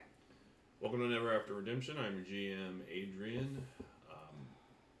Welcome to Never After Redemption. I'm your GM, Adrian.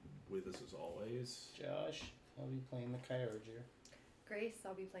 With us as always. Josh, I'll be playing the Kyogre. Grace,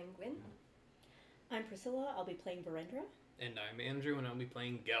 I'll be playing Gwyn. I'm Priscilla. I'll be playing Verendra. And I'm Andrew, and I'll be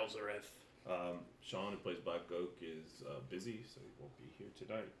playing Galzareth. Sean, who plays Black Oak, is busy, so he won't be here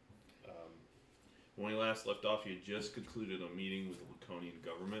tonight. When we last left off, you had just concluded a meeting with the Laconian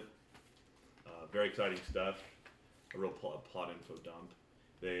government. Very exciting stuff. A real plot info dump.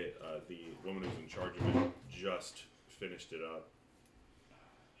 The woman who's in charge of it just finished it up.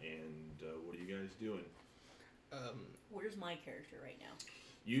 And what are you guys doing? Where's my character right now?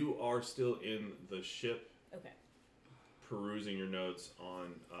 You are still in the ship, Okay. perusing your notes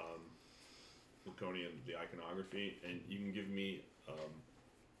on Laconian, the iconography, and you can give me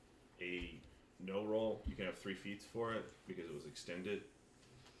a no roll. You can have 3 feats for it because it was extended.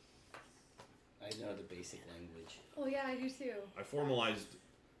 I know the basic language. Oh yeah, I do too. I formalized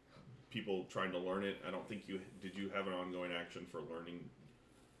people trying to learn it. I don't think did you have an ongoing action for learning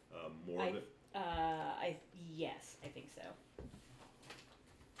more of it? Yes, I think so.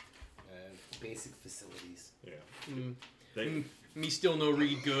 Basic facilities. Yeah. Me still no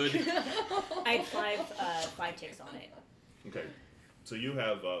read good. I had five ticks on it. Okay. So you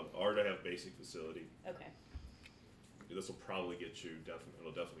have Arda have basic facility. Okay. This will probably get you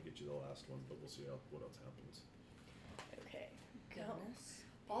it'll definitely get you the last one, but we'll see what else happens. Okay. No. Goodness.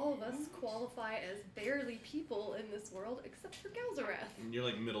 All of us qualify as barely people in this world, except for Galzareth. And you're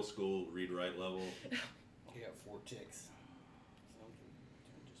like middle school read write level. You got 4 ticks.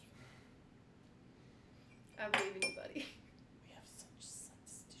 I believe in you, buddy. We have such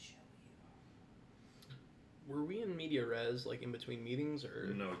sights to show you. Were we in media res, like in between meetings,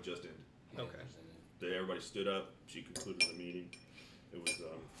 or? No, it just ended. Okay. Everybody stood up. She concluded the meeting. It was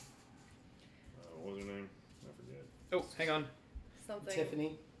what was her name? I forget. Oh, hang on. Something.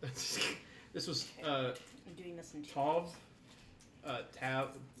 Tiffany. This was I'm doing this in Tov, Tav.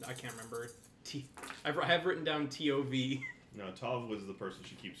 I can't remember. I have written down TOV. No, Tav was the person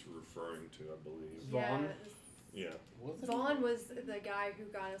she keeps referring to, I believe. Vaughn? Yeah. Vaughn was the guy who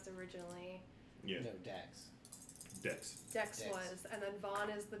got us originally. Yeah. No, Dax. Dex. Dex was, and then Vaughn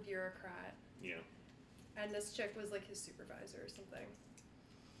is the bureaucrat. Yeah. And this chick was like his supervisor or something.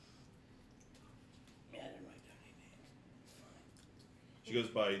 Yeah, I didn't write down any names. It's fine. She goes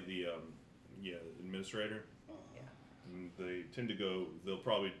by the administrator. Yeah. And they tend to go. They'll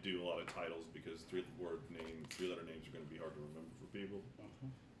probably do a lot of titles because 3-letter names are going to be hard to remember for people.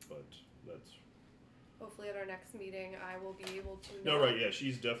 But that's. Hopefully at our next meeting I will be able to No, right? Yeah,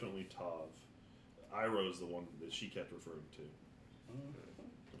 she's definitely Tav. Iroh's the one that she kept referring to.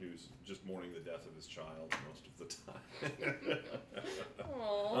 Who's just mourning the death of his child most of the time.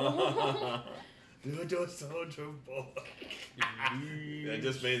 Aww. You're soldier boy. I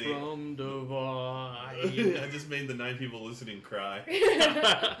just made From Divide. I just made the 9 people listening cry.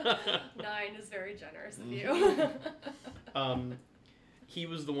 9 is very generous of you. He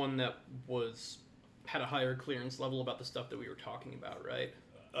was the one that had a higher clearance level about the stuff that we were talking about, right?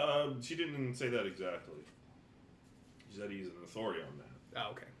 She didn't say that exactly. She said he's an authority on that.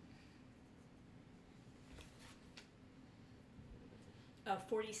 Oh, okay.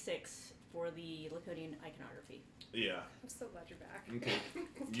 46 for the Laconian iconography. Yeah. I'm so glad you're back. Okay.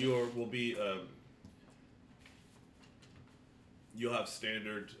 Will be. You'll have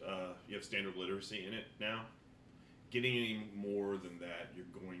standard. You have standard literacy in it now. Getting any more than that, you're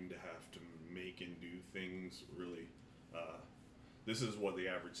going to have to make and do things really. This is what the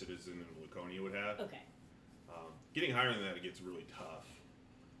average citizen in Laconia would have. Okay. Getting higher than that, it gets really tough.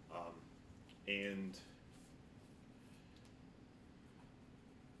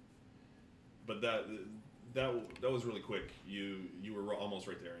 But that was really quick. You were almost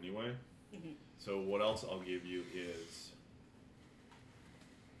right there anyway. Mm-hmm. So what else I'll give you is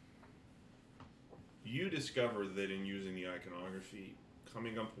you discover that in using the iconography,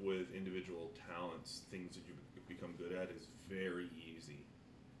 coming up with individual talents, things that you become good at, is very easy.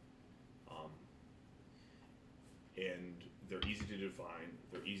 And they're easy to define,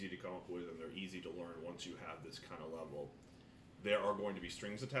 they're easy to come up with, and they're easy to learn once you have this kind of level. There are going to be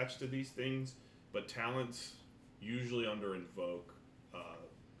strings attached to these things, but talents usually under invoke,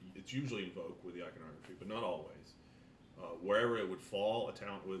 it's usually invoke with the iconography, but not always. Wherever it would fall, a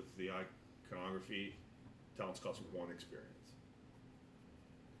talent with the iconography, talents cost 1 experience.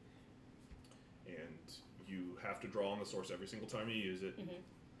 And you have to draw on the source every single time you use it. Mm-hmm.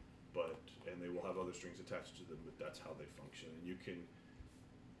 And they will have other strings attached to them, but that's how they function. And you can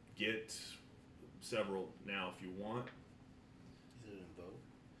get several now if you want. Is it invoke?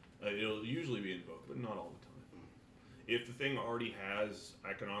 It'll usually be invoked, but not all the time. If the thing already has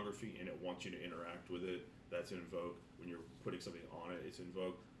iconography and it wants you to interact with it, that's invoke. When you're putting something on it, it's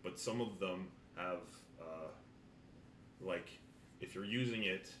invoke. But some of them have, like, if you're using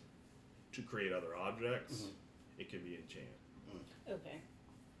it to create other objects, it can be enchant. Okay.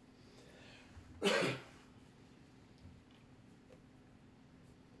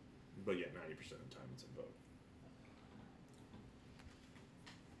 But yeah, 90% of the time it's invoke.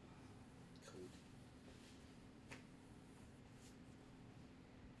 Cool.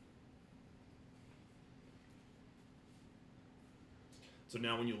 So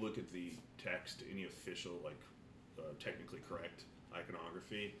now when you look at the text, any official, like, technically correct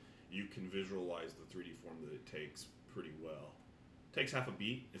iconography, you can visualize the 3D form that it takes pretty well. It takes half a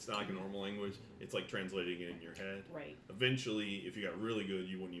beat. It's not like a normal language. It's like translating it in your head. Right. Eventually, if you got really good,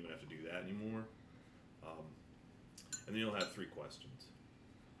 you wouldn't even have to do that anymore. And then you'll have 3 questions.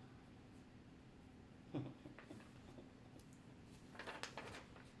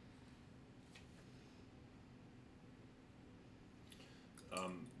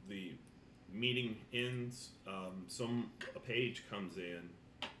 The meeting ends. A page comes in,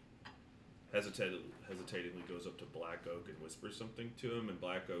 hesitatingly goes up to Black Oak and whispers something to him, and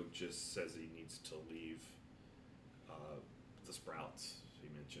Black Oak just says he needs to leave the Sprouts, he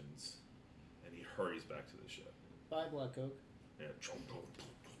mentions, and he hurries back to the ship. Bye, Black Oak. Yeah.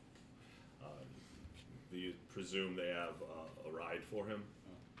 You presume they have a ride for him,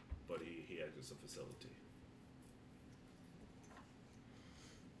 but he exits the facility.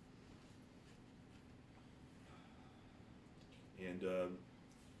 And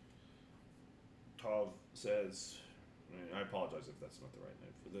Tov says, I apologize if that's not the right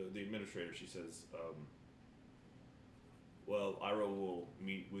name. For the administrator, she says, well, Ira will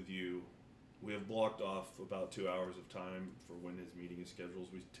meet with you. We have blocked off about 2 hours of time for when his meeting is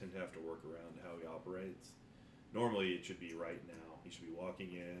scheduled. We tend to have to work around how he operates. Normally, it should be right now. He should be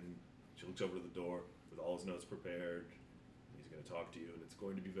walking in. She looks over to the door with all his notes prepared. He's going to talk to you, and it's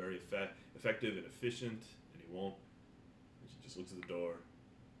going to be very effective and efficient, and he won't. And she just looks at the door.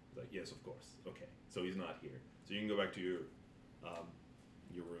 He's like, yes, of course. Okay, so he's not here. So you can go back to your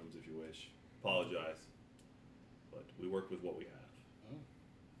rooms if you wish. Apologize, but we work with what we have.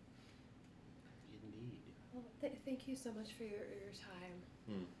 Indeed. Well, thank you so much for your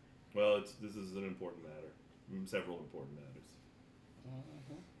time. Well, this is an important matter. Several important matters.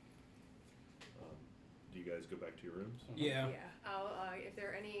 Do you guys go back to your rooms? Yeah. Yeah. I'll, if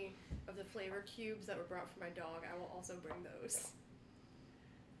there are any of the flavor cubes that were brought for my dog, I will also bring those.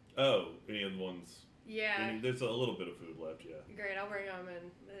 Oh, any of the ones? Yeah. There's a little bit of food left, yeah. Great. I'll bring them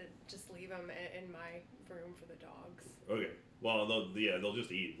and just leave them in my room for the dogs. Okay. Well, they'll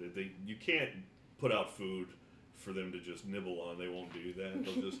just eat. You can't put out food for them to just nibble on. They won't do that.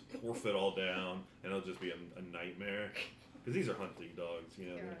 They'll just horf it all down, and it'll just be a nightmare. Because these are hunting dogs, you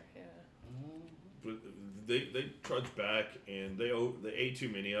know. Yeah. But they trudge back, and they ate too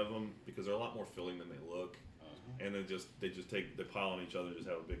many of them because they're a lot more filling than they look. And they pile on each other and just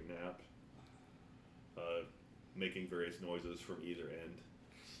have a big nap, making various noises from either end.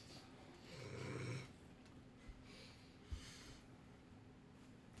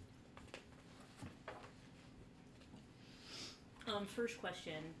 First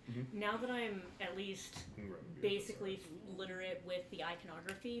question. Now that I'm at least basically literate with the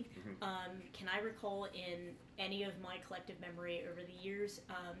iconography, can I recall in any of my collective memory over the years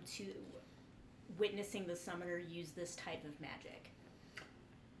to witnessing the summoner use this type of magic?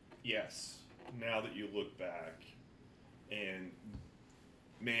 Yes. Now that you look back, and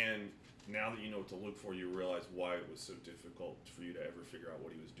man, now that you know what to look for, you realize why it was so difficult for you to ever figure out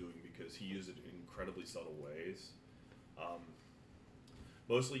what he was doing, because he used it in incredibly subtle ways.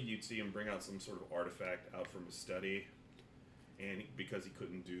 Mostly you'd see him bring out some sort of artifact out from his study, and because he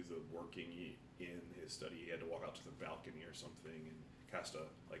couldn't do the working in his study, he had to walk out to the balcony or something and cast a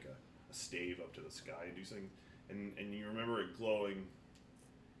stave up to the sky and do something. And you remember it glowing,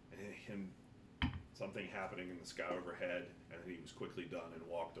 and him, something happening in the sky overhead, and then he was quickly done and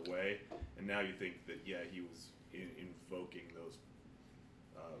walked away. And now you think that, yeah, he was invoking those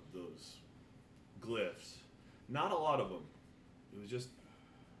glyphs. Not a lot of them. It was just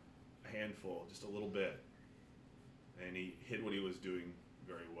a handful, just a little bit. And he hid what he was doing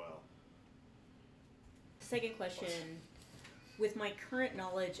very well. Second question. With my current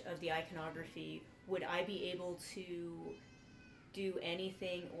knowledge of the iconography, would I be able to do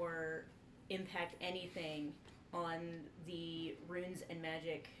anything or impact anything on the runes and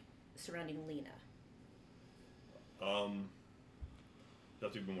magic surrounding Lena? You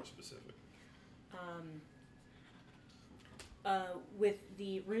have to be more specific. with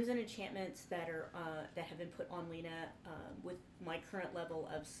the runes and enchantments that are that have been put on Lena, with my current level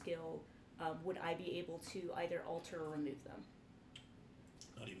of skill, would I be able to either alter or remove them?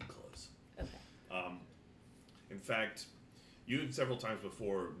 Not even close. Okay. In fact, you had several times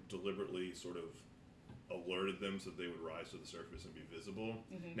before deliberately sort of alerted them so they would rise to the surface and be visible.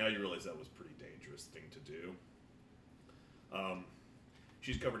 Mhm. Now you realize that was a pretty dangerous thing to do.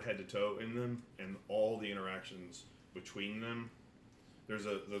 She's covered head to toe in them, and all the interactions between them. There's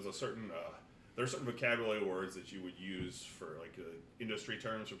a certain there's certain vocabulary words that you would use for like industry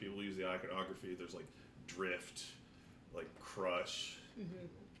terms for people who use the iconography. There's like drift, like crush.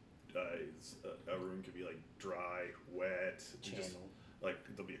 A room could be like dry, wet. Just, like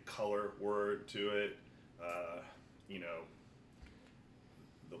there'll be a color word to it.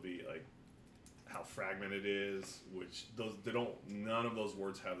 There'll be like how fragmented it is, which none of those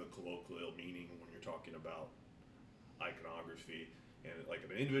words have the colloquial meaning when you're talking about iconography. And like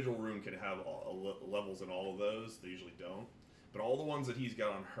an individual room can have levels in all of those. They usually don't, but all the ones that he's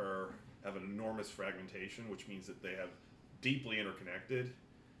got on her have an enormous fragmentation, which means that they have deeply interconnected,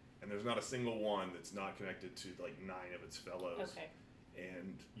 and there's not a single one that's not connected to like 9 of its fellows. Okay.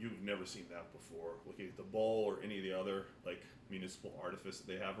 And you've never seen that before. Looking at the bowl or any of the other like municipal artifice that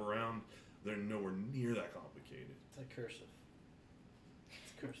they have around, they're nowhere near that complicated. It's like cursive.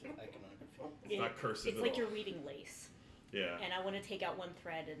 It's cursive iconography. It's not cursive It's at like all. you're reading lace. Yeah. And I want to take out one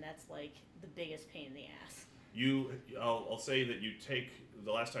thread, and that's like the biggest pain in the ass. I'll say that you take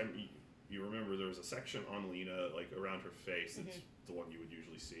the last time you remember there was a section on Lena like around her face. It's the one you would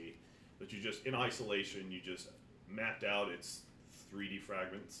usually see. That you just in isolation you just mapped out its 3D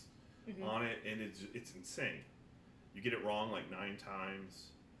fragments on it, and it's insane. You get it wrong like 9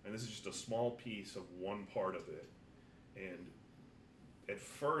 times, and this is just a small piece of one part of it. And at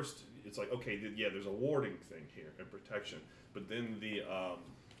first, it's like, okay, there's a warding thing here and protection, but then it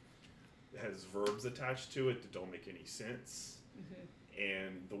has verbs attached to it that don't make any sense.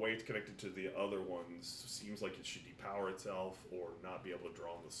 And the way it's connected to the other ones seems like it should depower itself or not be able to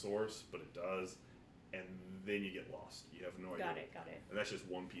draw on the source, but it does. And then you get lost. You have no idea. Got it. And that's just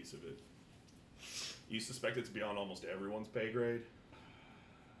one piece of it. You suspect it's beyond almost everyone's pay grade.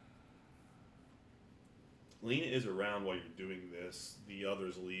 Lena is around while you're doing this. The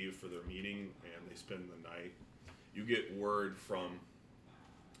others leave for their meeting and they spend the night. You get word from.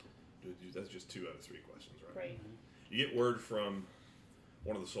 That's just 2 out of 3 questions, right? Right. You get word from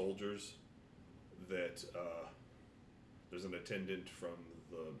one of the soldiers that there's an attendant from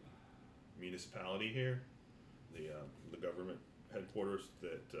the municipality here, the government headquarters,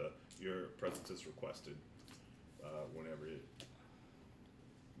 that your presence is requested whenever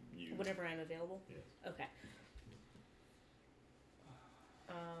Whenever I'm available? Yes. Okay.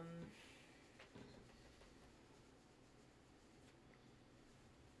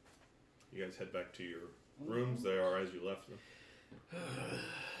 You guys head back to your rooms. They are as you left them.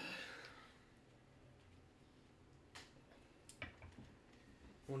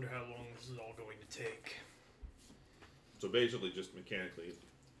 Wonder how long this is all going to take. So basically, just mechanically,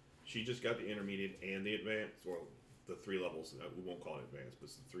 she just got the intermediate and the advanced, or the 3 levels. We won't call it advanced, but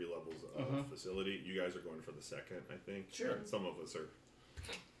it's the 3 levels of facility. You guys are going for the second, I think. Sure. Some of us are.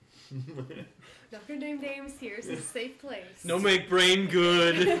 Not gonna name names here. This is a safe place. No make brain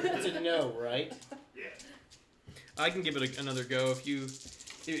good. It's a no, right? Yeah. I can give it another go if you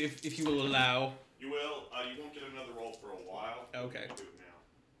will allow. You will. You won't get another roll for a while. Okay. You can do it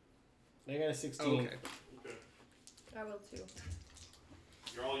now. I got a 16. Okay. Okay. I will too.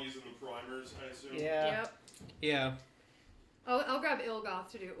 You're all using the primers, I assume? Yeah. Yep. Yeah. I'll grab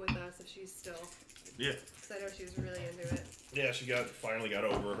Ilgoth to do it with us if she's still. Yeah. Because I know she was really into it. Yeah, she finally got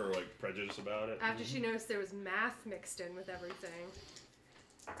over her like prejudice about it. After she noticed there was math mixed in with everything.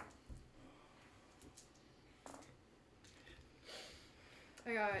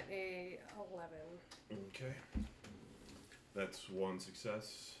 I got a 11. Okay. That's 1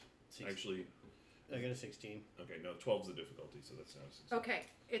 success. 16. Actually, I got a 16. okay, no, 12's the difficulty, so that's not a success. Okay,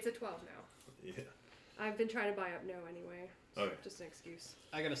 it's a 12 now. Yeah. I've been trying to buy up no anyway. So Okay. just an excuse.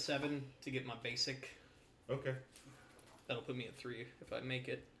 I got a 7 to get my basic. Okay. That'll put me at 3 if I make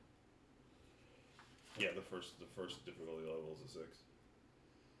it. Yeah, the first difficulty level is a 6.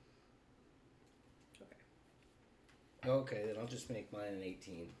 Okay, then I'll just make mine an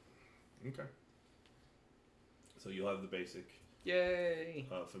 18. Okay. So you'll have the basic Yay!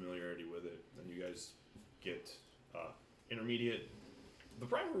 familiarity with it, and you guys get intermediate. The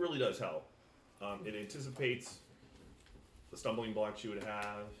primer really does help. It anticipates the stumbling blocks you would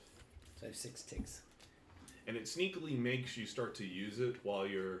have, So I have 6 ticks. and it sneakily makes you start to use it while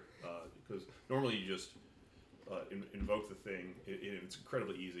you're because normally you just invoke the thing. It's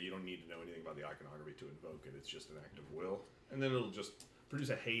incredibly easy. You don't need to know anything about the iconography to invoke it. It's just an act of will, and then it'll just produce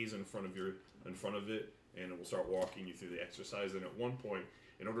a haze in front of it, and it will start walking you through the exercise. And at one point,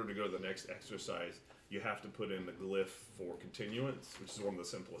 in order to go to the next exercise, you have to put in the glyph for continuance, which is one of the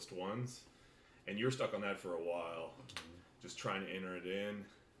simplest ones. And you're stuck on that for a while, just trying to enter it in,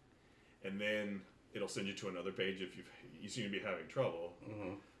 and then it'll send you to another page if you seem to be having trouble.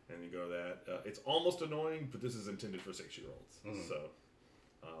 And you go to that. It's almost annoying, but this is intended for 6-year-olds. So,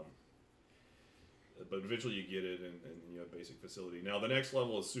 but eventually you get it, and you have basic facility. Now the next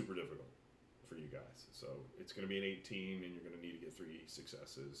level is super difficult for you guys. So it's going to be an 18, and you're going to need to get 3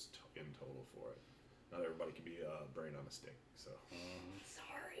 successes in total for it. Not everybody can be a brain on a stick. So.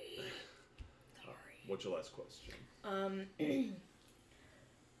 Sorry. What's your last question?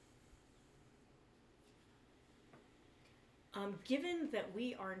 Given that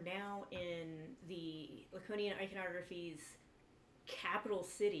we are now in the Laconian iconography's capital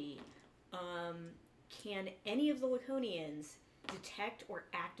city, can any of the Laconians detect or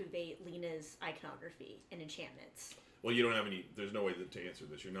activate Lena's iconography and enchantments? Well, you don't have any. There's no way to answer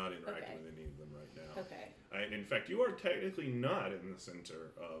this. You're not interacting Okay. with any of them right now. Okay. And in fact, you are technically not in the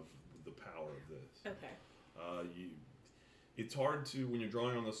center of the power of this. Okay. It's hard to, when you're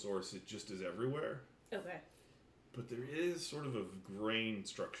drawing on the source, it just is everywhere. Okay. But there is sort of a grain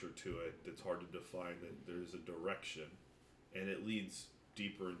structure to it that's hard to define. That there's a direction, and it leads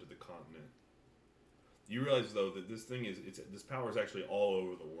deeper into the continent. You realize though that this thing this power is actually all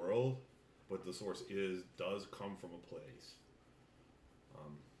over the world, but the source does come from a place.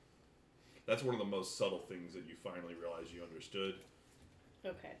 That's one of the most subtle things that you finally realize you understood.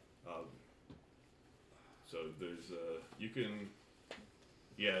 Okay. So there's you can.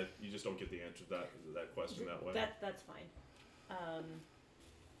 Yeah, you just don't get the answer to that question that way. That's fine.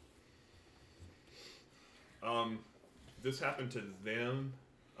 This happened to them.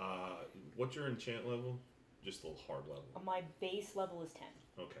 What's your enchant level? Just a little hard level. My base level is 10.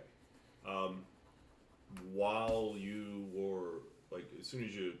 Okay. While you were as soon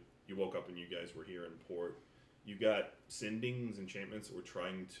as you woke up and you guys were here in port, you got sendings, enchantments that were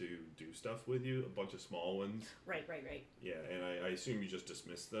trying to do stuff with you. A bunch of small ones. Right. Yeah, and I assume you just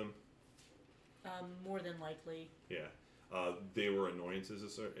dismissed them. More than likely. Yeah, they were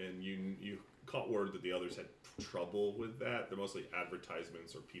annoyances, and you caught word that the others had trouble with that. They're mostly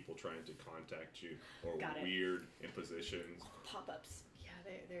advertisements or people trying to contact you, or weird impositions. Pop-ups. Yeah,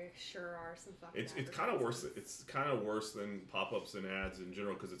 there sure are some fucking. It's kind of worse. It's kind of worse than pop-ups and ads in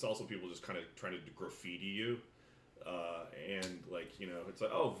general, because it's also people just kind of trying to graffiti you, and it's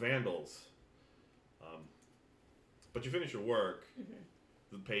like, oh, vandals. But you finish your work. Mm-hmm.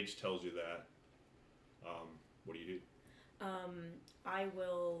 The page tells you that. What do you do? I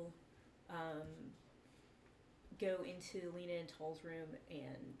will go into Lena and Tall's room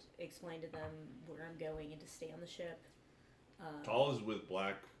and explain to them where I'm going and to stay on the ship. Tall is with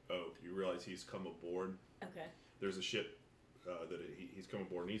Black Oak. You realize he's come aboard. Okay. There's a ship that he's come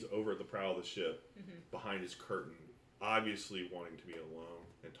aboard, and he's over at the prow of the ship, behind his curtain, obviously wanting to be alone.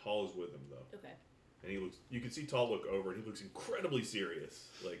 And Tall is with him though. Okay. And you can see Tall look over, and he looks incredibly serious,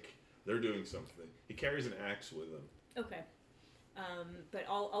 like they're doing something. He carries an axe with him. Okay. But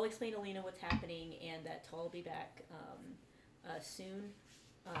I'll explain to Lena what's happening and that Tall will be back soon,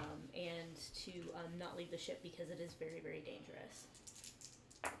 and to not leave the ship because it is very, very dangerous.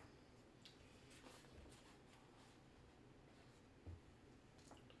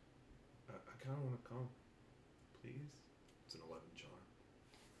 I kind of want to come, please. It's an 11 charm.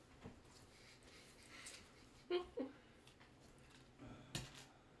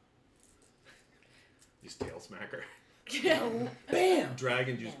 Just tail smacker. Bam!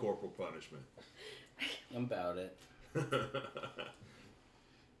 Dragons use corporal punishment. I'm about it.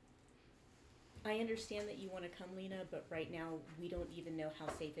 I understand that you want to come, Lena, but right now we don't even know how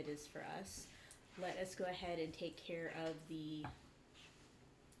safe it is for us. Let us go ahead and take care of the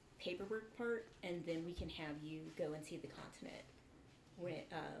paperwork part, and then we can have you go and see the continent. When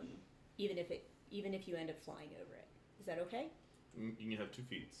even if you end up flying over it, is that okay? You can have 2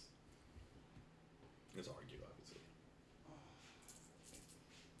 feats. It's argue, obviously.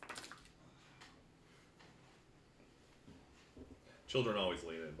 Children always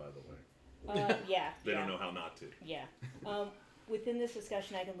lean in, by the way. Yeah. They yeah. don't know how not to. Yeah. Within this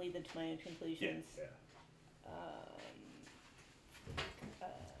discussion, I can lead them to my own conclusions. Yeah.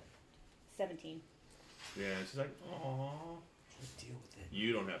 17. Yeah, and she's like, aww. Just deal with it.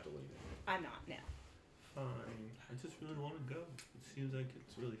 You don't have to lean in. I'm not now. Fine. I just really want to go. It seems like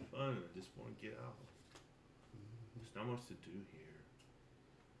it's really fun, and I just want to get out. There's not much to do here.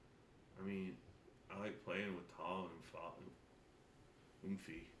 I mean, I like playing with Tal and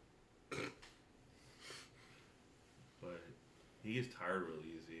Umfi. But he gets tired real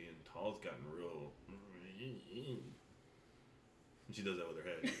easy, and Tal's gotten real. And she does that with her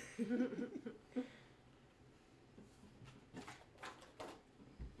head.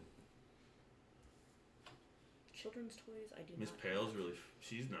 Children's toys, I do Miss not. Pale's really.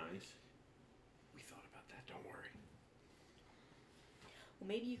 She's nice. We thought about that. Don't worry. Well,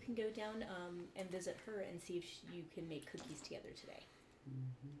 maybe you can go down and visit her and see if you can make cookies together today.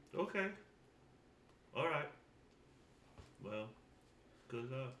 Okay. All right. Well,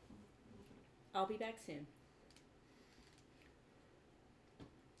 good luck. I'll be back soon.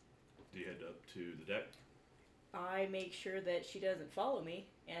 Do you head up to the deck? I make sure that she doesn't follow me,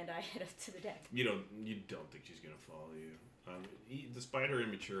 and I head up to the deck. You don't think she's gonna follow you. Despite her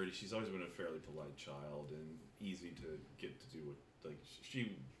immaturity, she's always been a fairly polite child and easy to get to do what. Like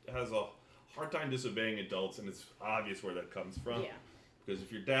she has a hard time disobeying adults, and it's obvious where that comes from. Yeah. Because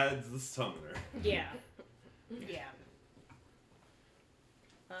if your dad's the summoner. Yeah. Yeah.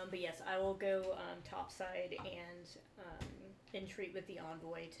 But yes, I will go topside and entreat with the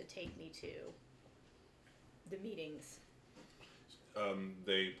envoy to take me to the meetings.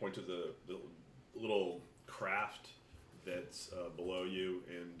 They point to the little craft that's below you,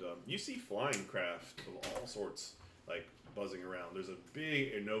 and you see flying craft of all sorts, like buzzing around. There's a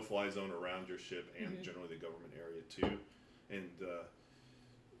big no-fly zone around your ship, and generally the government area too, and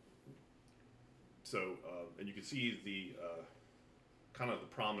and you can see the kind of the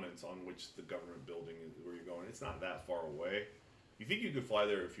prominence on which the government building is where you're going. It's not that far away. You think you could fly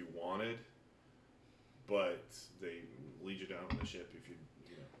there if you wanted, but they lead you down on the ship if you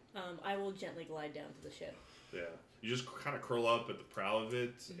know. I will gently glide down to the ship. Yeah, you just kind of curl up at the prow of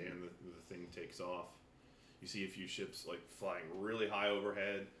it, and the thing takes off. You see a few ships like flying really high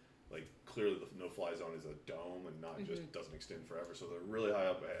overhead. Like clearly the no-fly zone is a dome and not just doesn't extend forever. So they're really high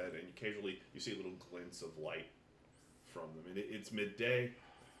up ahead, and occasionally you see little glints of light from them. And it's midday,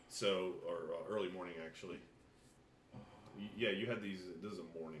 or early morning actually. Yeah, you had these. This is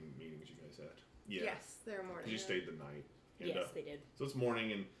a morning meetings you guys had. Yeah. Yes, they're morning. 'Cause you stayed the night. And, Yes, they did. So it's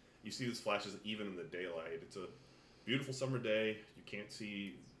morning, and you see these flashes even in the daylight. It's a beautiful summer day. You can't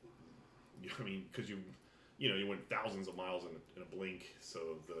see. I mean, because you went thousands of miles in a blink,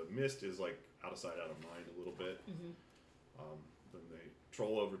 so the mist is like out of sight, out of mind a little bit. Then they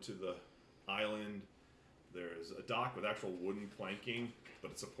troll over to the island. There's a dock with actual wooden planking,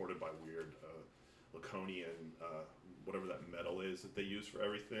 but it's supported by weird Laconian, whatever that metal is that they use for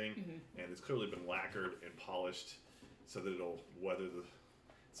everything, and it's clearly been lacquered and polished so that it'll weather the.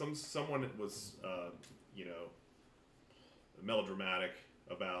 Someone was melodramatic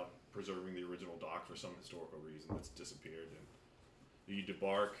about preserving the original dock for some historical reason that's disappeared. And you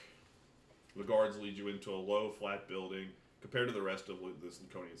debark. The guards lead you into a low, flat building. Compared to the rest of this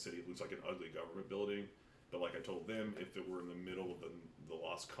Laconian city, it looks like an ugly government building. But like I told them, if it were in the middle of the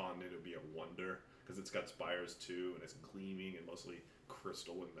Lost Continent, it would be a wonder. Because it's got spires too, and it's gleaming and mostly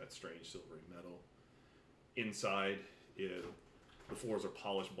crystal and that strange silvery metal. Inside, the floors are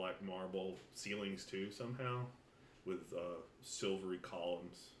polished black marble, ceilings too somehow, with silvery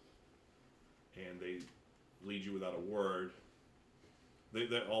columns. And they lead you without a word.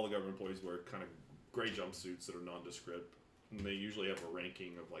 All the government employees wear kind of gray jumpsuits that are nondescript. And they usually have a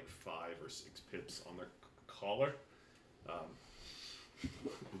ranking of like 5 or 6 pips on their collar.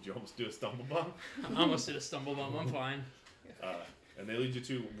 Did you almost do a stumble bump? I almost did a stumble bump. I'm fine. And they lead you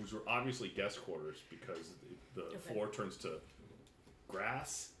to, which were obviously guest quarters, because the floor turns to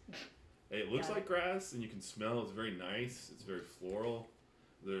grass. It looks like grass, and you can smell. It's very nice. It's very floral.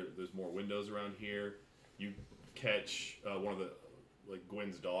 There's more windows around here. You catch one of the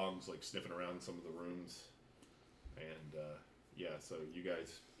Gwen's dogs sniffing around some of the rooms, and so you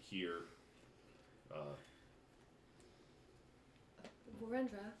guys hear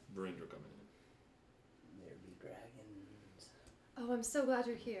Virendra come in. There be dragons. Oh, I'm so glad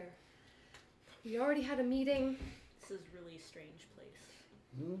you're here. We already had a meeting. This is a really strange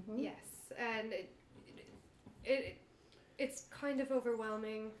place. Mm-hmm. Yes, and it's kind of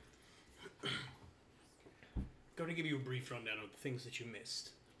overwhelming. Going to give you a brief rundown of the things that you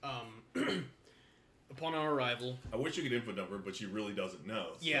missed. Upon our arrival... I wish you could info number, but she really doesn't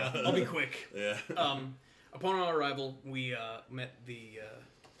know. So. Yeah, I'll be quick. Yeah. Upon our arrival, we met the...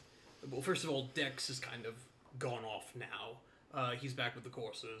 well, first of all, Dex has kind of gone off now. He's back with the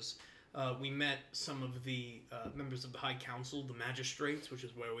courses. We met some of the members of the High Council, the Magistrates, which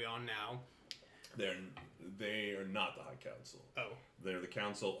is where we are now. They are not the High Council. Oh. They're the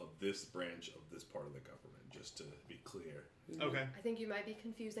council of this branch of this part of the government. just to be clear. Okay. I think you might be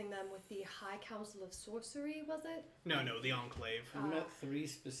confusing them with the High Council of Sorcery, was it? No, the Enclave. We met 3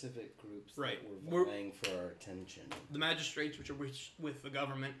 specific groups Right. that were vying for our attention. The Magistrates, which are with the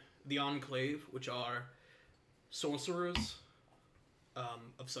government. The Enclave, which are sorcerers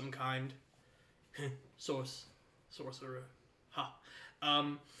of some kind. Sorcerer. Ha.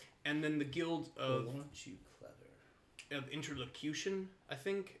 And then the Guild of... Well, aren't you clever? Of Interlocution, I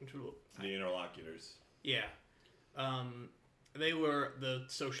think. The interlocutors. Yeah. They were the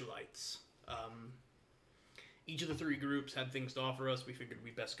socialites. Each of the 3 groups had things to offer us. We figured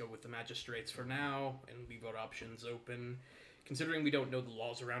we'd best go with the Magistrates for now and leave our options open. Considering we don't know the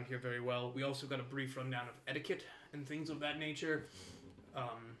laws around here very well, we also got a brief rundown of etiquette and things of that nature.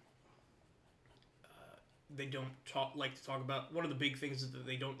 They don't like to talk about... One of the big things is that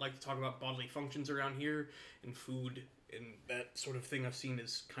they don't like to talk about bodily functions around here, and food, and that sort of thing I've seen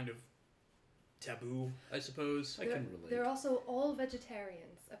is kind of taboo, I suppose. I can relate. They're also all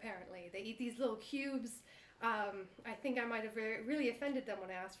vegetarians, apparently. They eat these little cubes. I think I might have really offended them when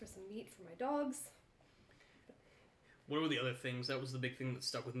I asked for some meat for my dogs. What were the other things? That was the big thing that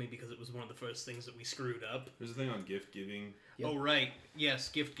stuck with me because it was one of the first things that we screwed up. There's a thing on gift giving. Yep. Oh, right. Yes,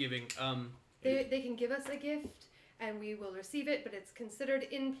 gift giving. They can give us a gift, and we will receive it, but it's considered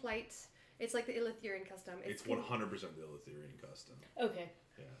in plight. It's like the Ilithirian custom. It's 100% the Ilithirian custom. Okay.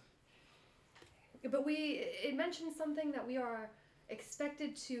 Yeah. But it mentions something that we are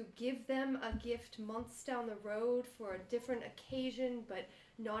expected to give them a gift months down the road for a different occasion, but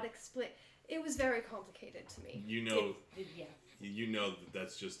not explicit. It was very complicated to me. You know, Yeah. you know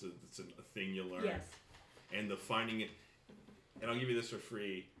that's just it's a thing you learn. Yes. And the finding it, and I'll give you this for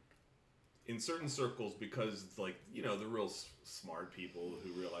free. In certain circles, because the real smart people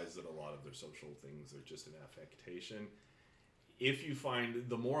who realize that a lot of their social things are just an affectation. If you find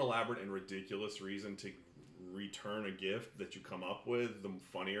the more elaborate and ridiculous reason to return a gift that you come up with, the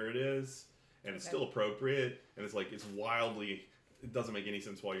funnier it is, and it's still appropriate, and it's wildly. It doesn't make any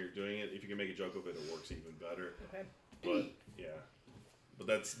sense while you're doing it. If you can make a joke of it, it works even better. Okay. But yeah, but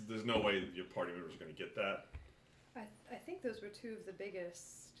there's no way that your party members are going to get that. I think those were 2 of the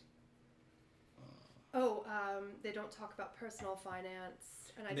biggest. They don't talk about personal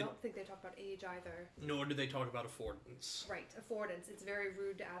finance, and I don't think they talk about age either. Nor do they talk about affordance. Right, affordance. It's very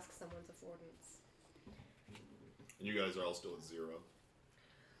rude to ask someone's affordance. And you guys are all still at 0.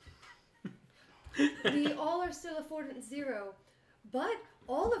 We all are still affordance 0, but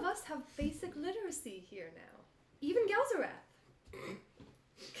all of us have basic literacy here now. Even Galzarath.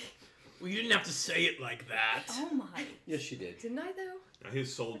 Well, you didn't have to say it like that. Oh my. Yes, you did. Didn't I, though? Now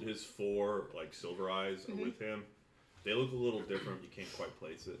his 4 silver eyes are with him. They look a little different. You can't quite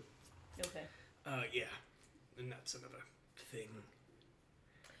place it. Okay. Yeah. And that's another thing.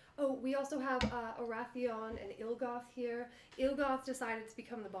 Oh, we also have Arathion and Ilgoth here. Ilgoth decided to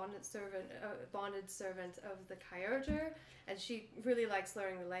become the bonded servant of the Kyurger, and she really likes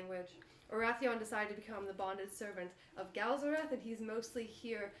learning the language. Arathion decided to become the bonded servant of Galzarath, and he's mostly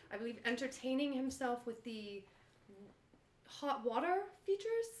here, I believe, entertaining himself with the hot water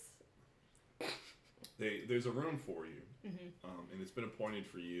features. There's a room for you, and it's been appointed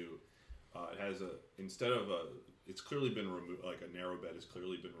for you. It has it's clearly been removed. Like a narrow bed has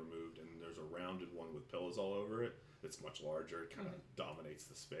clearly been removed, and there's a rounded one with pillows all over it. It's much larger. It kind of dominates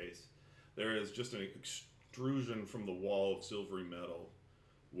the space. There is just an extrusion from the wall of silvery metal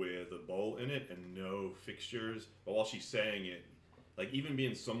with a bowl in it and no fixtures. But while she's saying it, even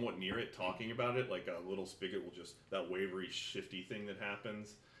being somewhat near it, talking about it, like a little spigot will just, that wavery, shifty thing that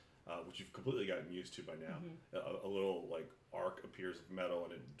happens, which you've completely gotten used to by now. A little, arc appears of metal,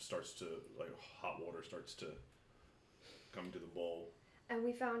 and it starts to, hot water starts to come to the bowl. And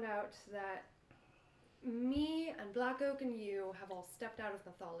we found out that me and Black Oak and you have all stepped out of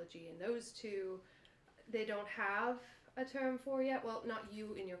mythology, and those 2, they don't have a term for yet. Well, not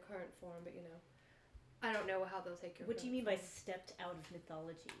you in your current form, but I don't know how they'll take your What do you mean current by stepped out of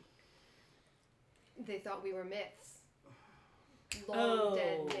mythology? form. They thought we were myths. Long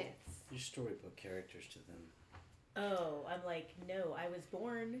dead myths. Your storybook characters to them. Oh, I'm like, no, I was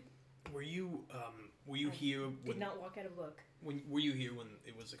born. Were you here when... Did not walk out of a book. Were you here when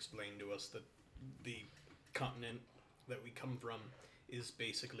it was explained to us that the continent that we come from is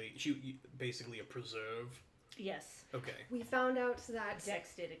basically a preserve? Yes. Okay. We found out that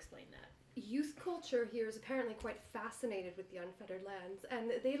Dex did explain that. youth culture here is apparently quite fascinated with the Unfettered Lands,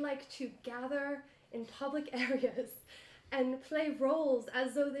 and they like to gather in public areas and play roles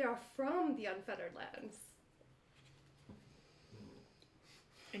as though they are from the Unfettered Lands.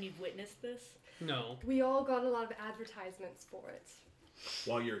 And you've witnessed this? No. We all got a lot of advertisements for it.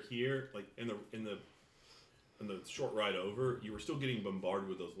 While you're here, like in the on the short ride over, you were still getting bombarded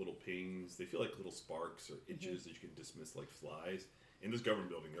with those little pings. They feel like little sparks or itches that you can dismiss like flies. In this government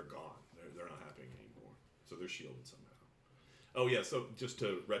building, they're gone. They're not happening anymore. So they're shielded somehow. Oh yeah, so just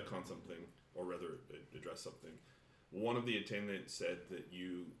to retcon something, or rather address something, one of the attendants said that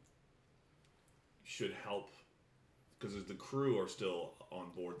you should help, because the crew are still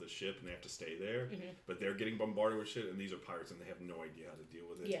on board the ship and they have to stay there, but they're getting bombarded with shit, and these are pirates and they have no idea how to deal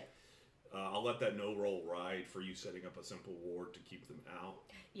with it. Yeah. I'll let that no roll ride for you setting up a simple ward to keep them out.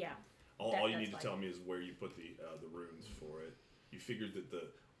 Yeah. All you That's need fine. to tell me is where you put the runes for it. You figured that the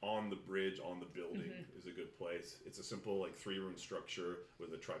on the bridge on the building is a good place. It's a simple like 3-rune structure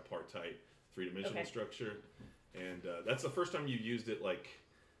with a tripartite 3-dimensional Okay. structure, and that's the first time you used it like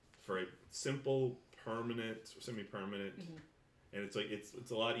for a simple permanent or semi-permanent, and it's like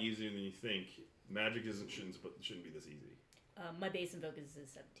it's a lot easier than you think. Magic shouldn't be this easy. My base invoke is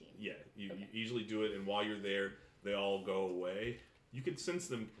 17. Yeah, you Okay. usually do it, and while you're there, they all go away. You can sense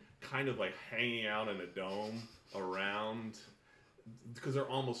them kind of like hanging out in a dome around, because they're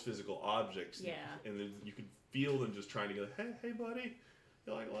almost physical objects. Yeah. And then you can feel them just trying to go, hey buddy,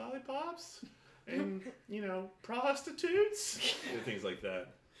 you like lollipops? And, prostitutes? And things like that.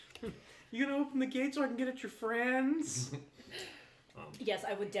 You gonna open the gate so I can get at your friends? Yes,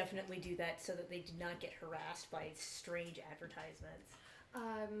 I would definitely do that so that they do not get harassed by strange advertisements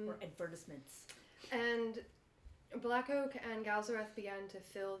or advertisements. And Black Oak and Galzareth began to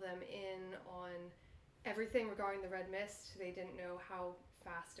fill them in on everything regarding the Red Mist. They didn't know how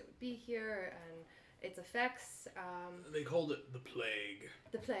fast it would be here and its effects. They called it the plague.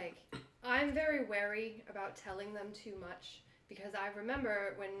 The plague. I'm very wary about telling them too much, because I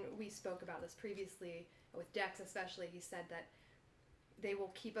remember when we spoke about this previously, with Dex especially, he said that they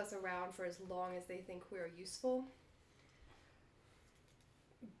will keep us around for as long as they think we're useful.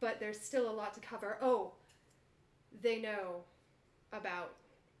 But there's still a lot to cover. Oh, they know about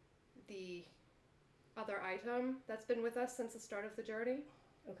the other item that's been with us since the start of the journey.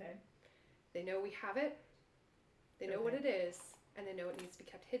 Okay. They know we have it. They know what Okay. it is, and they know it needs to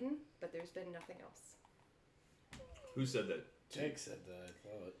be kept hidden, but there's been nothing else. Who said that? Jake said that, I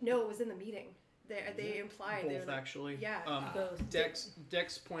thought. No, it was in the meeting. They implied they Both, were like, actually. yeah. Both.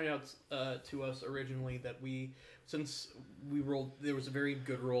 Dex pointed out to us originally that since we rolled, there was a very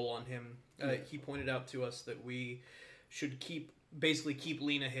good roll on him. He pointed out to us that we should keep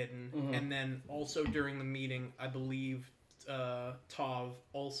Lena hidden, and then also during the meeting, I believe Tav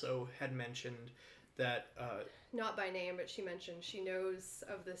also had mentioned that. Not by name, but she mentioned she knows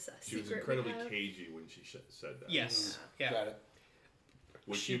of this She was secret incredibly we have. cagey when she said that. Yes. Yeah. Got it.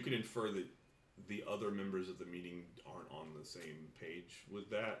 Which you can infer that the other members of the meeting aren't on the same page with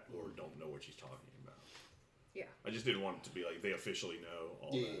that, or don't know what she's talking about. Yeah. I just didn't want it to be like they officially know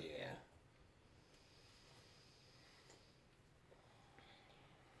all Yeah. that.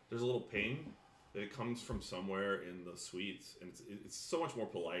 There's a little ping that it comes from somewhere in the suites, and it's so much more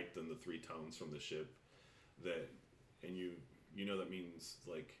polite than the 3 tones from the ship. And you know that means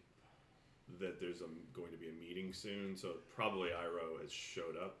like that there's going to be a meeting soon, so probably Iroh has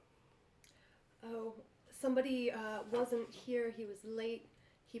showed up. Oh, somebody wasn't here. He was late.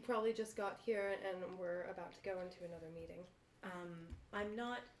 He probably just got here, and we're about to go into another meeting. I'm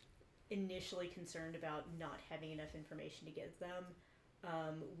not initially concerned about not having enough information to give them.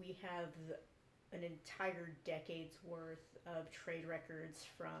 We have an entire decade's worth of trade records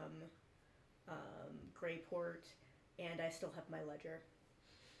from Greyport, and I still have my ledger.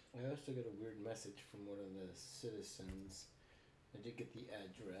 I also got a weird message from one of the citizens. I did get the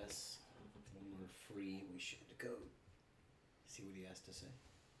address. When we're free, we should go see what he has to say.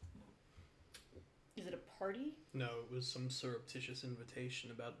 Is it a party? No, it was some surreptitious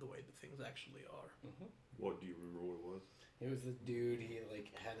invitation about the way that things actually are. What do you remember what it was? It was the dude, he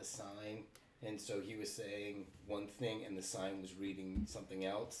had a sign, and so he was saying one thing and the sign was reading something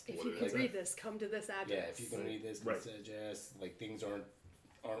else. If What you is can it? read this, come to this address. Yeah, if you can read this Right. message, like things aren't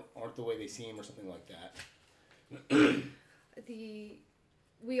the way they seem or something like that.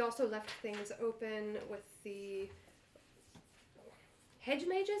 We also left things open with the hedge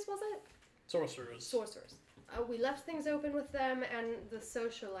mages, was it? Sorcerers. Sorcerers. We left things open with them and the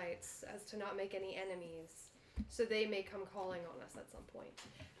socialites as to not make any enemies, so they may come calling on us at some point.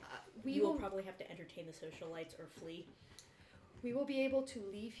 We You will will probably have to entertain the socialites or flee. we will be able to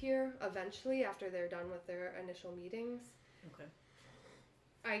leave here eventually after they're done with their initial meetings. Okay.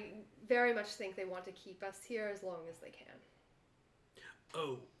 I very much think they want to keep us here as long as they can.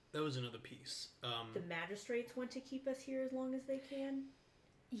 Oh, that was another piece. The magistrates want to keep us here as long as they can.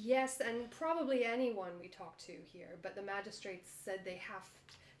 Yes, and probably anyone we talk to here, but the magistrates said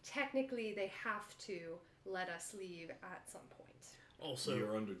technically they have to let us leave at some point. Also,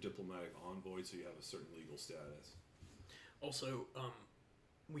 You're under diplomatic envoy, so you have a certain legal status. Also,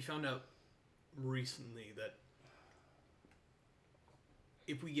 we found out recently that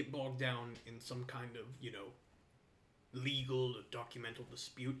if we get bogged down in some kind of, legal or documental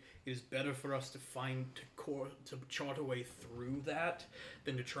dispute, it is better for us to chart a way through that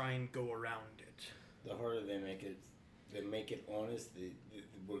than to try and go around it. The harder they make it honest,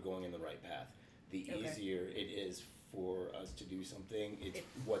 we're going in the right path. The easier it is for us to do something, it's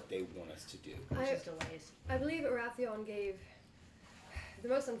what they want us to do. Which is delays. I believe Arathion gave the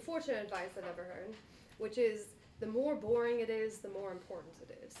most unfortunate advice I've ever heard, which is the more boring it is, the more important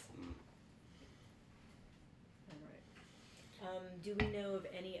it is. Alright. Do we know of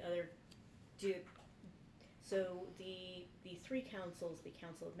any other... So the three councils, the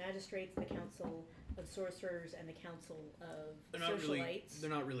Council of Magistrates, the Council of Sorcerers, and the Council of Socialites... They're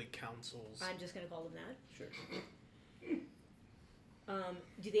not really councils. I'm just going to call them that. Sure.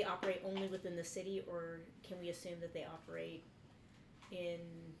 Do they operate only within the city, or can we assume that they operate in...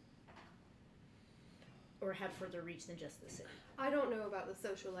 or have further reach than just the city? I don't know about the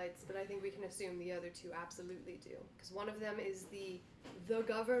socialites, but I think we can assume the other two absolutely do. Because one of them is the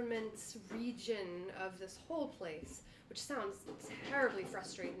government region of this whole place, which sounds terribly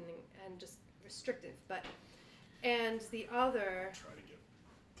frustrating and just restrictive. And the other, Try to get.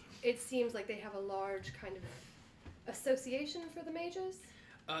 it seems like they have a large kind of association for the mages.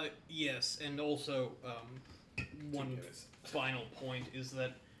 Yes, and also one final point is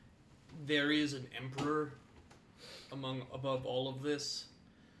that there is an emperor above all of this.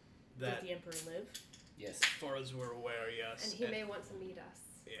 Does the Emperor live? Yes. As far as we're aware, yes. And he may want to meet us.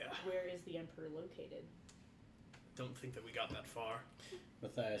 Yeah. Where is the Emperor located? Don't think that we got that far.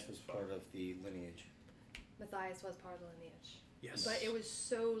 Matthias was part of the lineage. Matthias was part of the lineage. Yes. But it was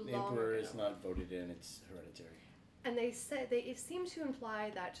so The long emperor ago. is not voted in; it's hereditary. And they said it seemed to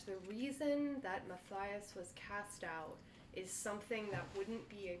imply that the reason that Matthias was cast out is something that wouldn't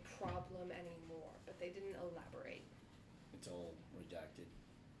be a problem anymore, but they didn't elaborate. It's all redacted.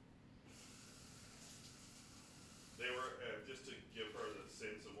 They were, just to give her the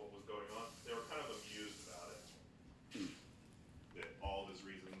sense of what was going on, they were kind of amused about it. That all of his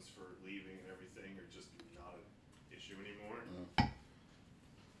reasons for leaving and everything are just not an issue anymore.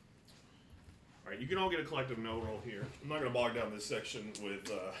 Alright, you can all get a collective note roll here. I'm not going to bog down this section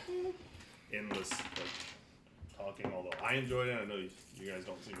with endless talking, although I enjoyed it. I know you guys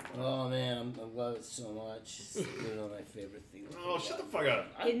don't seem to find it. Oh man, I love it so much. It's one of my favorite things. Oh, shut the fuck up.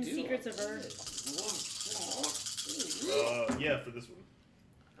 Hidden Secrets of Earth. Yeah, for this one.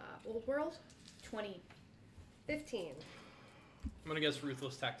 Old World? 20. 15. I'm gonna guess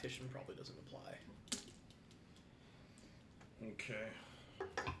Ruthless Tactician probably doesn't apply. Okay.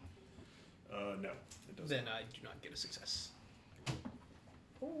 No, it doesn't. Then I do not get a success. This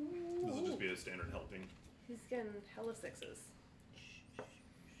will just be a standard helping. He's getting hella sixes.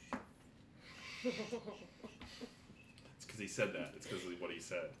 It's because he said that. It's because of what he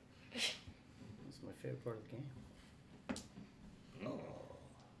said. It's my favorite part of the game.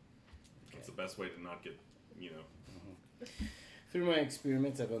 It's the best way to not get, Through my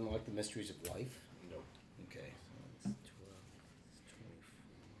experiments, I've unlocked the mysteries of life. Nope. Okay, so it's 12, it's 24, it's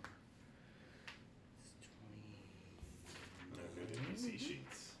 20. No good NPC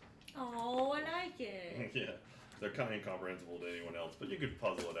sheets. Oh, I like it. Yeah, they're kind of incomprehensible to anyone else, but you could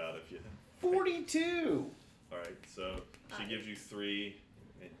puzzle it out if you. 42! All right, so she gives you 3,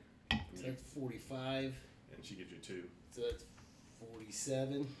 and, So that's 45. and she gives you 2. So that's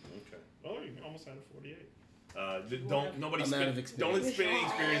 47. Okay. Oh, you almost had a 48. Nobody I'm spend, out of experience. don't spend any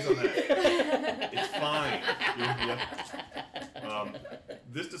experience on that. It's fine.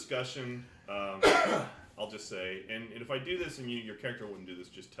 This discussion, I'll just say, and if I do this and your character wouldn't do this,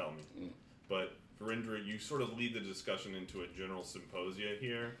 just tell me. But Virendra, you sort of lead the discussion into a general symposia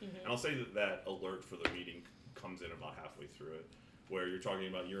here, and I'll say that alert for the meeting comes in about halfway through it, where you're talking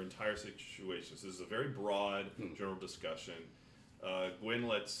about your entire situation. So this is a very broad general discussion. Gwen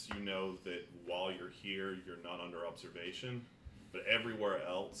lets you know that while you're here, you're not under observation, but everywhere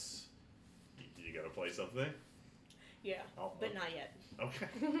else, you got to play something. Yeah, but not yet. Okay.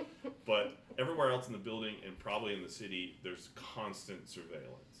 But everywhere else in the building and probably in the city, there's constant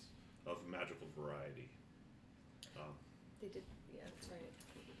surveillance of magical variety. They did, yeah, that's right.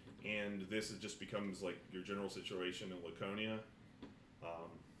 And this just becomes like your general situation in Laconia.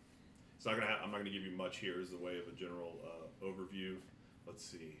 It's not gonna. I'm not gonna give you much here as the way of a general overview. Let's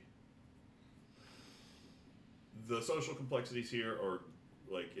see. The social complexities here are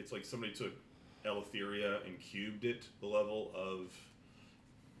like it's like somebody took Eleutheria and cubed it the level of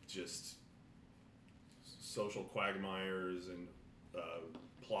just social quagmires and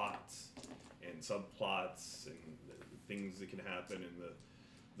plots and subplots and things that can happen and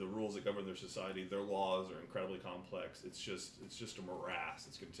the rules that govern their society. Their laws are incredibly complex. It's just a morass.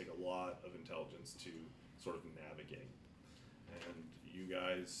 It's going to take a lot of intelligence to sort of navigate. And you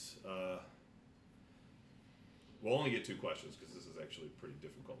guys, we'll only get 2 questions because this is actually a pretty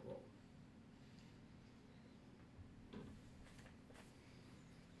difficult role.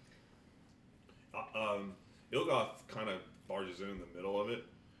 Ilgoth kind of barges in the middle of it,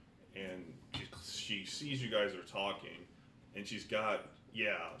 and she sees you guys are talking, and she's got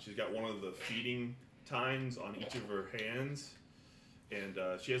one of the feeding tines on each of her hands, and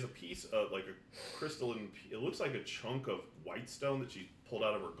she has a piece of like a crystalline. It looks like a chunk of white stone that she pulled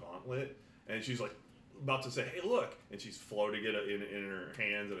out of her gauntlet, and she's like about to say, "Hey, look!" And she's floating it in her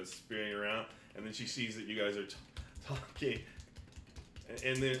hands, and it's spinning around, and then she sees that you guys are talking.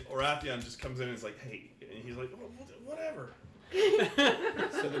 And then Orathion just comes in and is like, "Hey," and he's like, "Whatever."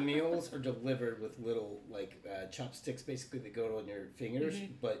 So the meals are delivered with little chopsticks, basically, that go on your fingers,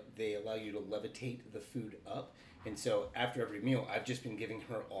 but they allow you to levitate the food up. And so after every meal, I've just been giving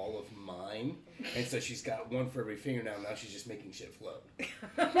her all of mine, and so she's got one for every finger now. Now she's just making shit float.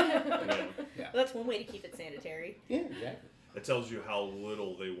 Yeah. Yeah. That's one way to keep it sanitary. Yeah, exactly. It tells you how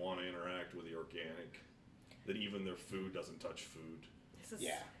little they want to interact with the organic. That even their food doesn't touch food. This is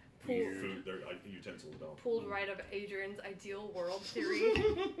Yeah. Food, their utensils don't. pulled right of Adrian's ideal world theory.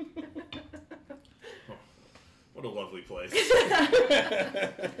 What a lovely place.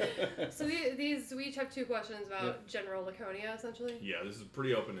 So these we each have 2 questions about General Laconia, essentially. Yeah, this is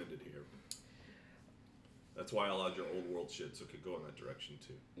pretty open-ended here. That's why I allowed your old world shit, so it could go in that direction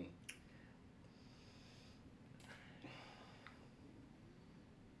too.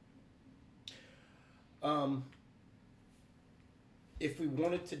 If we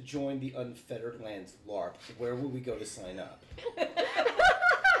wanted to join the Unfettered Lands LARP, where would we go to sign up?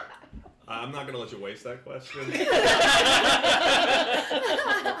 I'm not going to let you waste that question.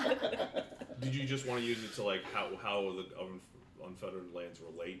 Did you just want to use it to like how the Unfettered Lands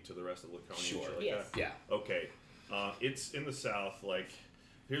relate to the rest of Laconia? Sure. And shit like Yes. that? Yeah. Okay. It's in the south. Like,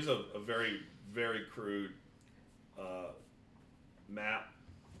 here's a very, very crude map.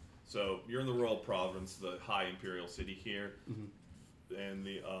 So you're in the Royal Province, the high imperial city here. And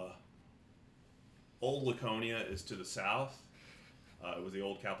the old Laconia is to the south. It was the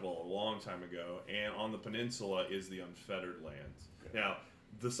old capital a long time ago. And on the peninsula is the Unfettered Lands. Now,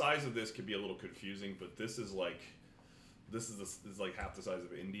 the size of this could be a little confusing, but this is like half the size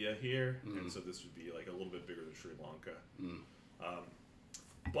of India here, and so this would be like a little bit bigger than Sri Lanka.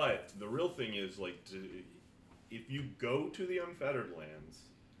 But the real thing is if you go to the Unfettered Lands,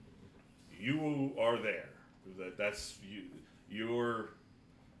 you are there. That's you. Your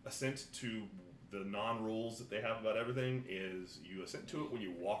assent to the non-rules that they have about everything is you assent to it when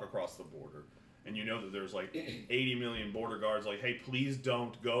you walk across the border. And you know that there's like 80 million border guards like, "Hey, please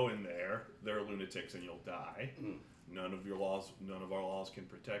don't go in there. They're lunatics and you'll die." None of our laws can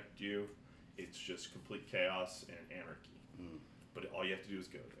protect you. It's just complete chaos and anarchy. But all you have to do is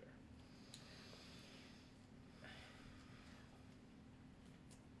go there.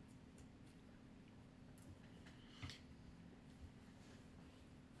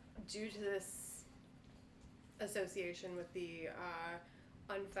 Due to this association with the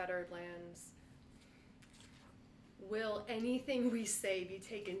Unfettered Lands, will anything we say be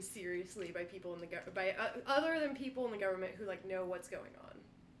taken seriously by people in the by other than people in the government who know what's going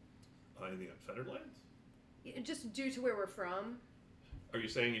on? In the Unfettered Lands? Just due to where we're from. Are you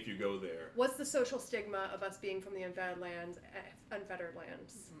saying if you go there? What's the social stigma of us being from the Unfettered Lands?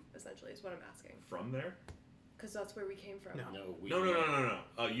 Essentially, is what I'm asking. From there? Because that's where we came from. No.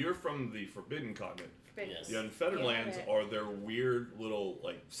 You're from the Forbidden Continent. Yes. The Unfettered Lands Okay. are their weird little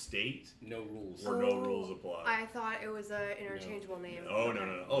state No rules. where no rules apply. I thought it was an interchangeable name. Oh, Okay.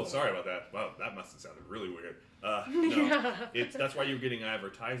 no. Oh, sorry about that. Wow, that must have sounded really weird. No, that's why you were getting an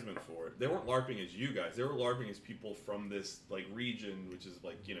advertisement for it. They weren't LARPing as you guys. They were LARPing as people from this region, which is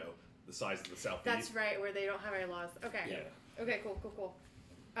the size of the southeast. That's right, where they don't have any laws. Okay. Yeah. Okay. Cool.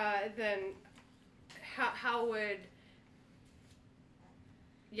 Then, how would?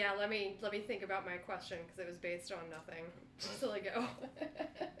 Yeah. Let me think about my question because it was based on nothing. Still a go.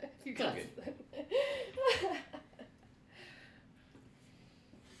 You got Okay.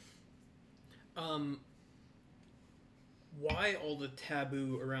 Why all the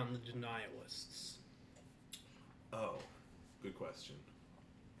taboo around the denialists? Oh, good question.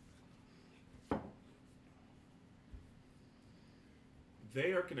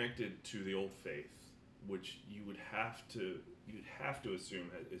 They are connected to the old faith, which you would have to, you'd have to assume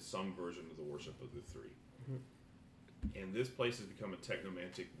is some version of the worship of the three. And this place has become a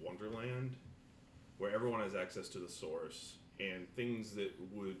technomantic wonderland where everyone has access to the source, and things that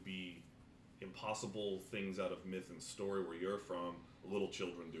would be impossible things out of myth and story where you're from, little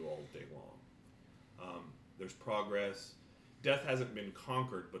children do all day long. There's progress. Death hasn't been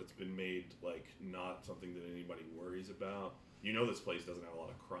conquered, but it's been made like not something that anybody worries about. You know, this place doesn't have a lot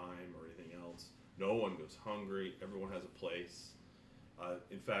of crime or anything else. No one goes hungry. Everyone has a place.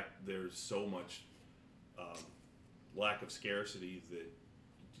 In fact, there's so much lack of scarcity that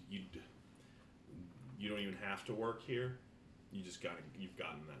you don't even have to work here. You've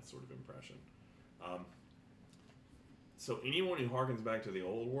gotten that sort of impression. So anyone who harkens back to the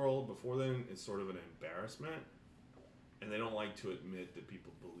old world before then is sort of an embarrassment, and they don't like to admit that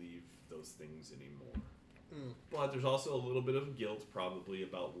people believe those things anymore. But there's also a little bit of guilt probably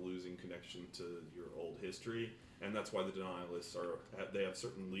about losing connection to your old history, and that's why the denialists they have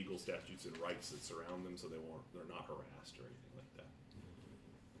certain legal statutes and rights that surround them, so they're not harassed or anything like that.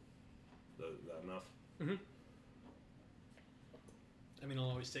 Is that enough? Mm-hmm. I mean,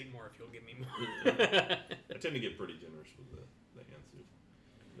 I'll always take more if you'll give me more. I tend to get pretty generous with the answer.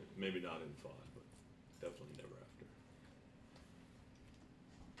 Maybe not in 5, but definitely never after.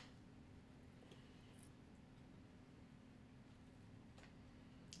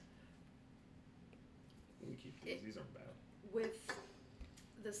 We can keep these. These aren't bad. With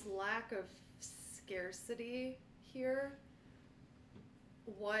this lack of scarcity here,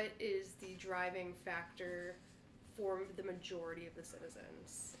 what is the driving factor for the majority of the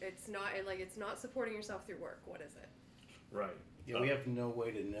citizens? It's not supporting yourself through work. What is it? Right. Yeah, we have no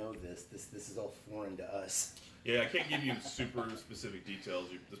way to know this. This is all foreign to us. Yeah, I can't give you super specific details.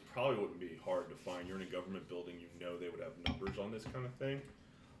 This probably wouldn't be hard to find. You're in a government building, you know they would have numbers on this kind of thing.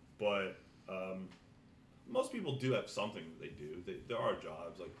 But most people do have something that they do. There are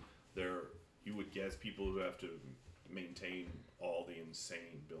jobs, like you would guess people who have to maintain all the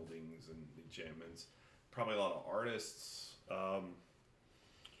insane buildings and enchantments. Probably a lot of artists.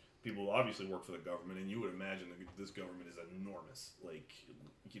 People obviously work for the government, and you would imagine that this government is enormous. Like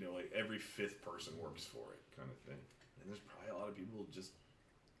every 5th person works for it, kind of thing. And there's probably a lot of people who just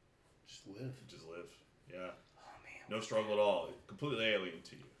live. Just live. Yeah. Oh man. No struggle at all. Completely alien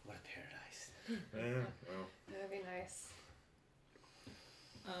to you. What a paradise. Yeah. Well. That'd be nice.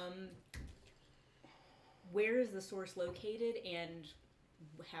 Where is the source located, and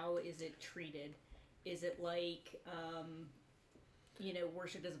how is it treated? Is it like,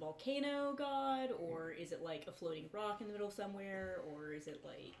 worshipped as a volcano god, or is it like a floating rock in the middle somewhere, or is it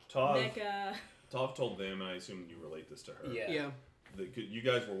like Mecca? Tov told them, and I assume you relate this to her. Yeah. You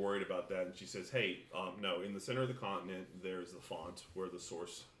guys were worried about that, and she says, hey, no, in the center of the continent, there's the font where the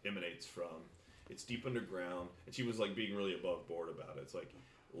source emanates from. It's deep underground, and she was like being really above board about it. It's like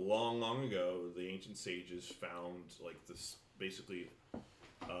long, long ago, the ancient sages found like this basically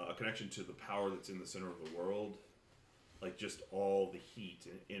a connection to the power that's in the center of the world, like just all the heat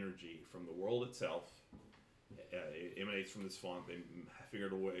and energy from the world itself. It emanates from this font. They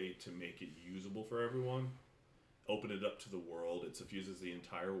figured a way to make it usable for everyone, open it up to the world. It suffuses the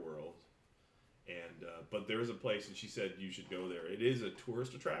entire world. And but there is a place, and she said you should go there. It is a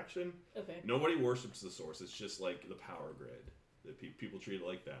tourist attraction. Okay. Nobody worships the source. It's just like the power grid. That people treat it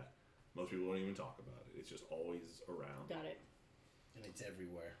like that. Most people don't even talk about it. It's just always around. Got it. And it's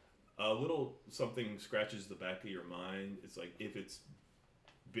everywhere. A little something scratches the back of your mind. It's like, if it's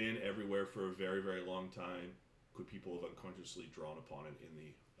been everywhere for a very, very long time, could people have unconsciously drawn upon it in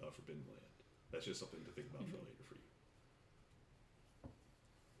the Forbidden Land? That's just something to think about for later for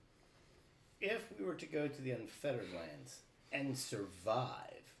you. If we were to go to the Unfettered Lands and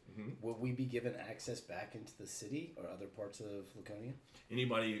survive, would we be given access back into the city or other parts of Laconia?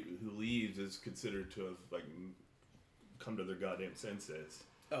 Anybody who leaves is considered to have come to their goddamn senses.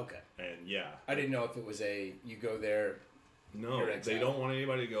 Okay. And yeah, I didn't know if it was you go there. No, they don't want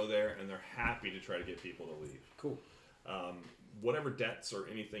anybody to go there, and they're happy to try to get people to leave. Cool. Whatever debts or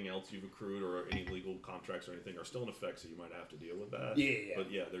anything else you've accrued or any legal contracts or anything are still in effect, so you might have to deal with that. Yeah.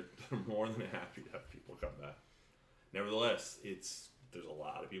 But yeah, they're more than happy to have people come back. Nevertheless, there's a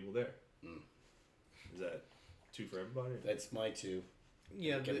lot of people there. Is that 2 for everybody? That's my 2.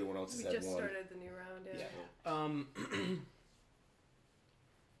 Yeah. Like everyone else We has had just 1. started the new round. Yeah.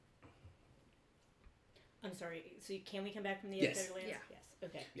 I'm sorry. So can we come back from the Yes. Unfettered Lands? Yeah. Yes.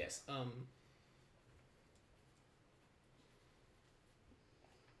 Okay. Yes.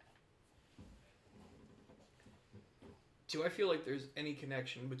 Do I feel like there's any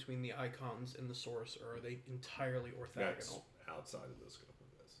connection between the icons and the source, or are they entirely orthogonal? That's outside of the scope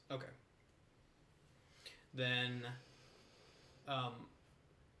of this. Okay. Then have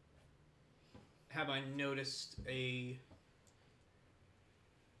I noticed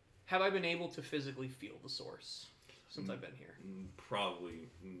have I been able to physically feel the source since I've been here? Probably,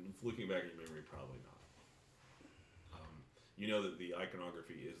 looking back at your memory, probably not. You know that the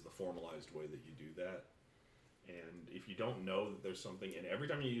iconography is the formalized way that you do that. And if you don't know that there's something, and every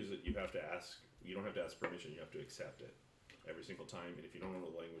time you use it, you have to ask, you don't have to ask permission, you have to accept it every single time. And if you don't know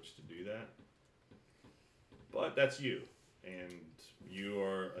the language to do that, but that's you. And you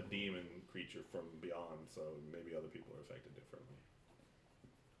are a demon creature from beyond, so maybe other people are affected differently.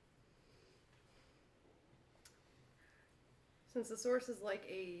 Since the source is like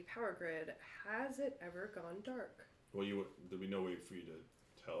a power grid, has it ever gone dark? Well, there'd be no way for you to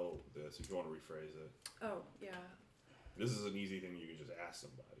tell this if you want to rephrase it. Oh, yeah, This is an easy thing you can just ask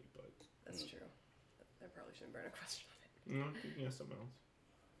somebody, but that's true. I probably shouldn't burn a question on it. you can ask someone else.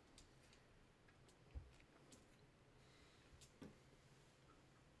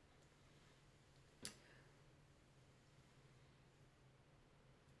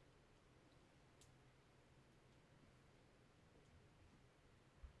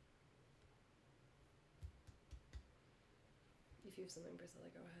 If you have something, Priscilla,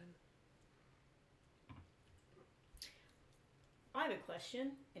 go ahead. I have a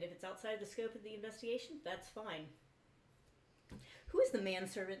question, and if it's outside the scope of the investigation, that's fine. Who is the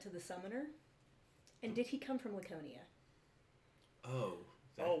manservant to the summoner? And did he come from Laconia? Oh,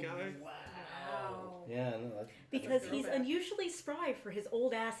 that guy? Wow. Yeah, no, that's Because That's he's throwback. unusually spry for his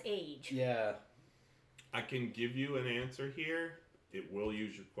old ass age. yeah. I can give you an answer here. It will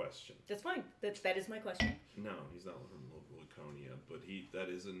use your question. That's fine. That is my question. No, he's not from Laconia, but that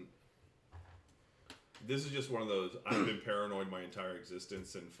isn't. This is just one of those. I've been paranoid my entire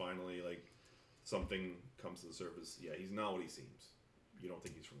existence, and finally, like, something comes to the surface. Yeah, he's not what he seems. You don't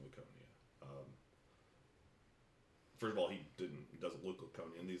think he's from Laconia. First of all, he doesn't look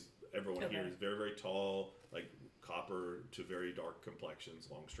Laconian. Everyone here Okay. is very, very tall, like copper to very dark complexions,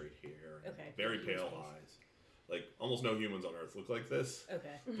 long straight hair, and Okay. very He pale was- eyes. Like almost no humans on Earth look like this.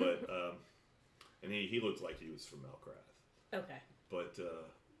 Okay. But and he looked like he was from Malkrath. Okay. But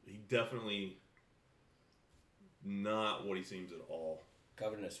he definitely not what he seems at all.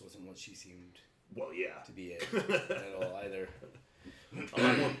 Governess wasn't what she seemed Well, yeah, to be at all either. a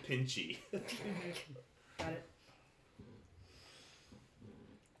lot more pinchy. Got it.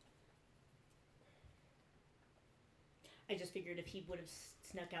 I just figured if he would have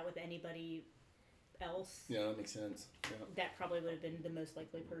snuck out with anybody else, Yeah, that makes sense. Yeah. that probably would have been the most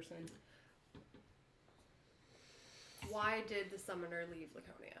likely person. Why did the summoner leave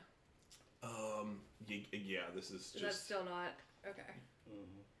Laconia? Yeah, this is Is that just. still not okay?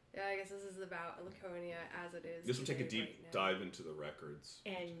 Mm-hmm. Yeah, I guess this is about Laconia as it is. This will take a today deep right now. dive into the records.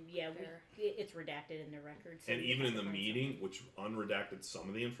 And yeah, Fair. it's redacted in the records. so And we even have in to the find meeting, which unredacted some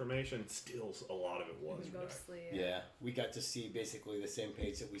of the information, still a lot of it was redacted. Mostly. Yeah, we got to see basically the same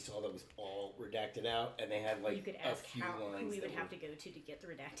page that we saw that was all redacted out, and they had something. like You could a ask few how who lines we would that have were- to go to get the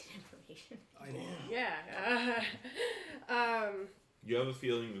redacted information. I know. Yeah. You have a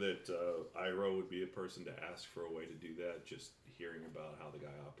feeling that Iroh would be a person to ask for a way to do that, just hearing about how the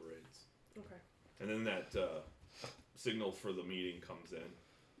guy operates. Okay. And then that signal for the meeting comes in.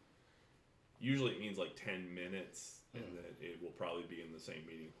 Usually it means like 10 minutes, and that it will probably be in the same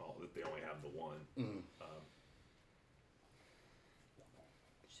meeting hall, that they only have the one. Mhm.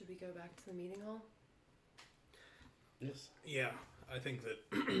 Should we go back to the meeting hall? Yes. Yeah, I think that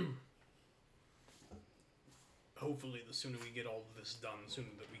hopefully the sooner we get all of this done, the sooner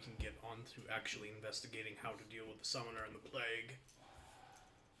that we can get on to actually investigating how to deal with the summoner and the plague.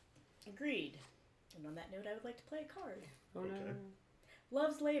 Agreed. And on that note, I would like to play a card. Oh Okay.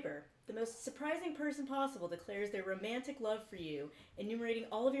 Loves labor. The most surprising person possible declares their romantic love for you, enumerating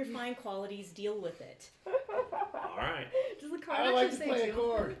all of your fine qualities. Deal with it. All right. Does the card I actually like to say play a deal?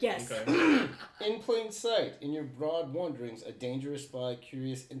 card. Yes. Okay. In plain sight, in your broad wanderings, a dangerous spy,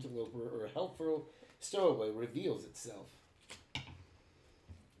 curious interloper, or helpful stowaway reveals itself.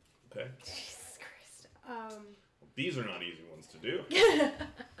 Okay. Jesus Christ. These are not easy ones to do.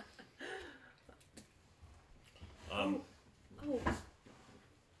 Oh.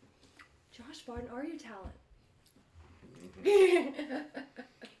 Josh Barton, are you talent?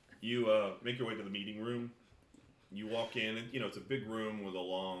 You make your way to the meeting room. You walk in, and it's a big room with a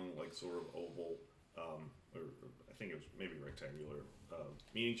long, like, sort of oval, or I think it was maybe rectangular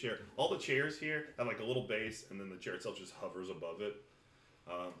meeting chair. All the chairs here have like a little base, and then the chair itself just hovers above it.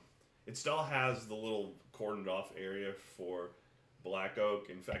 It still has the little cordoned off area for Black Oak.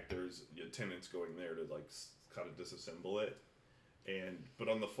 In fact, there's attendants going there to like kind of disassemble it. But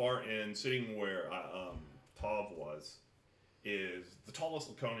on the far end, sitting where Tav was, is the tallest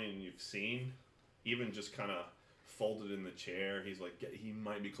Laconian you've seen, even just kind of folded in the chair. He's like, he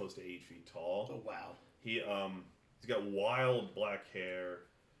might be close to 8 feet tall. Oh wow. He's got wild black hair,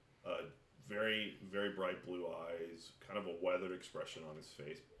 very, very bright blue eyes, kind of a weathered expression on his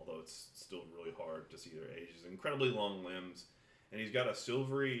face, although it's still really hard to see their ages. Incredibly long limbs, and he's got a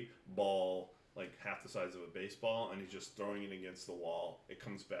silvery ball, like half the size of a baseball, and he's just throwing it against the wall. It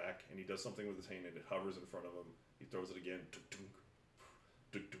comes back, and he does something with his hand, and it hovers in front of him. He throws it again,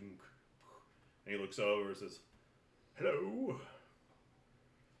 and he looks over and says, "Hello.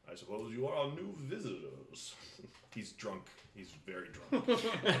 I suppose you are our new visitors." He's drunk. He's very drunk.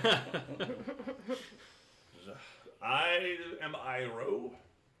 I am Iroh.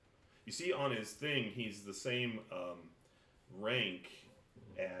 You see on his thing, he's the same rank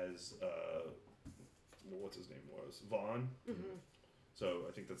as, what's his name was? Vaughn. Mm-hmm. So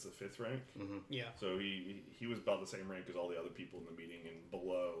I think that's the 5th rank. Mm-hmm. Yeah. So he was about the same rank as all the other people in the meeting, and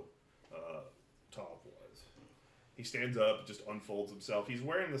below Top was. He stands up, just unfolds himself. He's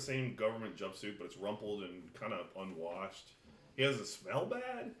wearing the same government jumpsuit, but it's rumpled and kind of unwashed. He doesn't smell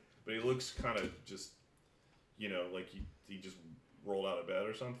bad, but he looks kind of just, like he just rolled out of bed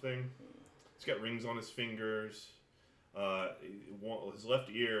or something. He's got rings on his fingers. His left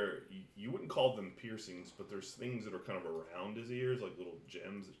ear, you wouldn't call them piercings, but there's things that are kind of around his ears, like little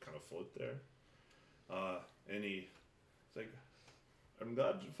gems that kind of float there. And he's like, "I'm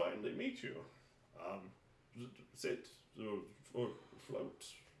glad to finally meet you. Sit or float,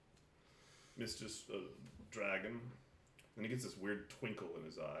 Mr. Dragon." And he gets this weird twinkle in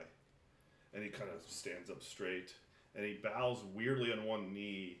his eye, and he kind of stands up straight, and he bows weirdly on one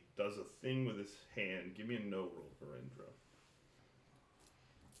knee, does a thing with his hand. Give me a no roll for Indra.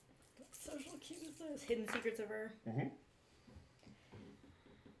 What social cue is this? Hidden Secrets of Her. Mm-hmm.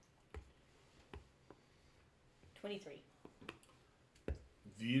 23.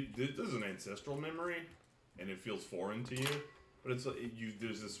 This is an ancestral memory, and it feels foreign to you, but it's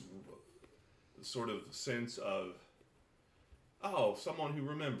there's this sort of sense of, someone who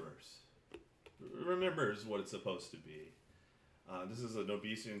remembers what it's supposed to be. This is an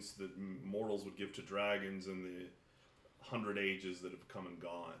obeisance that mortals would give to dragons in the 100 ages that have come and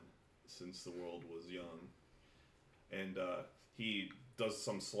gone since the world was young. And he does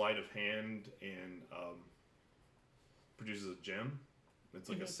some sleight of hand and produces a gem. It's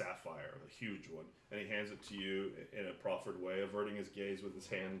like a sapphire, a huge one, and he hands it to you in a proffered way, averting his gaze with his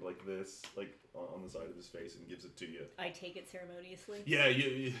hand like this, like on the side of his face, and gives it to you. I take it ceremoniously. Yeah,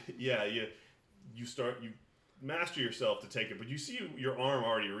 you master yourself to take it, but you see your arm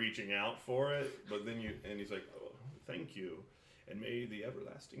already reaching out for it, but then he's like, "Oh, thank you, and may the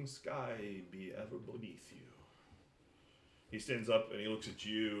everlasting sky be ever beneath you." He stands up and he looks at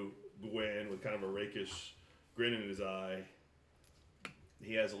you, Gwen, with kind of a rakish grin in his eye.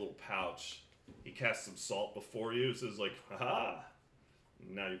 He has a little pouch. He casts some salt before you. It says like, "Ha!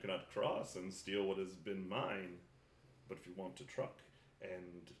 Now you cannot cross and steal what has been mine. But if you want to truck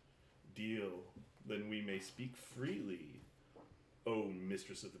and deal, then we may speak freely. O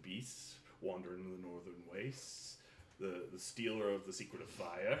mistress of the beasts, wandering in the northern wastes, the stealer of the secret of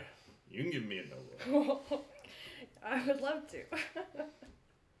fire. You can give me a no roll." I would love to.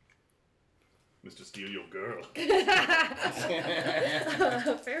 Mr. Steal Your Girl.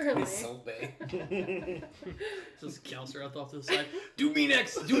 Apparently. Salt Bay. Just Kalsarath off to the side. Do me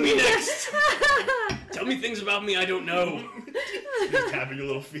next! Do me next! Tell me things about me I don't know. Just tapping your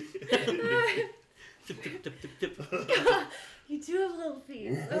little feet. You do have little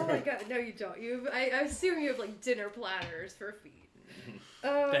feet. Oh my god. No, you don't. I assume you have like dinner platters for feet.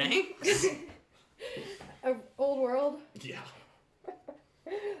 Thanks. Old World. Yeah.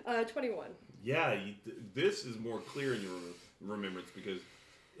 21. Yeah, this is more clear in your remembrance because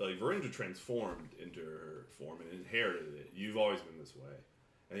Verindra transformed into her form and inherited it. You've always been this way.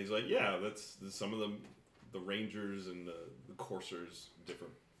 And he's like, yeah, that's some of the rangers and the coursers,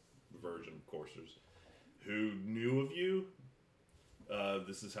 different version of coursers, who knew of you.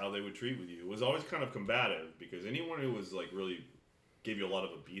 This is how they would treat with you. It was always kind of combative because anyone who was like really gave you a lot of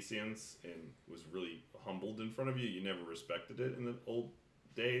obeisance and was really humbled in front of you, you never respected it in the old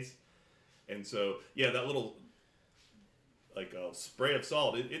days. And so, yeah, that little like a spray of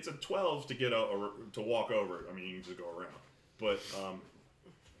salt, it's a 12 to get to walk over. I mean, you can just go around. But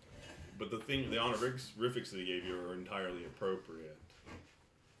the honorifics that he gave you are entirely appropriate.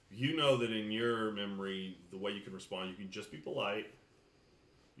 You know that in your memory, the way you can respond, you can just be polite,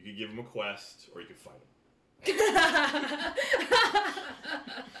 you can give him a quest, or you can fight him.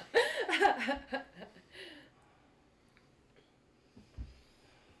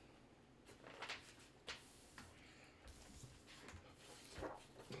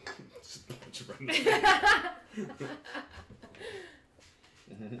 punch him right in the face.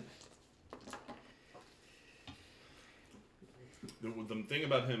 The thing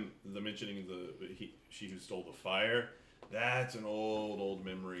about him, the mentioning she who stole the fire, that's an old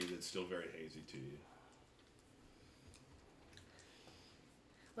memory that's still very hazy to you.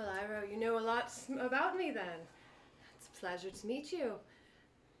 Well, Iroh, you know a lot about me then. It's a pleasure to meet you.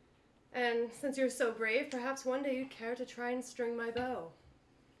 And since you're so brave, perhaps one day you'd care to try and string my bow.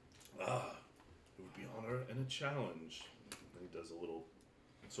 Ah, it would be honor and a challenge. And he does a little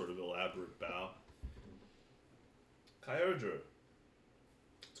sort of elaborate bow. Kyogre,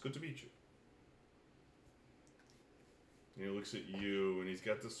 it's good to meet you. And he looks at you, and he's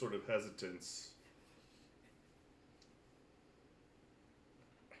got this sort of hesitance.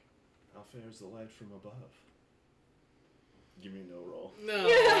 How fares the light from above? Give me no roll. No.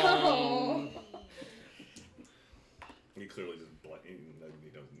 He clearly just he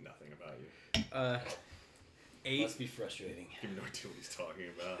knows nothing about you. 8. Must be frustrating. You have no idea what he's talking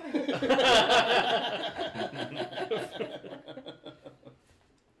about.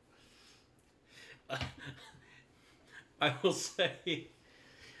 I will say,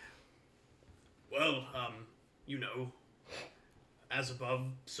 well, you know, as above,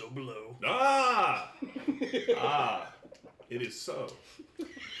 so below. Ah! It is so.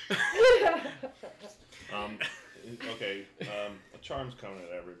 Okay, a charm's coming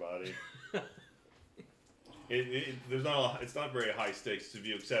at everybody. There's not. It's not very high stakes if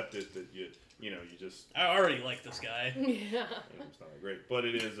you accept it. That you just. I already like this guy. Yeah. It's not that great, but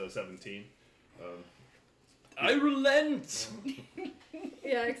it is a 17. I relent.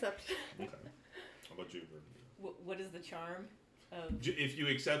 Yeah, except. Okay. How about you, Vern? What is the charm of? If you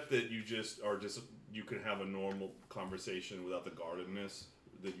accept that you just are you can have a normal conversation without the guardedness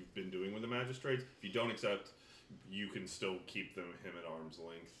that you've been doing with the magistrates. If you don't accept, you can still keep him at arm's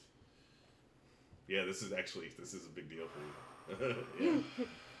length. Yeah, this is a big deal for you. Yeah.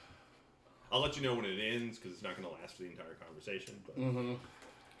 I'll let you know when it ends because it's not going to last for the entire conversation. But I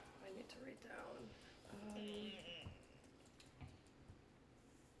need to write down.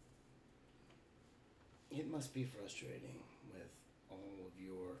 It must be frustrating with all of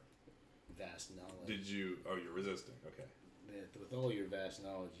your vast knowledge. you're resisting? Okay. That with all your vast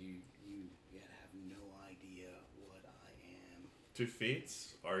knowledge, you yet have no idea what I am. 2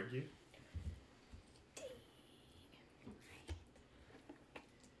 fates argue.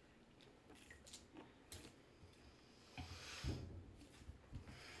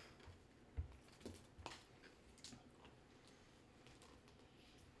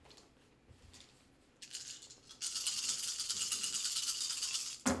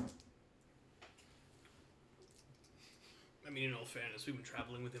 I mean, in all fairness, we've been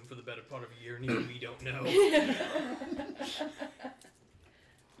traveling with him for the better part of a year, and even we don't know.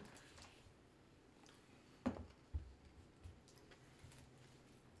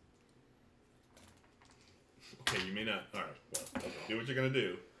 Okay, you may not. All right. Well, okay, do what you're gonna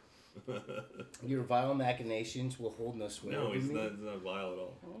do. Your vile machinations will hold no sway No, over he's me. not vile at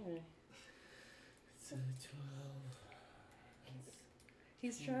all. Okay. It's a 12.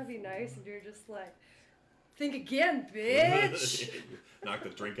 He's trying to be nice, and you're just like, think again, bitch. Knock the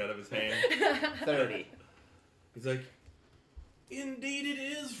drink out of his hand. 30. He's like, indeed it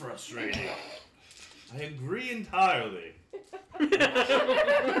is frustrating. I agree entirely.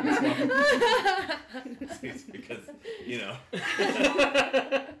 It's because,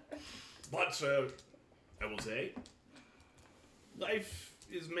 But, I will say, life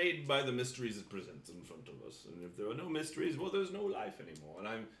is made by the mysteries it presents in front of us. And if there are no mysteries, well, there's no life anymore.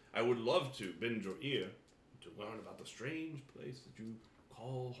 And I would love to bend your ear to learn about the strange place that you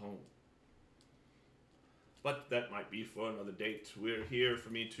call home. But that might be for another date. We're here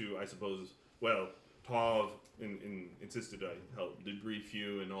for me to, I suppose, Tav insisted I help debrief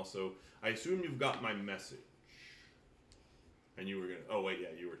you, and also, I assume you've got my message. And you were gonna,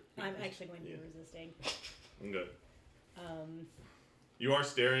 you were. I'm actually going to be resisting. I'm good. You are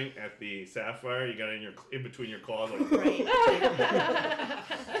staring at the sapphire. You got it in between your claws, like. Right.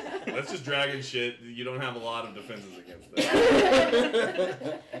 That's just dragon shit. You don't have a lot of defenses against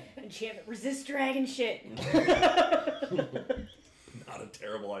that. Enchantment, resist dragon shit. Not a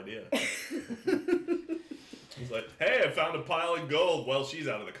terrible idea. He's like, hey, I found a pile of gold. Well, she's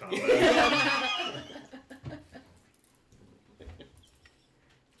out of the combat.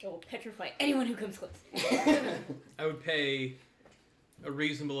 It will petrify anyone who comes close. I would pay a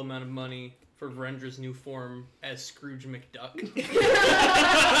reasonable amount of money for Vrendra's new form as Scrooge McDuck.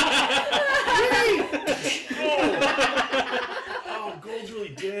 Oh, gold's really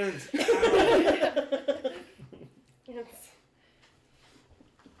dense.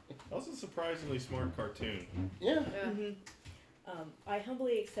 That was a surprisingly smart cartoon. Yeah. I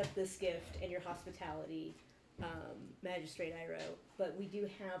humbly accept this gift and your hospitality, Magistrate Iro, but we do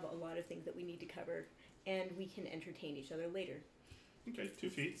have a lot of things that we need to cover, and we can entertain each other later. Okay, 2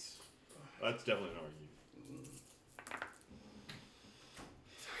 feats. That's definitely an argument.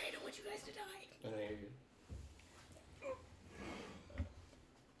 Sorry, I don't want you guys to die. And I hear you.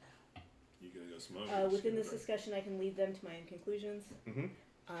 You gonna go smoke? Within this discussion, I can lead them to my own conclusions. Mm-hmm.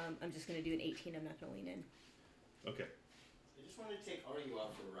 I'm just going to do an 18. I'm not going to lean in. Okay. I just wanted to take Aryu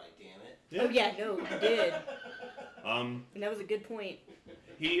out for a ride, damn it. Yeah. Oh, yeah, no, you did. And that was a good point.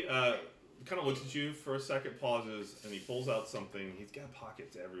 He kind of looks at you for a second, pauses, and he pulls out something. He's got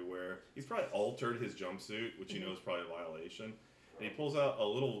pockets everywhere. He's probably altered his jumpsuit, which you know is probably a violation. And he pulls out a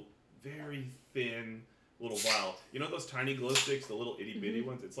little, very thin little vial. You know those tiny glow sticks, the little itty bitty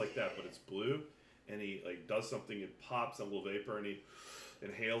ones? It's like that, but it's blue. And he like does something. It pops a little vapor, and he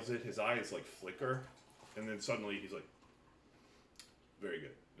inhales it. His eyes like flicker, and then suddenly he's like, very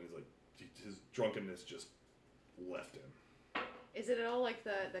good. And he's like, his drunkenness just left him. Is it at all like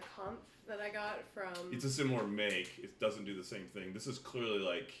the comp that I got from? It's a similar make. It doesn't do the same thing. This is clearly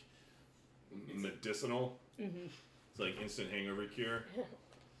like medicinal. Mm-hmm. It's like instant hangover cure.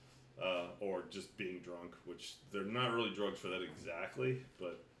 Or just being drunk, which they're not really drugs for that exactly.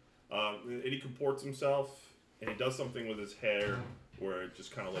 But and he comports himself, and he does something with his hair where it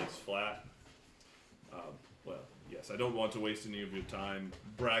just kind of lays flat. Well, yes, I don't want to waste any of your time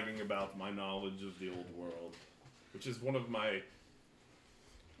bragging about my knowledge of the old world, which is one of my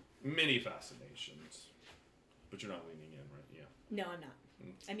many fascinations. But you're not leaning in, right? Yeah. No, I'm not.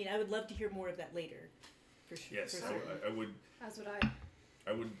 I mean, I would love to hear more of that later. For sure. Yes, For sure. I would. As would I.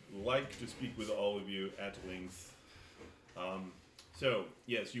 I would like to speak with all of you at length. So,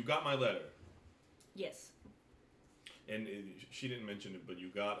 yes, you got my letter. Yes. And she didn't mention it, but you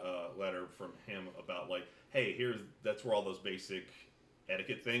got a letter from him about, like, hey, that's where all those basic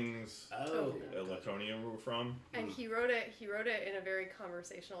etiquette things Oh. Laconia were from. And he wrote it in a very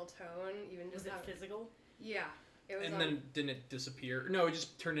conversational tone, even Was just it how, physical? yeah. It was And on, then didn't it disappear? No, it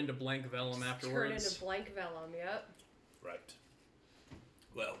just turned into blank vellum afterwards. turned into blank vellum, yep. Right.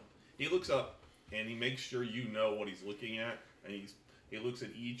 Well, he looks up and he makes sure you know what he's looking at, and he looks at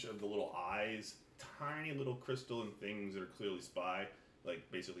each of the little eyes, tiny little crystalline things that are clearly spy, like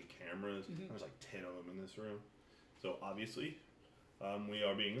basically cameras. There's like 10 of them in this room. So obviously, we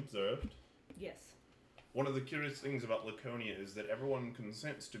are being observed. Yes. One of the curious things about Laconia is that everyone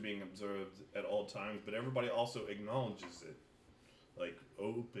consents to being observed at all times, but everybody also acknowledges it, like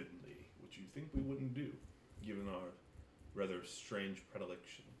openly, which you think we wouldn't do, given our rather strange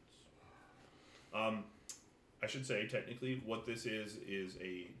predilections. I should say, technically, what this is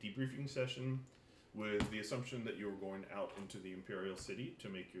a debriefing session with the assumption that you're going out into the Imperial City to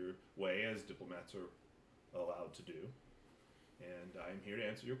make your way, as diplomats are allowed to do. And I'm here to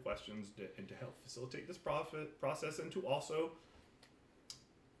answer your questions and to help facilitate this process, and to also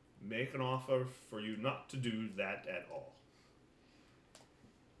make an offer for you not to do that at all.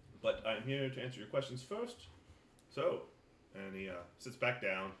 But I'm here to answer your questions first. So, and he sits back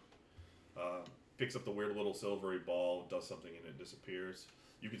down, picks up the weird little silvery ball, does something, and it disappears.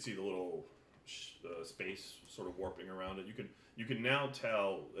 You can see the little space sort of warping around it. You can now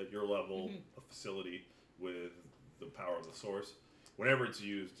tell at your level of facility with the power of the source, whenever it's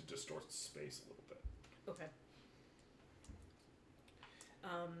used, it distorts space a little bit. Okay.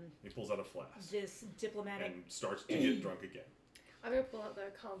 He pulls out a flask This diplomatic. and starts to get drunk again. I'm gonna pull out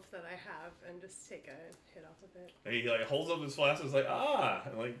the comp that I have and just take a hit off of it. And he like holds up his flask and is like,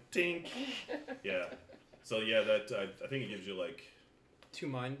 and like tink. Yeah. So yeah, that I think it gives you like 2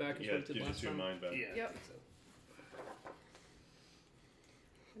 mind back is what it did gives last you 2 time. mind back. Yeah. I Yep. think so.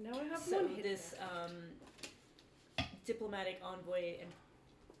 Now I have So one hit this back. diplomatic envoy and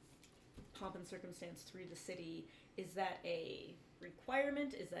pomp and circumstance through the city, is that a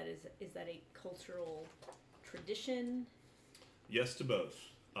requirement? Is that a cultural tradition? Yes to both.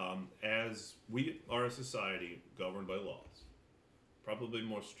 As we are a society governed by laws, probably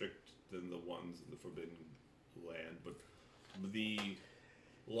more strict than the ones in the Forbidden Land, but the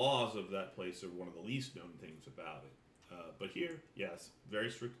laws of that place are one of the least known things about it. But here, yes, very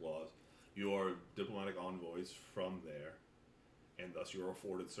strict laws. You are diplomatic envoys from there, and thus you are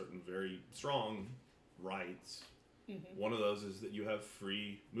afforded certain very strong rights. One of those is that you have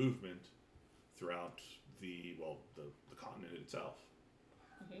free movement throughout the continent itself.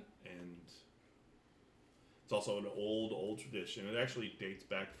 And it's also an old tradition. It actually dates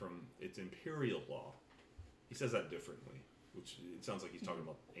back from its imperial law. He says that differently, which it sounds like he's talking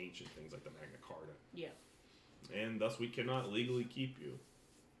about ancient things like the Magna Carta. Yeah. And thus we cannot legally keep you.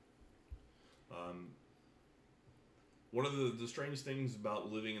 One of the strange things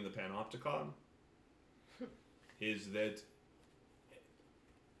about living in the Panopticon is that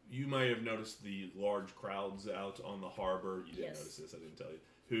you might have noticed the large crowds out on the harbor. You didn't Yes. notice this, I didn't tell you.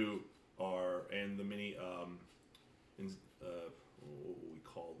 Who are, and the many, what will we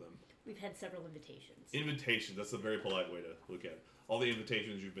call them? We've had several invitations. Invitations, that's a very polite way to look at it. All the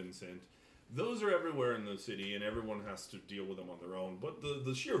invitations you've been sent. Those are everywhere in the city, and everyone has to deal with them on their own. But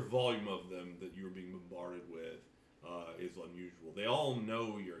the sheer volume of them that you're being bombarded with is unusual. They all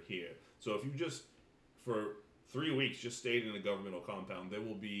know you're here. So if you just, for 3 weeks, just stayed in a governmental compound, there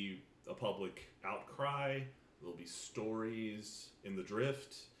will be a public outcry. There'll be stories in the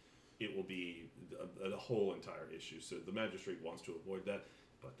drift. It will be a whole entire issue. So the magistrate wants to avoid that.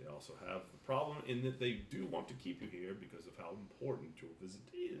 But they also have the problem in that they do want to keep you here because of how important your visit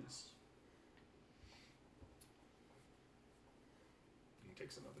is. He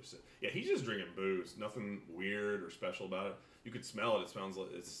takes another sip. Yeah, he's just drinking booze. Nothing weird or special about it. You could smell it.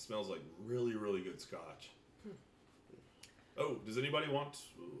 It smells like really, really good scotch. Oh, does anybody want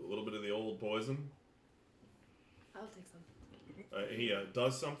a little bit of the old poison? I'll take some. He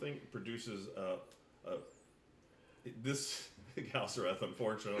does something, produces this Galsareth,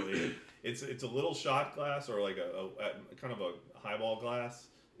 unfortunately, it's a little shot glass or like a kind of a highball glass,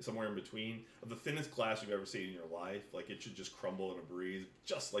 somewhere in between, of the thinnest glass you've ever seen in your life. Like it should just crumble in a breeze,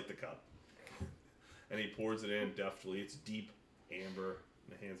 just like the cup. And he pours it in deftly. It's deep amber,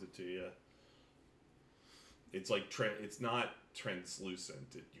 and hands it to you. It's like it's not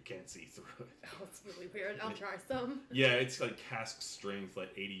translucent. You can't see through it. Oh, it's really weird. I'll try some. Yeah, it's like cask strength,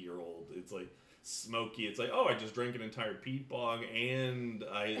 like 80-year-old. It's like smoky. It's like, oh, I just drank an entire peat bog and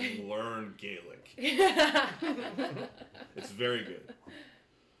I learned Gaelic. It's very good.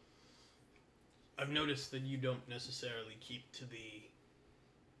 I've noticed that you don't necessarily keep to the,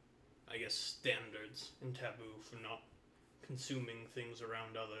 I guess, standards in taboo for not consuming things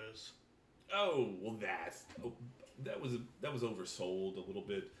around others. Oh, well, that was oversold a little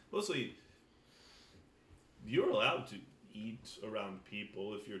bit. Mostly, you're allowed to eat around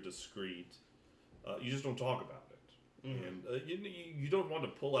people if you're discreet. You just don't talk about it. Mm-hmm. And you don't want to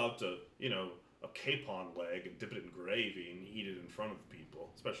pull out a capon leg and dip it in gravy and eat it in front of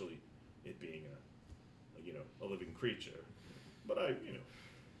people, especially it being a living creature. But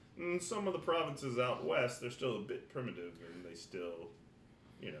in some of the provinces out west, they're still a bit primitive, and they still,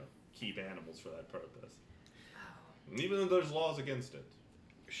 keep animals for that purpose. And even though there's laws against it.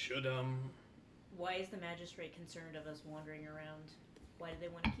 Should Why is the magistrate concerned of us wandering around? Why do they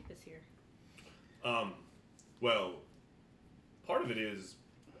want to keep us here? Well, part of it is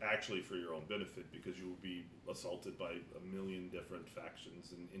actually for your own benefit, because you will be assaulted by a million different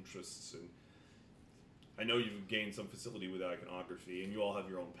factions and interests, and I know you've gained some facility with iconography and you all have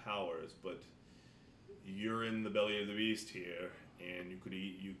your own powers, but you're in the belly of the beast here, and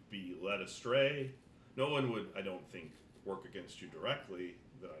you'd be led astray. No one would, I don't think, work against you directly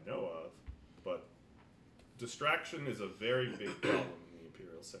that I know of, but distraction is a very big problem in the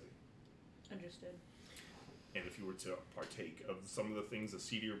Imperial City. Understood. And if you were to partake of some of the things the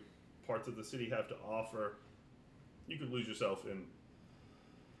seedier parts of the city have to offer, you could lose yourself in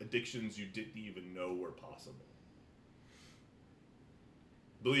addictions you didn't even know were possible.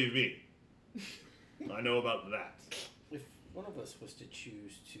 Believe me, I know about that. If one of us was to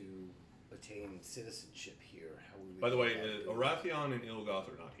choose to attain citizenship here, how would we? By the go way, about doing Arathion and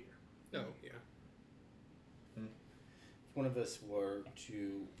Ilgoth are not here. Oh, yeah. If one of us were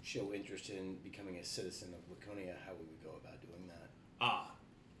to show interest in becoming a citizen of Laconia, how would we go about doing that?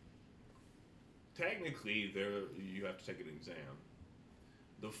 Technically, you have to take an exam.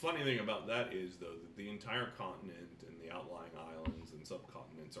 The funny thing about that is, though, that the entire continent and the outlying islands and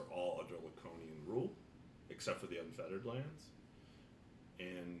subcontinents are all under Laconian rule, except for the Unfettered Lands.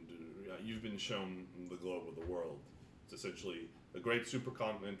 And you've been shown the globe of the world. It's essentially the great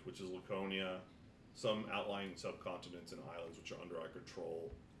supercontinent, which is Laconia, some outlying subcontinents and islands which are under our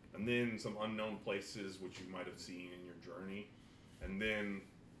control, and then some unknown places which you might have seen in your journey, and then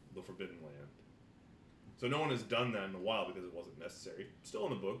the Forbidden Land. So no one has done that in a while because it wasn't necessary. Still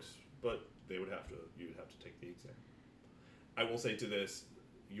in the books, but you'd have to take the exam. I will say to this,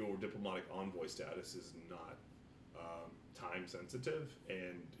 your diplomatic envoy status is not time sensitive,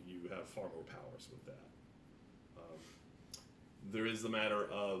 and you have far more powers with that. There is the matter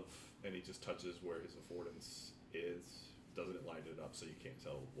of, and he just touches where his affordance is, doesn't it light it up so you can't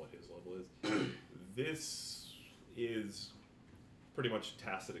tell what his level is. This is pretty much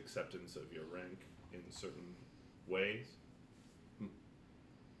tacit acceptance of your rank in certain ways.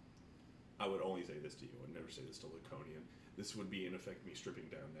 I would only say this to you. I would never say this to Laconian. this would be in effect me stripping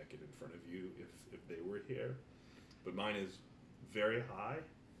down naked in front of you if they were here. But mine is very high,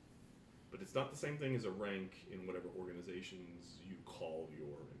 but it's not the same thing as a rank in whatever organizations you call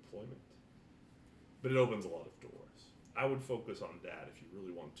your employment. But it opens a lot of doors. I would focus on that if you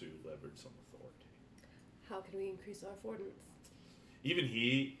really want to leverage some authority. How can we increase our affordance? Even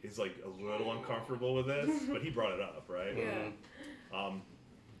he is like a little uncomfortable with this, but he brought it up, right? Yeah.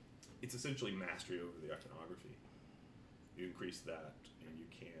 It's essentially mastery over the iconography. You increase that, and you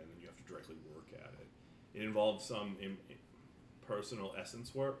can, and you have to directly work at it. It involves some personal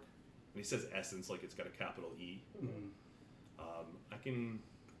essence work. And he says essence like it's got a capital E. I can.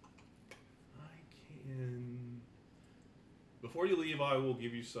 Before you leave, I will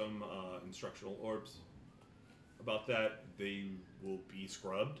give you some instructional orbs. About that, they will be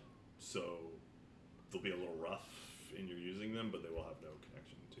scrubbed, so they'll be a little rough in your using them, but they will have no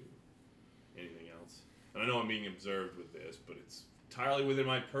connection to anything else. And I know I'm being observed with this, but it's entirely within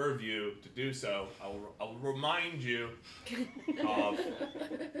my purview to do so. I'll remind you of.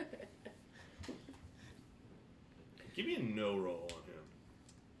 Give me a no roll on him.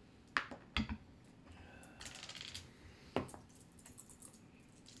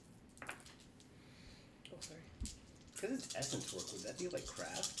 Oh, sorry. Because it's essence work, would that be like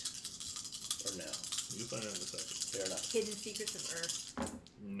craft? Or no? You'll find out in a second. Fair enough. Hidden Secrets of Earth.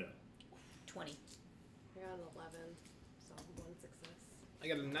 No. 20. I got an 11, so 1 success. I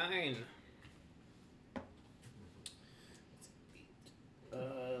got a 9.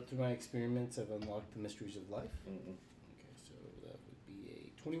 Through my experiments, I've unlocked the mysteries of life. Mm-mm. Okay, so that would be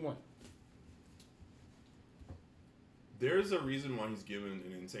a 21. There's a reason why he's given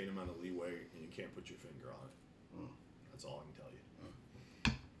an insane amount of leeway, and you can't put your finger on it. That's all I can tell you.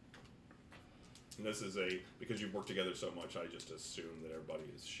 And this is because you've worked together so much, I just assume that everybody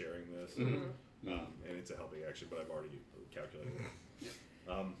is sharing this. And it's a helping action, but I've already calculated it.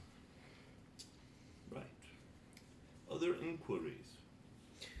 Right. Other inquiries?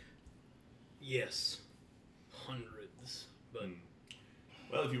 Yes. Hundreds. But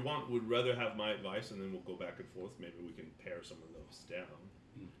Well, if you would rather have my advice, and then we'll go back and forth. Maybe we can pare some of those down.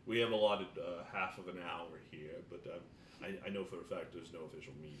 We have allotted half of an hour here, but I know for a fact there's no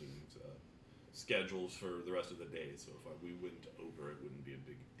official meetings schedules for the rest of the day. So if we went over, it wouldn't be a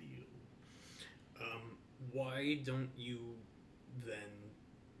big deal. why don't you then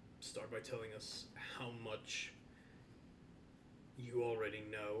start by telling us how much you already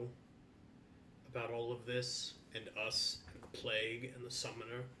know about all of this, and us, and the plague, and the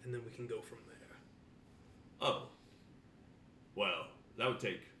summoner, and then we can go from there. Oh. Well, that would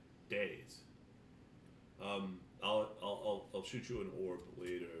take days. I'll shoot you an orb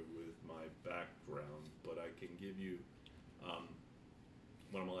later with my background, but I can give you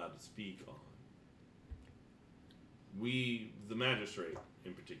what I'm allowed to speak on. The magistrate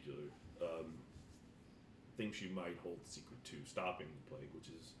in particular, thinks you might hold the secret to stopping the plague, which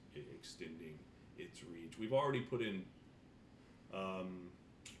is extending its reach. We've already put in,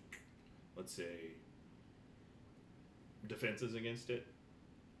 let's say, defenses against it,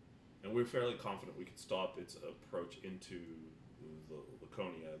 and we're fairly confident we could stop its approach into the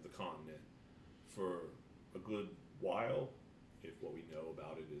Laconia, the continent, for a good while, if what we know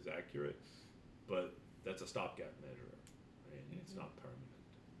about it is accurate. But that's a stopgap measure, and it's not permanent.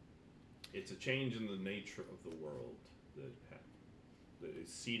 It's a change in the nature of the world that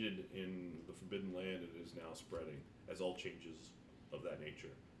is seated in the Forbidden Land and is now spreading, as all changes of that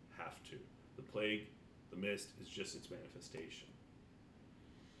nature have to. The plague, the mist, is just its manifestation.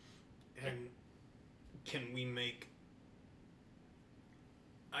 And can we make...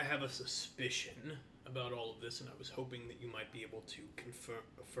 I have a suspicion about all of this, and I was hoping that you might be able to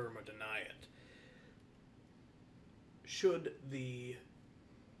affirm or deny it. Should the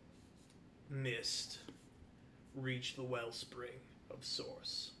mist reach the wellspring of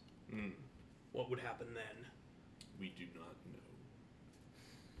Source, what would happen then? We do not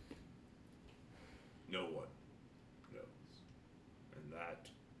know. No one knows. And that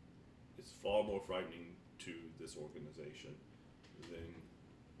is far more frightening to this organization than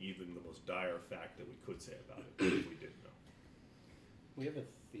even the most dire fact that we could say about it if we didn't know. We have a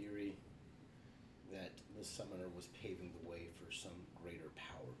theory that the summoner was paving the way for some greater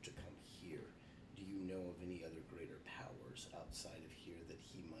power to come here. Do you know of any other greater powers outside of here that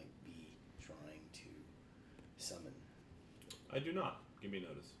he might be trying to summon? I do not. Give me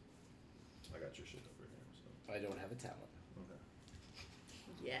notice. I got your shit over here, so. I don't have a talent. Okay.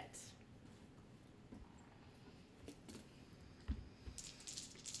 Yet.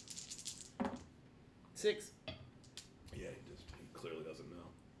 Six. Yeah, he clearly doesn't know.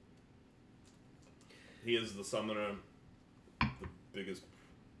 He is the summoner. biggest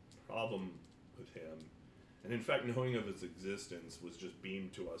problem with him, and in fact, knowing of its existence was just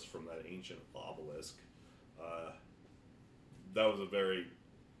beamed to us from that ancient obelisk. That was a very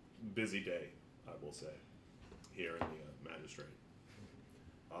busy day, I will say, here in the magistrate.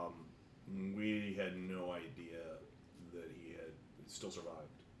 We had no idea that he had still survived.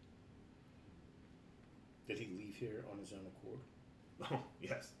 Did he leave here on his own accord? Oh,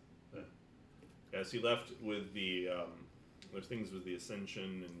 yes. Yeah. Yes, he left with the, there's things with the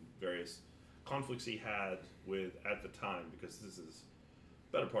Ascension and various conflicts he had with, at the time, because this is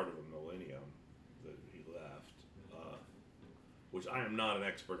better part of a millennium that he left, which I am not an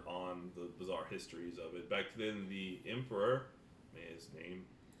expert on the bizarre histories of it. Back then, the Emperor, may his name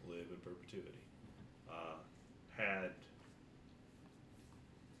live in perpetuity, had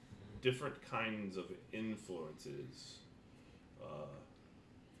different kinds of influences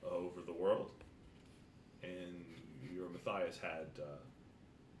over the world, and your Matthias had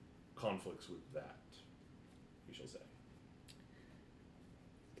conflicts with that, we shall say.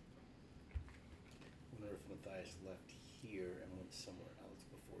 I wonder if Matthias left here and went somewhere else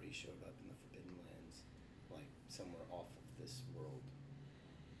before he showed up in the Forbidden Lands, like somewhere off of this world,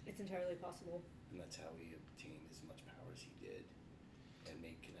 It's entirely possible. and that's how he obtained as much power as he did, and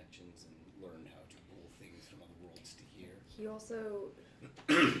made connections and learned how to pull things from other worlds to here. He also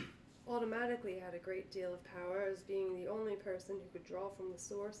automatically had a great deal of power as being the only person who could draw from the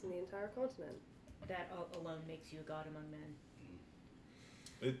source in the entire continent. That alone makes you a god among men.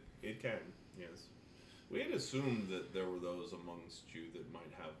 It can, yes. We had assumed that there were those amongst you that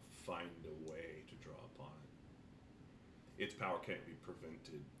might have find a way to draw upon it. Its power can't be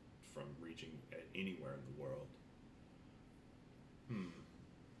prevented from reaching anywhere in the world.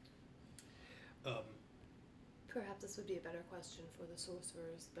 Perhaps this would be a better question for the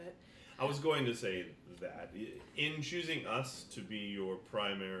sorcerers, but I was going to say that in choosing us to be your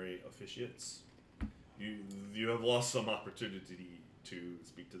primary officiates, you have lost some opportunity to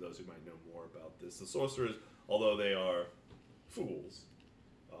speak to those who might know more about this. The sorcerers, although they are fools,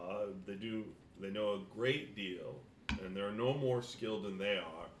 they know a great deal, and they're no more skilled than they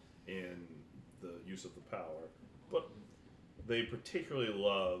are in the use of the power. But they particularly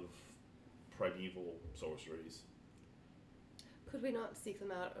love primeval sorceries. could we not seek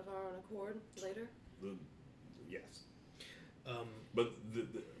them out of our own accord later? Yes. But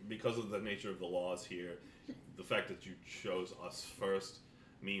because of the nature of the laws here, the fact that you chose us first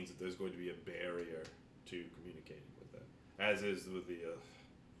means that there's going to be a barrier to communicating with them, as is with the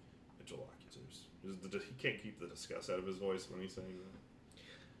interlocutors. He can't keep the disgust out of his voice when he's saying that.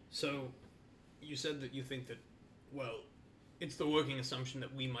 So, you said that you think that, well, it's the working assumption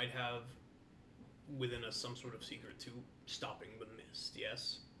that we might have within us some sort of secret to stopping the mist,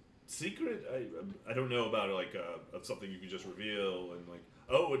 yes? Secret? I don't know about like of something you could just reveal and like,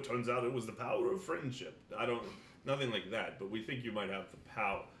 oh, it turns out it was the power of friendship. Nothing like that. But we think you might have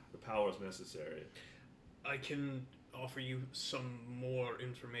the powers necessary. I can offer you some more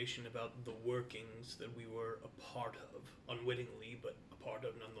information about the workings that we were a part of, unwittingly, but a part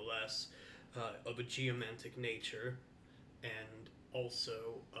of nonetheless, of a geomantic nature, and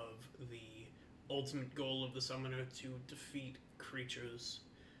also of the ultimate goal of the summoner to defeat creatures.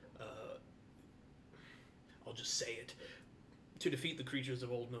 I'll just say it. To defeat the creatures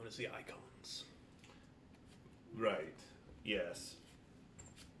of old known as the Icons. Right. Yes.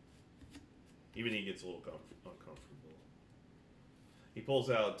 Even he gets a little uncomfortable. He pulls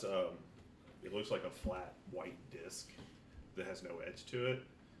out, it looks like a flat white disc that has no edge to it,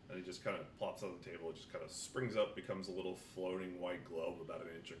 and he just kind of plops on the table. It just kind of springs up, becomes a little floating white globe about an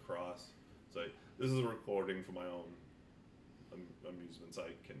inch across. It's like, this is a recording for my own amusements.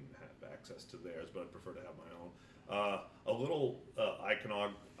 I can have access to theirs, but I prefer to have my own. A little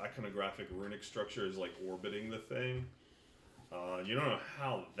iconographic runic structure is like orbiting the thing. You don't know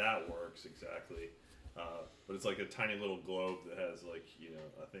how that works exactly, but it's like a tiny little globe that has like,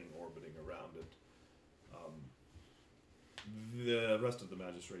 a thing orbiting around it. The rest of the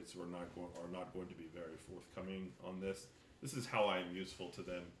magistrates are not going to be very forthcoming on this. This is how I am useful to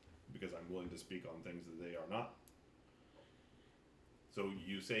them, because I'm willing to speak on things that they are not. So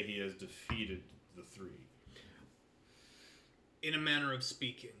you say he has defeated the three. In a manner of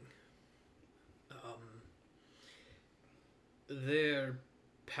speaking. Their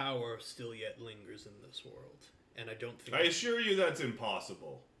power still yet lingers in this world, and I don't think... I assure you that's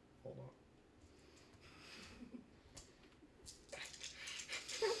impossible. Hold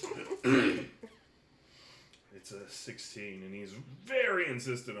on. It's a 16, and he's very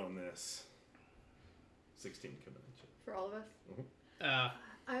insistent on this. 16 coming at you. For all of us?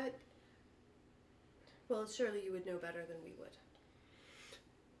 Mm-hmm. Well, surely you would know better than we would.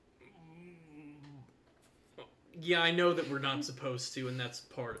 Yeah, I know that we're not supposed to, and that's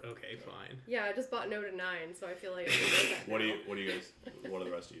part. Okay, fine. Yeah, I just bought No to 9, so I feel like I should do that What do now. you guys? What are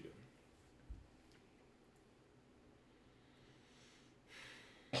the rest of you doing?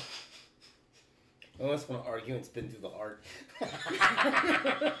 I almost want to argue and spin through the heart.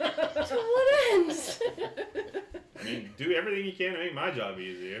 To what end? I mean, do everything you can to make my job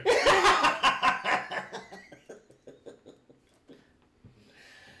easier.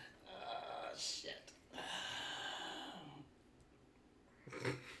 Shit.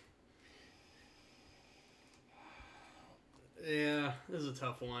 Yeah, this is a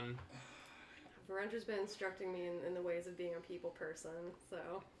tough one. Varendra's been instructing me in the ways of being a people person,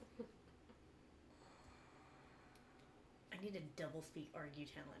 so. I need a double speak argue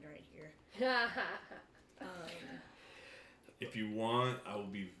talent right here. If you want, I will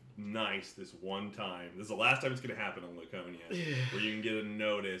be nice this one time. This is the last time it's going to happen on Laconia, where you can get a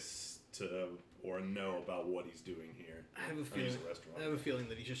notice to or a know about what he's doing here. I have a Use feeling. the restaurant. I have a feeling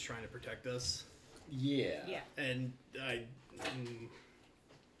that he's just trying to protect us, Yeah. Yeah. and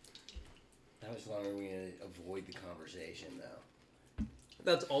How much longer are we going to avoid the conversation, though?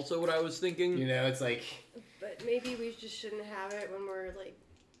 that's also what I was thinking. You know, it's like But maybe we just shouldn't have it when we're, like,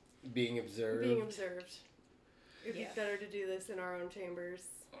 being observed. being observed. It'd Yeah. be better to do this in our own chambers.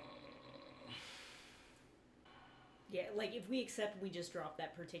 Yeah, like if we accept we just drop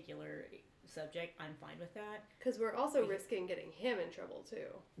that particular subject, I'm fine with that. Because we're also risking getting him in trouble, too.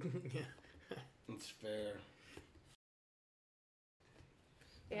 Yeah. It's fair.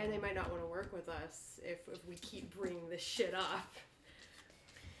 And they might not want to work with us if we keep bringing this shit up.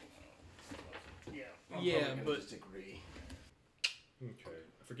 Yeah. Yeah, probably gonna but- disagree. Okay.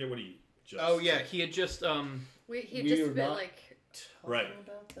 I forget what he just Oh yeah, said. he had just He We just are been not- like, Right.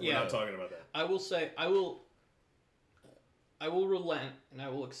 About that? We're Yeah. not talking about that. I will say I will relent and I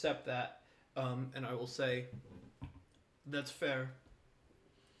will accept that, and I will say that's fair.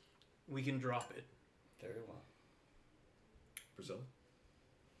 We can drop it. Very well. Priscilla?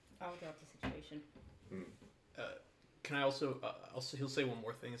 I'll drop the situation. Can I also? He'll say one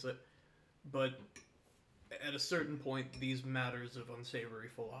more thing. Is that, but at a certain point, these matters of unsavory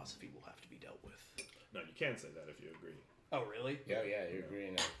philosophy will have to be dealt with. No, you can't say that if you agree. Oh really? Yeah, you're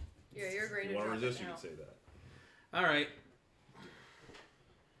agreeing. yeah, you're If great you to want to drop it resist, you now. can say that. All right.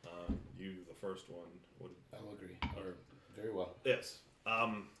 You, the first one. What? I'll agree. Or very well. Yes.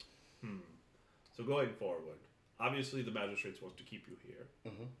 So going forward, obviously the magistrates want to keep you here.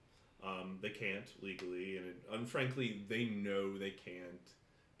 Mm-hmm. They can't legally, and frankly, they know they can't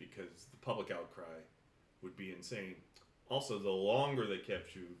because the public outcry would be insane. Also, the longer they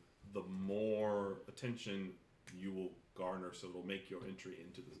kept you, the more attention you will garner, so it'll make your entry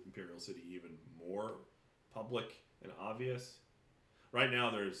into the Imperial City even more public and obvious. Right now,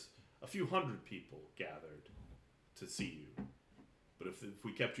 there's a few hundred people gathered to see you. But if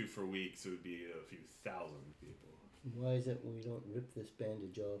we kept you for weeks, it would be a few thousand people. Why is it we don't rip this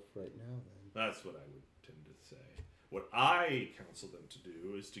bandage off right now then? That's what I would tend to say. What I counsel them to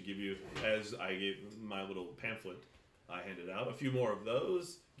do is to give you, as I gave my little pamphlet I handed out, a few more of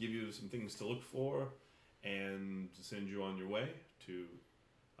those, give you some things to look for, and send you on your way to,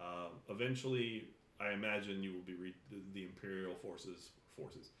 eventually, I imagine you will be, the Imperial forces,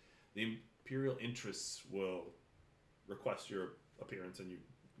 the Imperial interests will request your appearance and you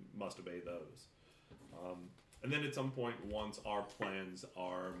must obey those. And then at some point, once our plans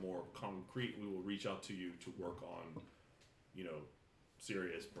are more concrete, we will reach out to you to work on,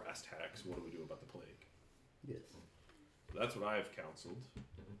 serious brass tacks. What do we do about the plague? Yes. That's what I've counseled.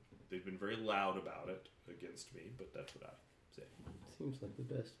 They've been very loud about it against me, but that's what I say. Seems like the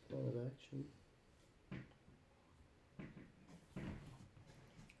best plan of action.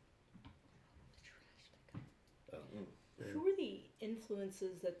 Who were the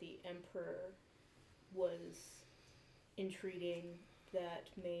influences that the Emperor was entreating that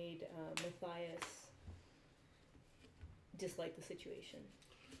made Matthias dislike the situation?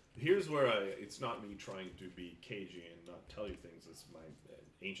 Here's where it's not me trying to be cagey and not tell you things. It's my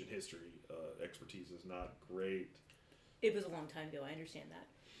ancient history expertise is not great. It was a long time ago, I understand that.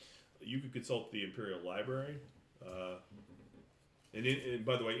 You could consult the Imperial Library. And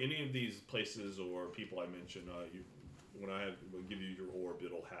by the way, any of these places or people I mention, when I will give you your orb,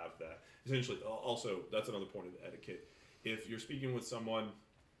 it'll have that. Essentially, also, that's another point of etiquette. If you're speaking with someone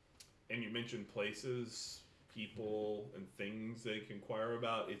and you mention places, people, and things they can inquire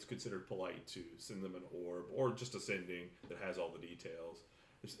about, it's considered polite to send them an orb or just a sending that has all the details.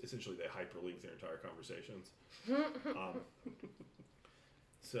 Essentially, they hyperlink their entire conversations.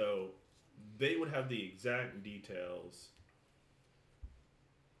 So they would have the exact details.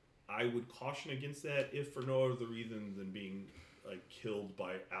 I would caution against that, if for no other reason than being like killed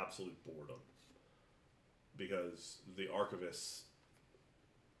by absolute boredom. Because the archivists,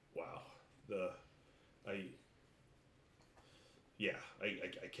 wow, I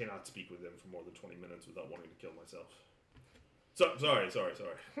cannot speak with them for more than 20 minutes without wanting to kill myself. So, sorry.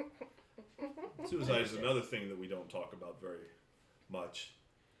 Suicide is another thing that we don't talk about very much.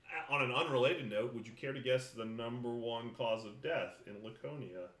 On an unrelated note, would you care to guess the number one cause of death in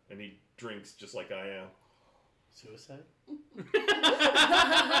Laconia? And he drinks just like I am. Suicide?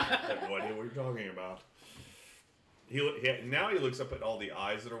 I have no idea what you're talking about. Now he looks up at all the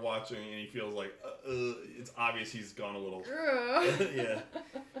eyes that are watching, and he feels like it's obvious he's gone a little. Yeah.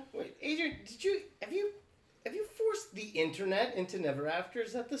 Wait, Adrian, have you forced the internet into Never After?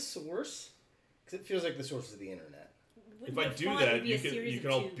 Is that the source? Because it feels like the source is the internet. If I do that, you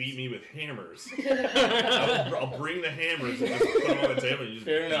can all beat me with hammers. I'll bring the hammers and just put them on the table and you just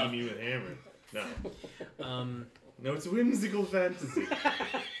Fair beat enough. me with hammers. No. No, it's whimsical fantasy.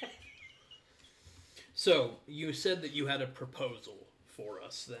 So, you said that you had a proposal for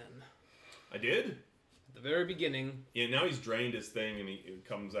us then. I did? At the very beginning. Yeah, now he's drained his thing and he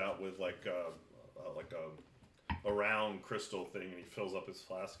comes out with like a round crystal thing and he fills up his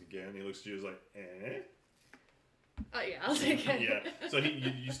flask again. He looks at you and is like, eh? Oh yeah, I'll take it. Yeah. So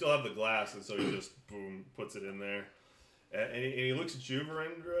you still have the glass, and so he just boom puts it in there, and he looks at you,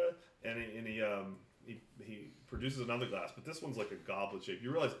 Virendra, and he produces another glass, but this one's like a goblet shape.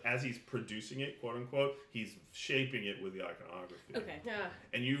 You realize as he's producing it, quote unquote, he's shaping it with the iconography. Okay. Yeah.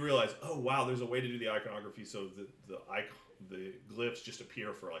 And you realize, oh wow, there's a way to do the iconography so the glyphs just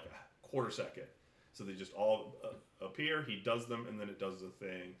appear for like a quarter second. So they just all appear. He does them, and then it does the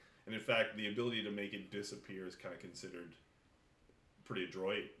thing. And in fact, the ability to make it disappear is kind of considered pretty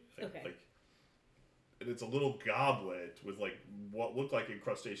adroit. Okay. And it's a little goblet with like what look like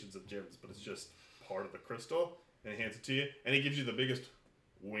incrustations of gems, but it's just part of the crystal. And he hands it to you, and he gives you the biggest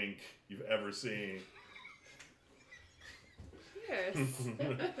wink you've ever seen. Yes.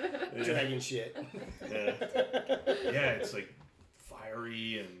 Yeah. Dragon shit. Yeah. Yeah, it's like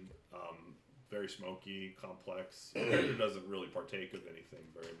fiery and very smoky, complex. Virendra doesn't really partake of anything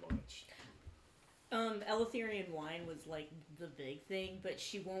very much. Eleutherian wine was like the big thing, but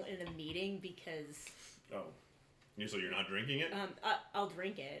she won't in a meeting because. Oh, so you're not drinking it? I'll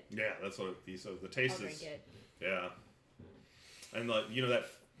drink it. Yeah, that's what he says. The taste I'll is. drink it. Yeah, and like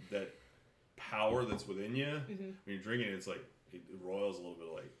that power that's within you. Mm-hmm. When you're drinking it, it's like it roils a little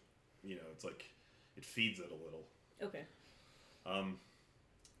bit. Like it's like it feeds it a little. Okay.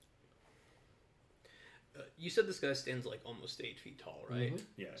 You said this guy stands like almost 8 feet tall, right? Mhm.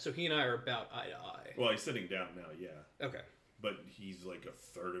 Yeah. So he and I are about eye to eye. Well, he's sitting down now. Yeah, Okay. but he's like a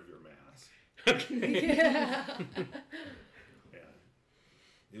third of your mass. Okay. Yeah. Yeah,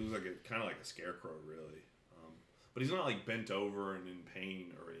 he was like kind of like a scarecrow, really. But he's not like bent over and in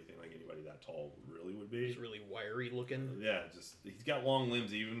pain or anything like anybody that tall really would be. He's really wiry looking. Yeah, just he's got long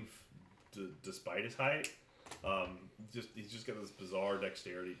limbs even despite his height. He's just got this bizarre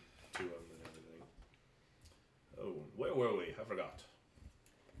dexterity to him and everything. Oh, where were we? I forgot.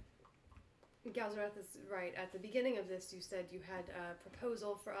 Galzarath is right. At the beginning of this, you said you had a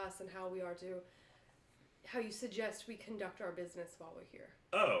proposal for us and how you suggest we conduct our business while we're here.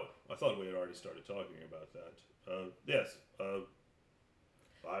 Oh, I thought we had already started talking about that. Yes.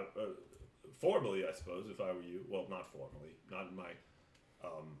 Formally, I suppose, if I were you. Well, not formally. Not in my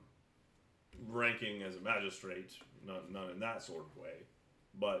ranking as a magistrate. Not in that sort of way.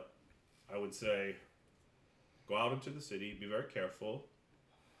 But I would say, go out into the city. Be very careful.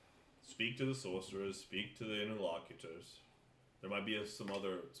 Speak to the sorcerers. Speak to the interlocutors. There might be some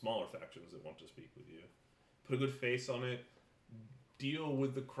other smaller factions that want to speak with you. Put a good face on it. Deal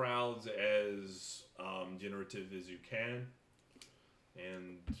with the crowds as generative as you can,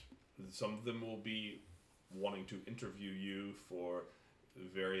 and some of them will be wanting to interview you for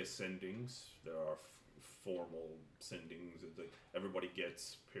various sendings. There are formal sendings that everybody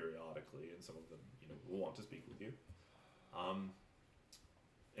gets periodically, and some of them, will want to speak with you.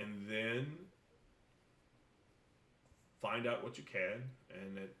 And then find out what you can,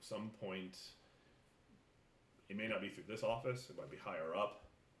 and at some point, it may not be through this office, it might be higher up.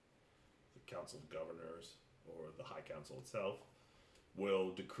 The Council of Governors or the High Council itself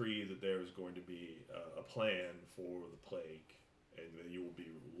will decree that there's going to be a plan for the plague, and that you will be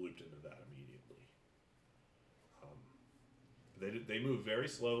looped into that immediately. They move very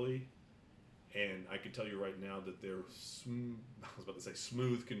slowly, and I can tell you right now that they're I was about to say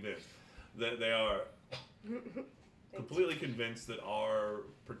smooth convinced. That they are completely convinced that our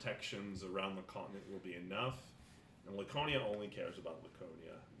protections around the continent will be enough. And Laconia only cares about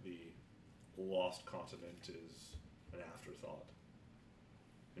Laconia. The lost continent is an afterthought.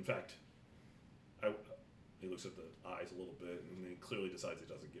 In fact, he looks at the eyes a little bit, and he clearly decides he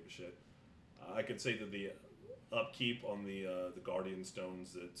doesn't give a shit. I could say that the upkeep on the guardian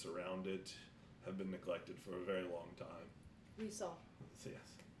stones that surround it have been neglected for a very long time. We saw. So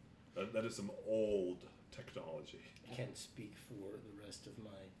yes, that is some old technology. I can't speak for the rest of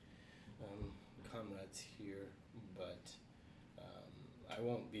my comrades here, but I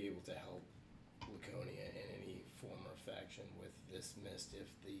won't be able to help Laconia in any form or faction with this mist if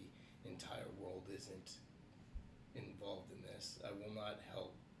the entire world isn't involved in this. I will not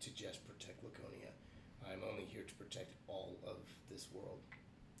help to just protect Laconia. I'm only here to protect all of this world.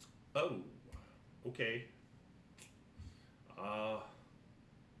 Oh, okay. I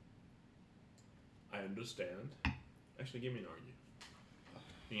understand. Actually, give me an argue.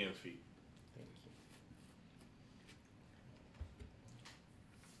 Hang on feet. Thank you.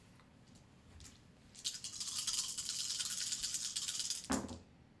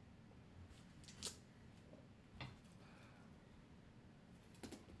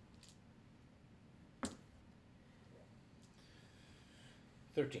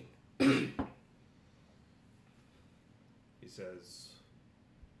 $13. He says,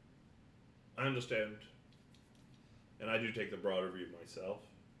 I understand, and I do take the broader view myself.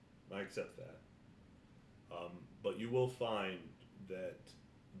 I accept that. But you will find that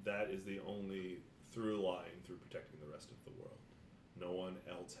that is the only through line through protecting the rest of the world. No one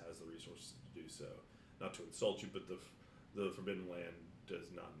else has the resources to do so. Not to insult you, but the Forbidden Land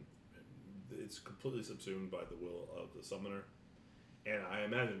does not. It's completely subsumed by the will of the Summoner. And I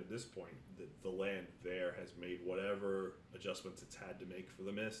imagine at this point that the land there has made whatever adjustments it's had to make for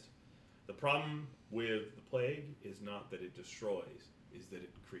the mist. The problem with the plague is not that it destroys, is that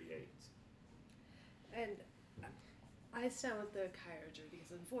it creates. And I stand with the Kyogre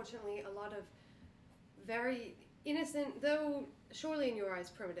because unfortunately a lot of very innocent, though surely in your eyes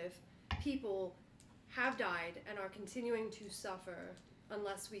primitive, people have died and are continuing to suffer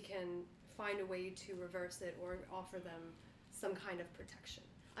unless we can find a way to reverse it or offer them some kind of protection.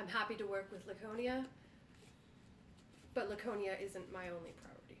 I'm happy to work with Laconia, but Laconia isn't my only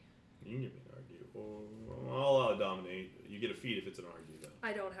priority. You can give me an argue. Well, I'll allow dominate. You get a feat if it's an argue, though.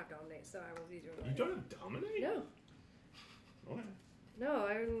 I don't have dominate, so I will be doing You don't have dominate? No. Okay. No,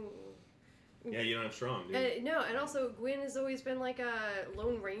 I'm... Yeah, you don't have strong, do you? No, and also Gwyn has always been like a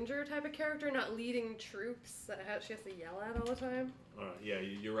Lone Ranger type of character, not leading troops that she has to yell at all the time. Alright, yeah,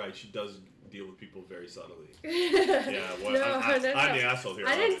 you're right. She does deal with people very subtly. Yeah, well, no, I'm the asshole here.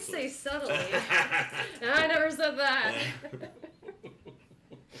 I didn't obviously. say subtly. I never said that.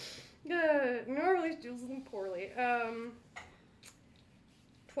 Normally she deals with them poorly.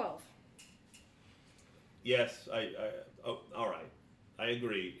 12. Yes, alright. I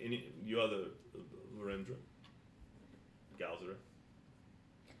agree. You other Virendra? Galzera?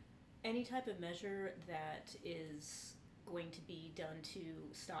 Any type of measure that is going to be done to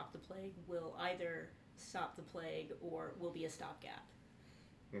stop the plague will either stop the plague or will be a stopgap.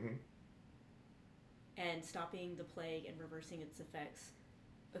 Mm-hmm. And stopping the plague and reversing its effects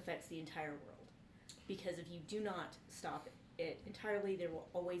affects the entire world. Because if you do not stop it entirely, there will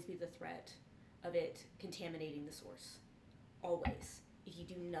always be the threat of it contaminating the source. Always. If you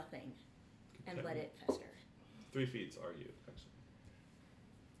do nothing and let it fester. 3 feats argue. Excellent.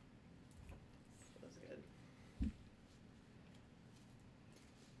 That's good.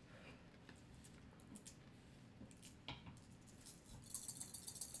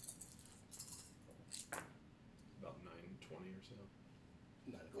 About 9:20 or so.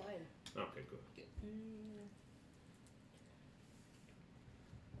 9 o'clock. 9. Okay, good.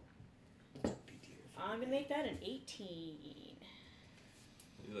 I'm gonna make that an 18.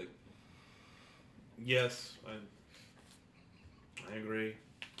 He's like, yes, I agree.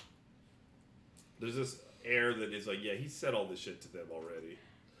 There's this air that is like, yeah, he said all this shit to them already.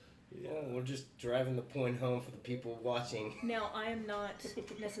 Yeah. Well, we're just driving the point home for the people watching. Now, I am not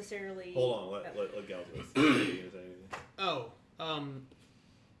necessarily... Hold on, let Galzera say anything. Oh,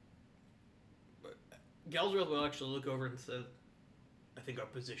 Galzreth will actually look over and say, I think our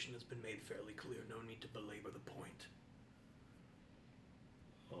position has been made fairly clear. No need to belabor the point.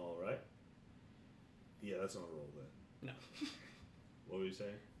 All right. Yeah, that's not a roll then. No. What were you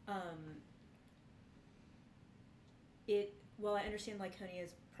saying? Well, I understand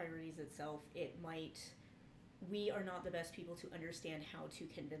Lyconia's priorities itself. We are not the best people to understand how to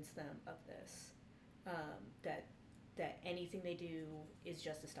convince them of this. That anything they do is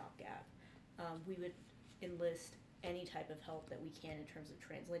just a stopgap. We would enlist any type of help that we can in terms of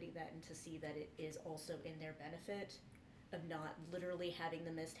translating that and to see that it is also in their benefit. of not literally having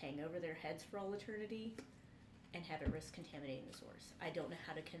the mist hang over their heads for all eternity and have it risk contaminating the source. I don't know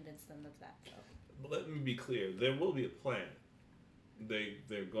how to convince them of that, though. Let me be clear. There will be a plan.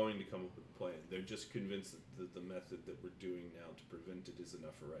 They're going to come up with a plan. They're just convinced that the method that we're doing now to prevent it is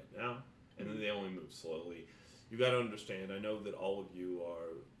enough for right now, and then they only move slowly. You got to understand. I know that all of you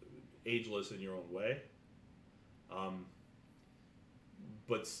are ageless in your own way,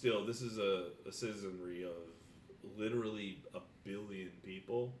 but still, this is a citizenry of literally 1 billion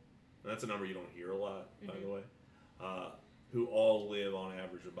people. And that's a number you don't hear a lot, by the way. Who all live on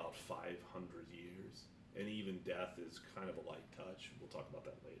average about 500 years. And even death is kind of a light touch. We'll talk about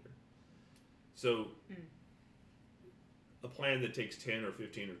that later. So, a plan that takes 10 or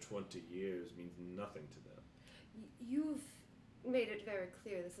 15 or 20 years means nothing to them. You've made it very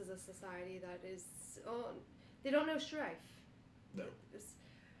clear this is a society that is on. They don't know strife. No.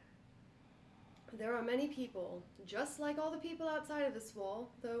 There are many people, just like all the people outside of this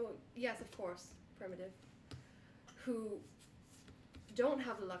wall, though, yes, of course, primitive, who don't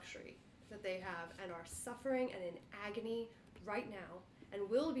have the luxury that they have and are suffering and in agony right now and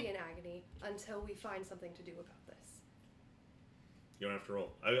will be in agony until we find something to do about this. You don't have to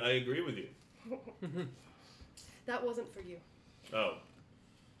roll. I agree with you. That wasn't for you. Oh.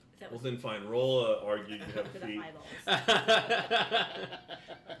 That Well, was then fine. Roll a argue. You have for the feet. eyeballs.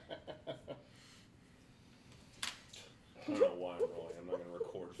 I don't know why I'm rolling. I'm not going to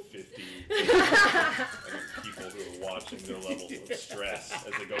record 50 people who are watching their levels of stress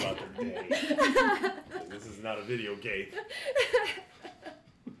as they go about their day. This is not a video game.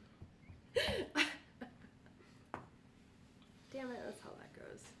 Damn it, that's how that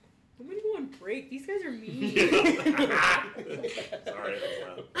goes. I'm gonna go on break. These guys are mean. Sorry, I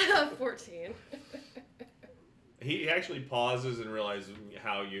was loud. 14. He actually pauses and realizes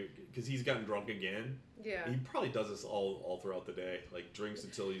how you, because he's gotten drunk again. Yeah. He probably does this all throughout the day. Like drinks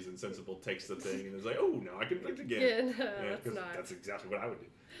until he's insensible, takes the thing, and is like, "Oh, now I can drink again." Yeah, Yeah, that's 'cause not. that's exactly what I would do.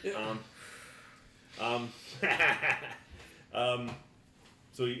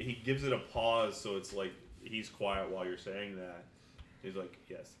 So he gives it a pause, so it's like he's quiet while you're saying that. He's like,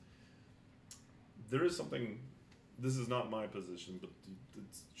 "Yes, there is something. This is not my position, but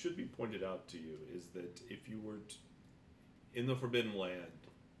it should be pointed out to you is that if you were in the Forbidden Land,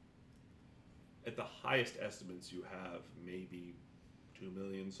 at the highest estimates, you have maybe 2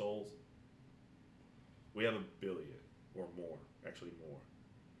 million souls. We have 1 billion or more, actually more.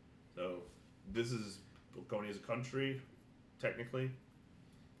 So this is Volconia as a country, technically,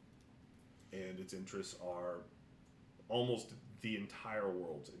 and its interests are almost the entire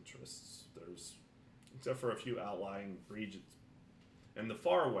world's interests. There's, except for a few outlying regions. And the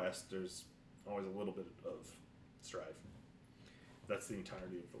far west, there's always a little bit of strife. That's the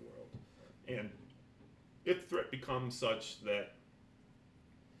entirety of the world. And if the threat becomes such that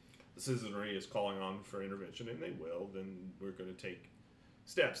the citizenry is calling on for intervention, and they will, then we're going to take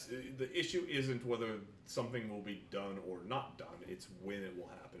steps. The issue isn't whether something will be done or not done, it's when it will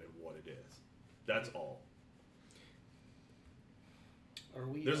happen and what it is. That's all.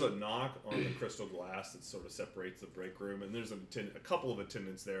 There's a knock on the crystal glass that sort of separates the break room, and there's a couple of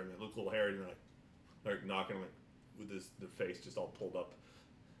attendants there, and they look a little hairy, and they're like knocking, like with their face just all pulled up.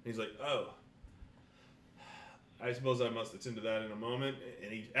 And he's like, "Oh, I suppose I must attend to that in a moment."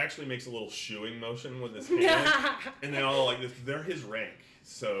 And he actually makes a little shooing motion with his hand, and they all like this. They're his rank,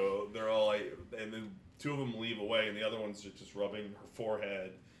 so they're all like, and then 2 of them leave away, and the other one's just rubbing her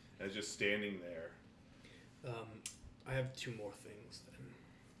forehead and is just standing there. I have 2 more things then.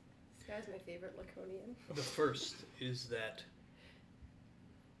 This guy's my favorite Laconian. The first is that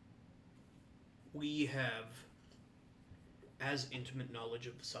we have as intimate knowledge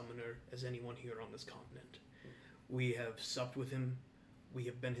of the summoner as anyone here on this continent. We have supped with him. We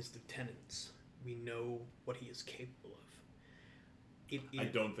have been his lieutenants. We know what he is capable of. I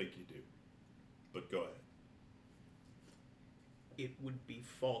don't think you do, but go ahead. It would be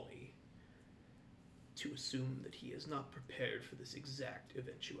folly to assume that he is not prepared for this exact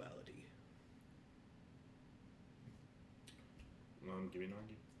eventuality. Give me an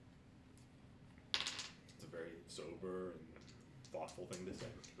argue. It's a very sober and thoughtful thing to say.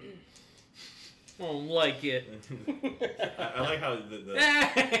 I don't like it. I like how the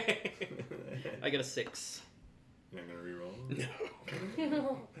I got a 6. You're not gonna re-roll?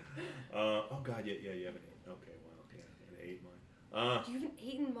 No. Oh god, yeah, you have an 8. Okay, well, yeah, an 8 mine. Do you have an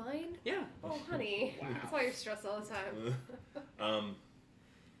 8 in mind? Yeah. Oh, honey. That's why you're stressed all the time.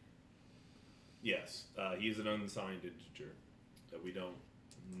 Yes, he is an unsigned integer that we don't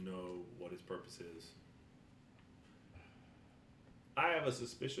know what his purpose is. I have a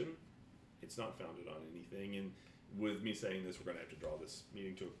suspicion it's not founded on anything, and with me saying this, we're going to have to draw this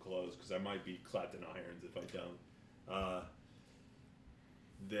meeting to a close because I might be clapped in irons if I don't.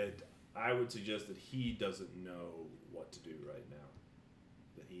 That I would suggest that he doesn't know what to do right now.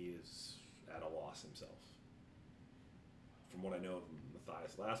 That he is at a loss himself. From what I know of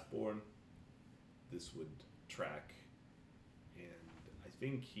Matthias Lastborn, this would track, and I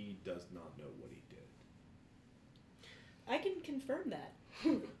think he does not know what he did. I can confirm that.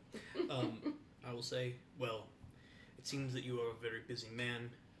 I will say, well, it seems that you are a very busy man.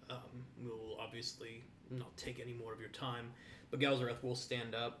 We will obviously not take any more of your time, but Galzareth will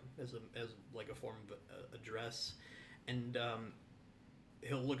stand up as like a form of address, and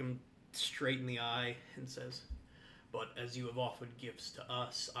he'll look him straight in the eye and says, "But as you have offered gifts to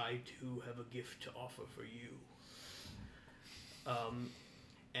us, I too have a gift to offer for you."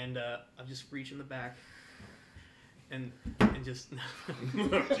 And I'll just reach in the back and just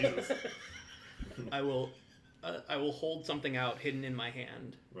Jesus. I will hold something out hidden in my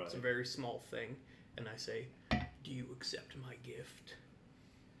hand. Right. It's a very small thing, and I say, "Do you accept my gift?"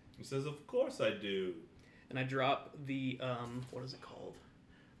 He says, "Of course I do." And I drop the what is it called?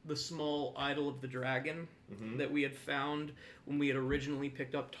 The small idol of the dragon that we had found when we had originally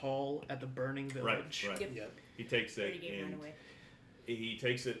picked up Tall at the burning village. Right. Yep. Yep. He takes it Already gave mine and away. he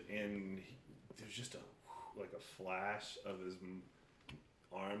takes it and there's just a flash of his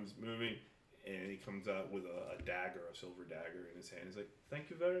arms moving, and he comes out with a dagger, a silver dagger in his hand. He's like, "Thank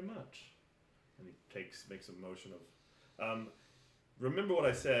you very much," and he makes a motion of, remember what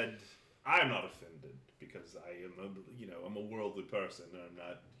I said. I'm not offended because I am I'm a worldly person, and I'm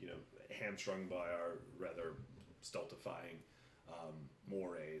not hamstrung by our rather stultifying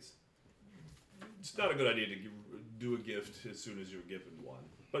mores. It's not a good idea to do a gift as soon as you're given one.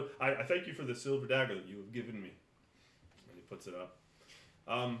 But I thank you for the silver dagger that you have given me. And he puts it up.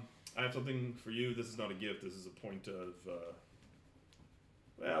 I have something for you. This is not a gift. This is a point of,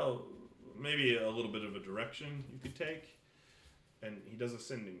 maybe a little bit of a direction you could take. And he does a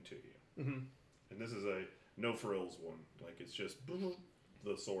sending to you. Mm-hmm. And this is a no frills one. Like, it's just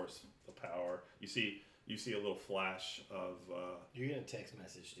the source, the power. You see a little flash of You're gonna text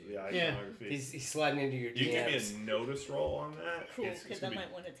message, dude. the Yeah. iconography. He's sliding into your You give me DMs. a notice roll on that. Cool, It's because I gonna be-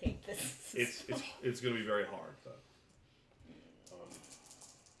 might want to take this. It's going to be very hard though.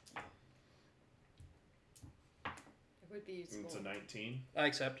 It would be useful. It's a 19. I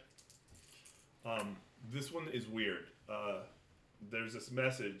accept. This one is weird. There's this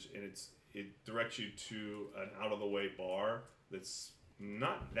message, and it directs you to an out of the way bar that's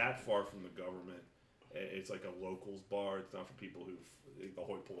not that far from the government. It's like a locals bar. It's not for people the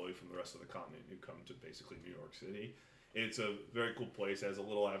hoi polloi from the rest of the continent who come to basically New York City. It's a very cool place. It has a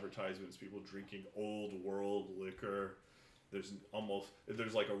little advertisements, people drinking old world liquor. There's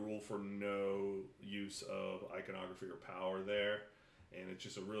like a rule for no use of iconography or power there, and it's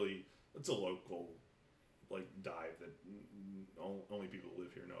just it's a local dive that only people who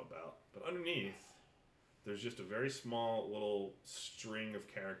live here know about. But underneath, there's just a very small little string of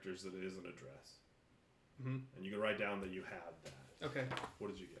characters that is an address, and you can write down that you have that. Okay.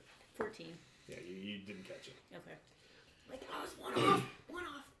 What did you get? 14. Yeah, you didn't catch it. Okay. Like, I was one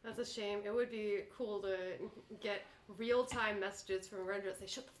off. That's a shame. It would be cool to get real-time messages from Rendra that say,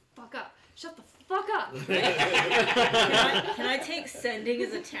 "Shut the fuck up! Shut the fuck up!" Can I take sending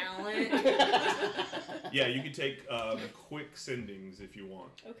as a talent? Yeah, you can take quick sendings if you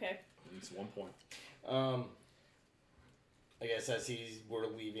want. Okay. It's 1 point. I guess as we're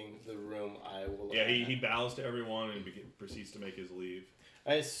leaving the room, I will. Yeah, he bows to everyone and proceeds to make his leave.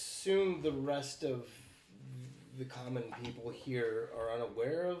 I assume the rest of the common people here are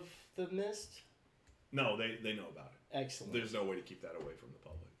unaware of the mist. No, they know about it. Excellent. There's no way to keep that away from the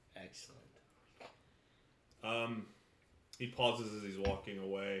public. Excellent. He pauses as he's walking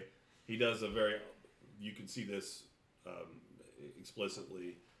away. He does you can see this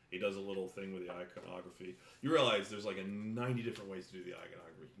explicitly. He does a little thing with the iconography. You realize there's 90 different ways to do the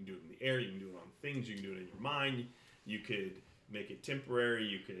iconography. You can do it in the air, you can do it on things, you can do it in your mind. You could make it temporary,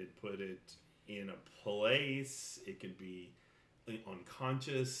 you could put it in a place, it could be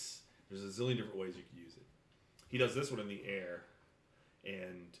unconscious. There's a zillion different ways you could use it. He does this one in the air,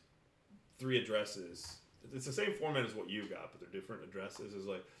 and 3 addresses. It's the same format as what you got, but they're different addresses. It's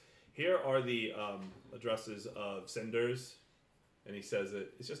like, here are the addresses of senders, and he says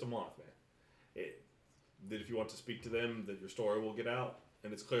that it's just a moth, man. That if you want to speak to them, that your story will get out,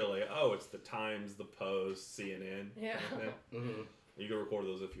 and it's clearly, it's the Times, the Post, CNN. Yeah. Kind of thing. You can record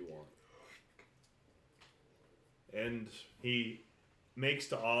those if you want. And he makes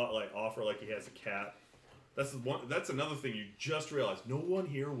to offer like he has a cat That's the one. That's another thing you just realized. No one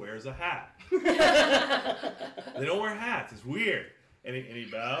here wears a hat. They don't wear hats. It's weird. And he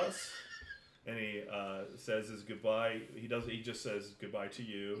bows, and he says his goodbye. He just says goodbye to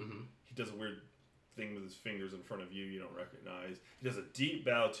you. Mm-hmm. He does a weird thing with his fingers in front of you. You don't recognize. He does a deep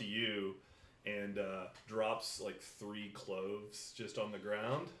bow to you, and drops like 3 cloves just on the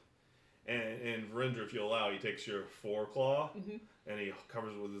ground. And Verinder, if you allow, he takes your foreclaw and he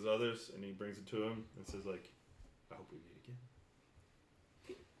covers it with his others, and he brings it to him and says, like, I hope we meet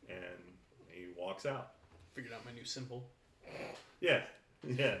again. And he walks out. Figured out my new symbol. Yeah.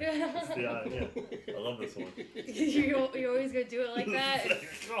 Yeah. I love this one. you always gonna do it like that?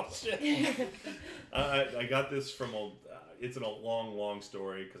 Oh, shit. I got this from it's a long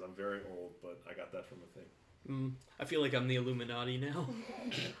story because I'm very old, but I got that from a thing. I feel like I'm the Illuminati now.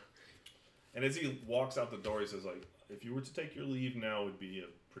 And as he walks out the door, he says, like, if you were to take your leave now, would be a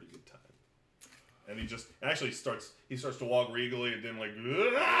pretty good time. And he just actually starts to walk regally and then like,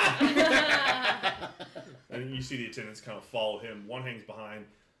 and you see the attendants kind of follow him. One hangs behind.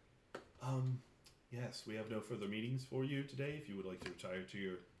 Yes, we have no further meetings for you today. If you would like to retire to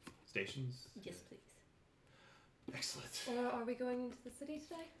your stations. Yes, please. Excellent. Are we going into the city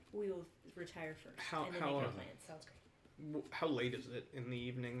today? We will retire first, How- and then how, make our uh, plans. Sounds great. How late is it in the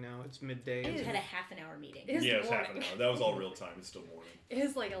evening now? It's midday. It We is. had a half an hour meeting It is Yeah, it's half an morning. hour. That was all real time. It's still morning. It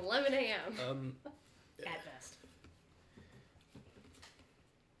is like 11 a.m. at best.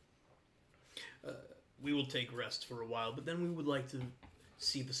 We will take rest for a while, but then we would like to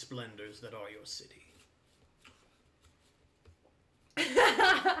see the splendors that are your city.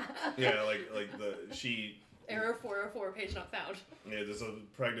 Yeah, like she. Error 404, page not found. Yeah, there's a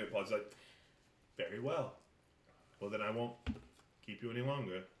pregnant pause. Like, very well. Well, then I won't keep you any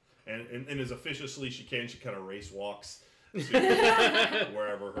longer. And as officiously she can, she kind of race walks to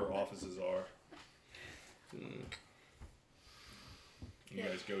wherever her offices are. You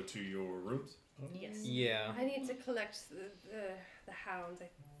guys go to your rooms. Yes. Yeah. I need to collect the hounds. I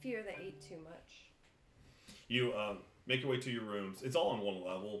fear they ate too much. You make your way to your rooms. It's all on one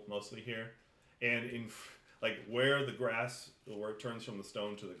level, mostly here, and like where it turns from the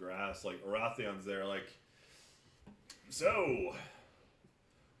stone to the grass. Like Arathion's there. Like, so,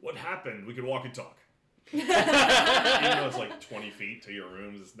 what happened? We could walk and talk. Even though it's like 20 feet to your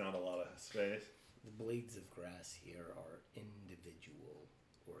rooms, it's not a lot of space. The blades of grass here are individual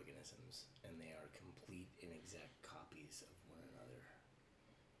organisms, and they are complete and exact copies of one another.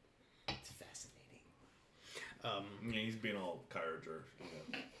 It's fascinating. Yeah, he's being all Kyrager.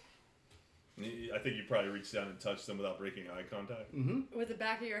 I think you probably reached down and touched them without breaking eye contact. Mm-hmm. With the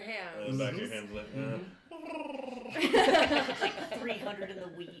back of your hand. The back of your hands like, Like 300 in the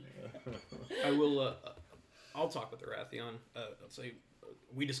weed. I will. I'll talk with Arathion. I'll say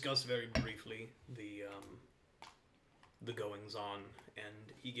we discussed very briefly the goings on,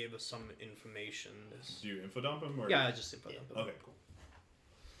 and he gave us some information. Do you info dump him? Or? Yeah, I just info dump him. Okay,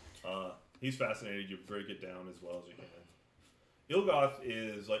 cool. He's fascinated. You break it down as well as you can. Ilgoth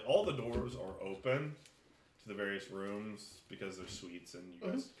is like all the doors are open to the various rooms because they're suites and you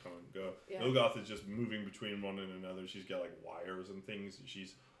guys come and go. Yeah. Ilgoth is just moving between one and another. She's got like wires and things that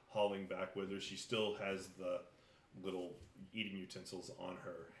she's hauling back with her. She still has the little eating utensils on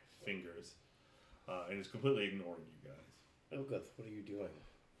her fingers and is completely ignoring you guys. Elgoth, what are you doing?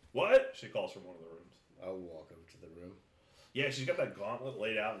 What? She calls from one of the rooms. I'll walk over to the room. Yeah, she's got that gauntlet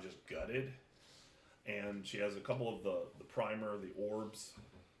laid out and just gutted. And she has a couple of the primer, the orbs,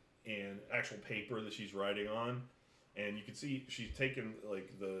 and actual paper that she's writing on. And you can see she's taken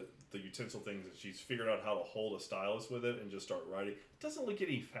like the utensil things and she's figured out how to hold a stylus with it and just start writing. It doesn't look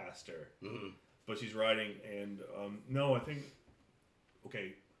any faster, but she's writing. And no, I think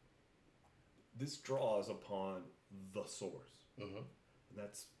okay. This draws upon the source. Mm-hmm. And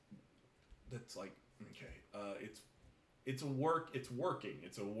that's like okay. It's working.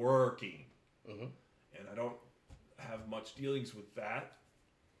 It's a working. Mm-hmm. And I don't have much dealings with that,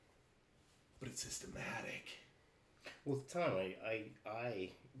 but it's systematic. With time, I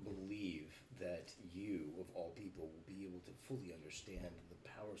believe that you, of all people, will be able to fully understand the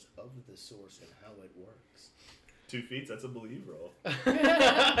powers of the source and how it works. 2 feet, that's a believe roll. You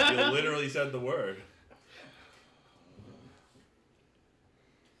literally said the word.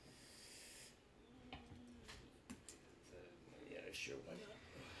 Yeah, I sure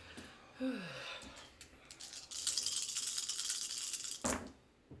went.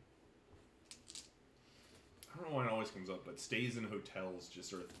 I don't know why it always comes up, but stays in hotels just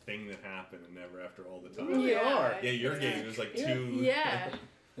sort of thing that happened and never after all the time. Really are. Yeah, your game, there's like two. Yeah.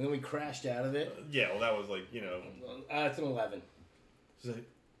 And then we crashed out of it. Yeah, well, that was like, It's an 11. she's like,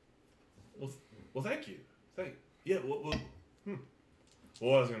 well, thank you. Hey, yeah. What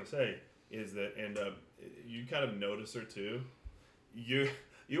I was gonna say is that, and you kind of notice her too. You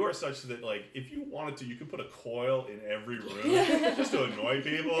are such that, like, if you wanted to, you could put a coil in every room just to annoy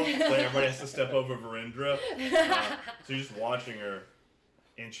people. Like, everybody has to step over Virendra. So you're just watching her,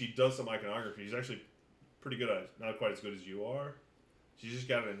 and she does some iconography. She's actually pretty good at it. Not quite as good as you are. She's just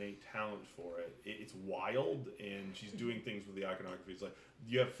got an innate talent for it. It's wild, and she's doing things with the iconography. It's like,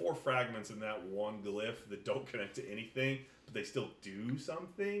 you have 4 fragments in that one glyph that don't connect to anything, but they still do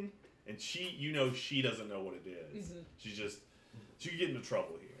something. And she doesn't know what it is. Mm-hmm. She could get into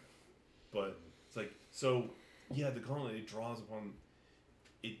trouble here. But it's like, so, yeah, the gauntlet, it draws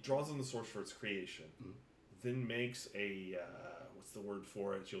on the source for its creation. Mm-hmm. Then makes a, what's the word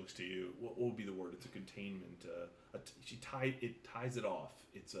for it? She looks to you. What would be the word? It's a containment. It ties it off.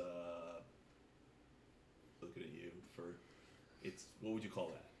 It's looking at you for, what would you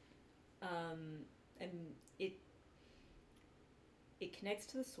call that? And it connects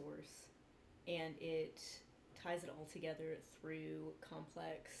to the source, and it ties it all together through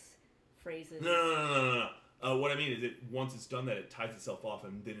complex phrases. No. What I mean is, once it's done that, it ties itself off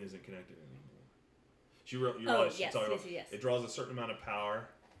and then isn't connected anymore. Yes. It draws a certain amount of power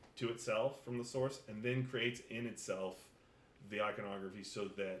to itself from the source, and then creates in itself the iconography so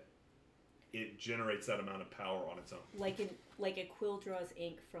that it generates that amount of power on its own. Like a quill draws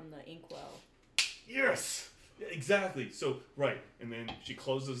ink from the inkwell. Yes! Exactly. So, right. And then she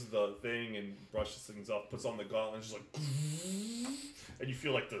closes the thing and brushes things off, puts on the gauntlet, and just like... And you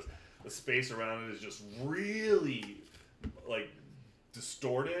feel like the space around it is just really, like,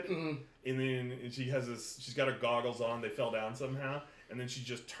 distorted. Mm-hmm. And then she's got her goggles on. They fell down somehow. And then she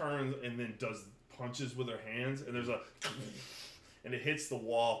just turns and then does punches with her hands. And there's a... And it hits the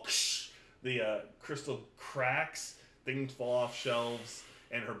wall. The crystal cracks. Things fall off shelves.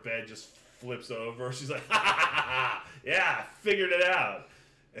 And her bed just flips over. She's like, ha ha ha ha! Yeah, figured it out.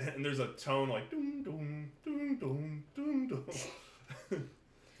 And there's a tone like doom doom doom doom doom doom.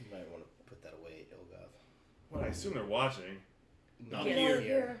 You might want to put that away, Ilgoth. Well, I assume they're watching. Not They're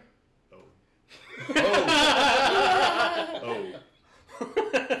here. Oh.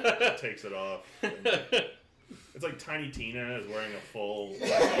 Takes it off. It's like Tiny Tina is wearing a full.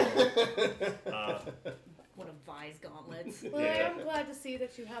 One of Vi's gauntlets. Well, Yeah. I'm glad to see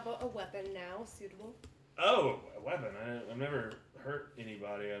that you have a weapon now suitable. Oh, a weapon. I've never hurt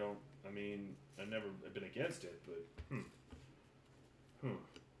anybody. I've never been against it, but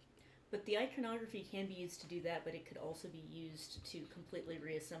But the iconography can be used to do that, but it could also be used to completely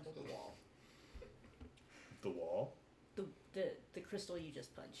reassemble the wall. The wall? The crystal you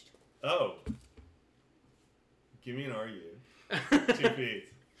just punched. Oh. Give me an RU. 2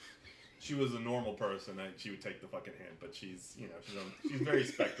 feet. She was a normal person, she would take the fucking hint, but she's very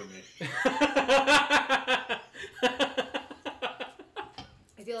spectrum-y.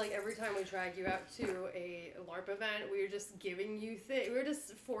 I feel like every time we drag you out to a LARP event, we're just giving you we're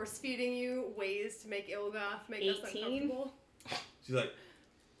just force-feeding you ways to make Ilgoth make us 18? uncomfortable. She's like,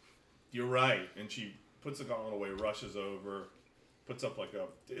 you're right. And she puts the gauntlet away, rushes over, puts up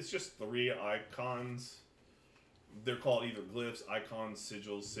it's just 3 icons. They're called either glyphs, icons,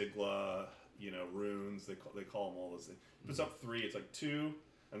 sigils, sigla, runes. They call them all those things. Puts up 3. It's like 2,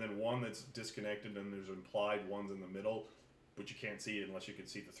 and then 1 that's disconnected, and there's implied ones in the middle, but you can't see it unless you can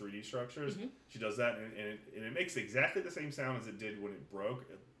see the 3D structures. Mm-hmm. She does that, and it makes exactly the same sound as it did when it broke,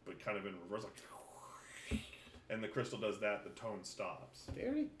 but kind of in reverse, like. And the crystal does that. The tone stops.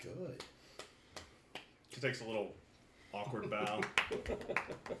 Very good. She takes a little awkward bow.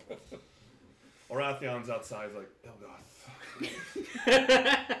 Orathion's outside, like, oh god.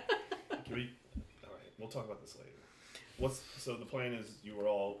 Can we? All right, we'll talk about this later. So the plan is we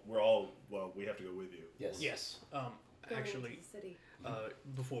have to go with you. Yes. Going Actually, into the city.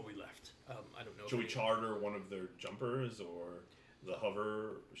 before we left, I don't know. Should we charter one of their jumpers or the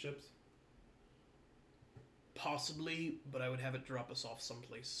hover ships? Possibly, but I would have it drop us off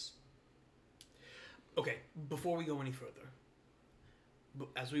someplace. Okay, before we go any further,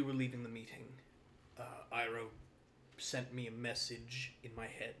 as we were leaving the meeting, Iroh sent me a message in my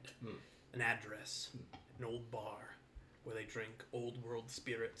head, an address, an old bar where they drink old world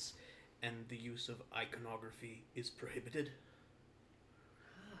spirits, and the use of iconography is prohibited.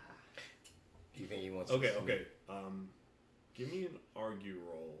 Do you think he wants? Okay. Give me an argue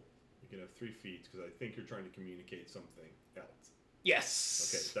roll. You can have 3 feats because I think you're trying to communicate something else.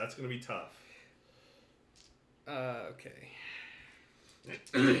 Yes. Okay, that's going to be tough. Okay.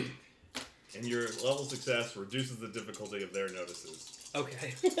 And your level of success reduces the difficulty of their notices.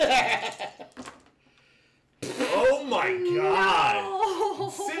 Okay. Oh my god!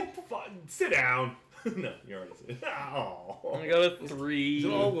 Sit down. No, you already said. Oh. I got a 3. Is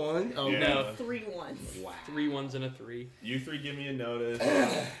it all one? Oh, Yeah. No. 3 ones. Wow. 3 1s and a 3. You 3 give me a notice.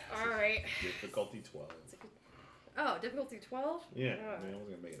 All right. Difficulty 12. Oh, difficulty 12? Yeah, Oh. man, I wasn't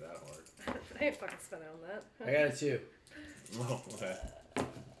gonna make it that hard. I ain't fucking spending on that. I got a 2. Oh, okay.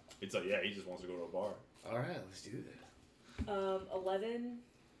 It's like, yeah, he just wants to go to a bar. All right, let's do this. 11.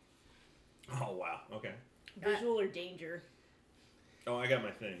 Oh, wow. Okay. Visual or danger? Oh, I got my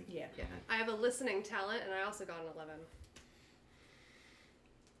thing. Yeah. Yeah. I have a listening talent, and I also got an 11.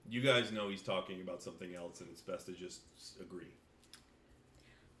 You guys know he's talking about something else, and it's best to just agree.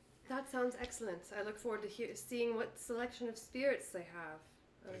 That sounds excellent. I look forward to seeing what selection of spirits they have.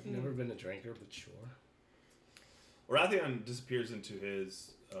 I've never been a drinker, but sure. Rathion disappears into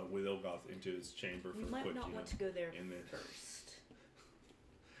his, with Ilgoth, into his chamber We for a might quick, not want to go there and then, first.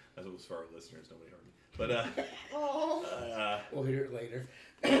 as it was for our listeners, nobody heard me. But, Oh. We'll hear it later.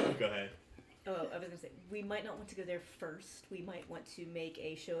 go ahead. Oh, I was going to say, we might not want to go there first. We might want to make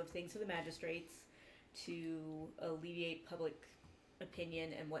a show of things for the magistrates to alleviate public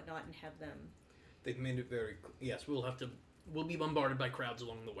opinion and whatnot and have them. They've made it very yes, we'll be bombarded by crowds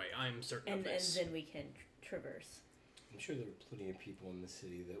along the way. I'm certain of And this. then we can traverse. I'm sure there are plenty of people in the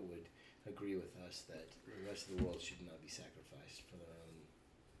city that would agree with us that the rest of the world should not be sacrificed for their own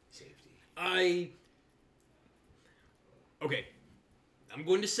safety. Okay. I'm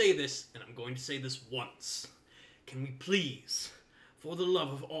going to say this, and I'm going to say this once. Can we please, for the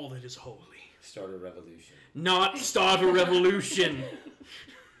love of all that is holy, Start a revolution. not start a revolution?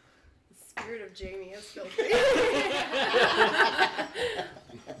 The spirit of Jamie has filled me.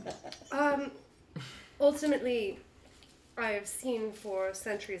 Ultimately, I have seen for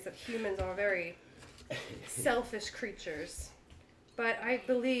centuries that humans are very selfish creatures. But I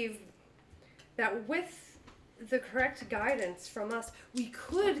believe that with the correct guidance from us, we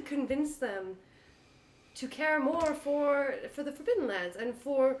could convince them to care more for the Forbidden Lands and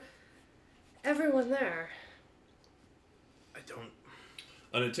for everyone there. I don't.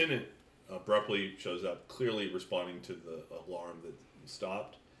 An attendant abruptly shows up, clearly responding to the alarm that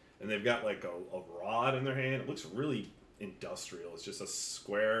stopped. And they've got like a rod in their hand. It looks really industrial. It's just a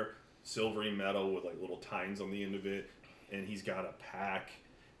square silvery metal with like little tines on the end of it. And he's got a pack.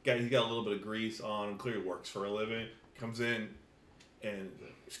 He's got a little bit of grease on him. Clearly works for a living. Comes in and,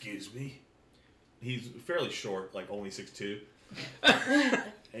 excuse me. He's fairly short, like only 6'2". And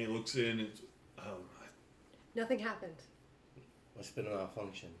he looks in and, Nothing happened. Must have been a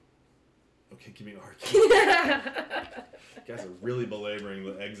malfunction. okay, give me an arcade. You guys are really belaboring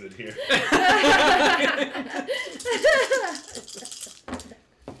the exit here.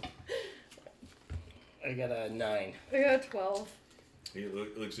 I got a 9. I got a 12. He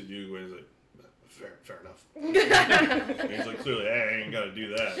looks at you and he's like, fair enough. And he's like, clearly, hey, I ain't got to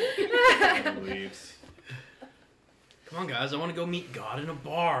do that. And he leaves. Come on, guys. I want to go meet God in a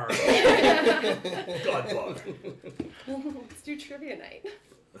bar. God bar. Let's do trivia night.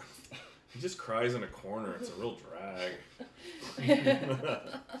 He just cries in a corner. It's a real drag.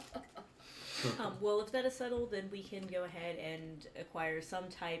 Well, if that is settled, then we can go ahead and acquire some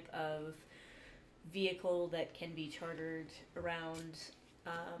type of vehicle that can be chartered around.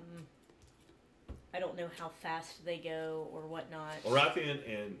 I don't know how fast they go or whatnot. Arathian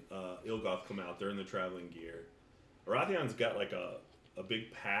and Ilgoth come out. They're in the traveling gear. Arathian's got like a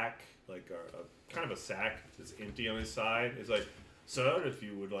big pack, like a kind of a sack that's empty on his side. It's like, sir, if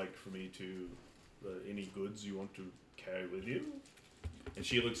you would like for me to, any goods you want to carry with you? And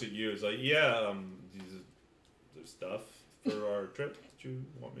she looks at you. It's like, yeah, there's stuff for our trip that you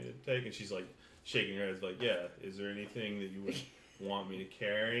want me to take. And she's like shaking her head. It's like, yeah, is there anything that you would want me to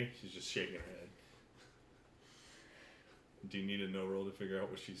carry? She's just shaking her head. Do you need a no roll to figure out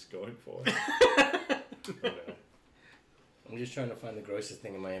what she's going for? Okay. I'm just trying to find the grossest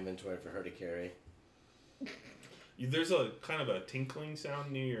thing in my inventory for her to carry. There's a kind of a tinkling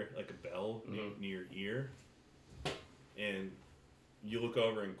sound near your, like a bell near your ear. And you look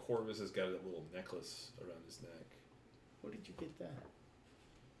over and Corvus has got a little necklace around his neck. Where did you get that?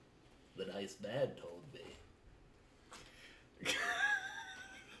 The nice man told me.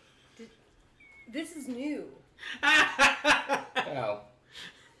 This is new. Well,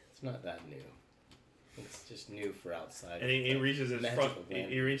 it's not that new. It's just new for outside. And he reaches his magical front.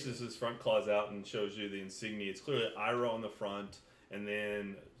 land. He reaches his front claws out and shows you the insignia. It's clearly Ira on the front, and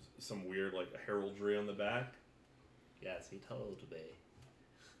then some weird like heraldry on the back. Yes, he told me.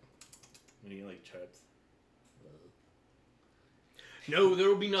 And he like chirps. No, there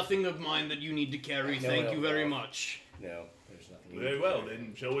will be nothing of mine that you need to carry. No, Thank no, you very no. much. No, there's nothing. Very well,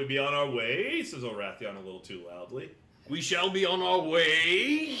 then shall we be on our way? Says Orathion a little too loudly. We shall be on our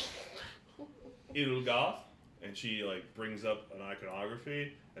way. Ilgoth, and she like brings up an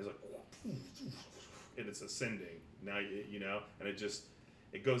iconography as like, and it's ascending. Now you know, and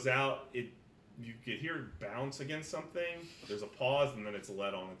it goes out. You could hear it bounce against something. There's a pause, and then it's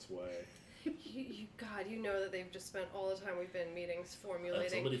led on its way. God, you know that they've just spent all the time we've been in meetings formulating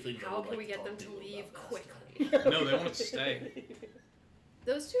somebody thinks I how would can like we to get them talk to to you leave about quickly. No, they want us to stay.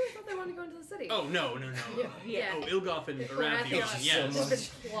 Those two, I thought they wanted to go into the city. Oh, no. Yeah. Oh, Ilgoth and Baratheon. Baratheon, yes. They've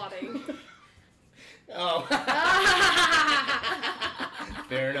been plotting. Oh.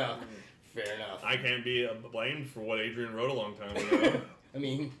 Fair enough. I can't be blamed for what Adrian wrote a long time ago. I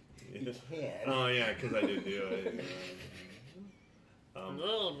mean, you can. Oh yeah, because I did do it.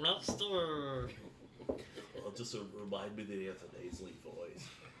 No, master. Well, just remind me that he has a nasally voice.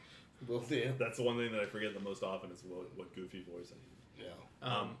 Will do. That's the one thing that I forget the most often is what goofy voice I use.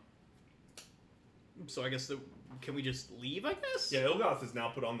 Yeah. So I guess can we just leave, I guess? Yeah, Ilgoth has now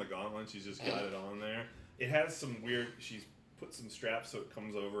put on the gauntlet. She's just got it on there. It has some weird. She's put some straps so it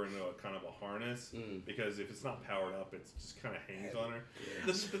comes over into a kind of a harness. Because if it's not powered up, it just kind of hangs on her.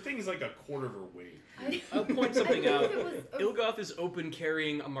 The thing is like a quarter of her weight. I'll point something out. Ilgoth is open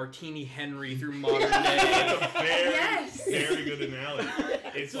carrying a Martini Henry through modern day. That's a very good analogy.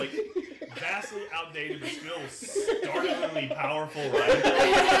 It's like vastly outdated but still startlingly powerful,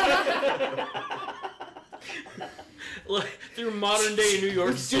 right? Like, through modern day New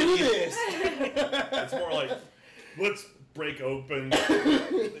York City. Do this! It's more like, let's break open.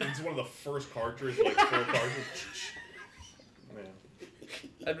 It's one of the first cartridges, like full cartridge. Man.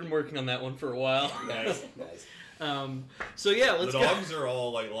 I've been working on that one for a while. Nice. So yeah, let's The go. dogs are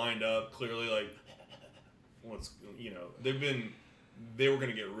all like lined up, clearly like, they were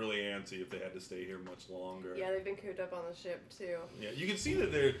gonna get really antsy if they had to stay here much longer. Yeah, they've been cooped up on the ship too. Yeah, you can see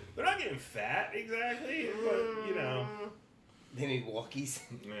that they're not getting fat exactly, but you know. They need walkies.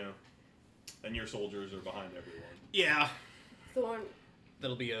 Yeah. And your soldiers are behind everyone. Yeah. Thorn,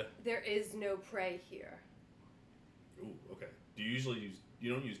 That'll be a... there is no prey here. Ooh, okay. Do you usually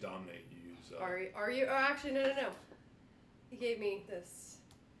you don't use dominate, you use Are you? Oh, actually, no. He gave me this.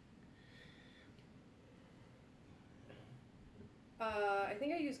 I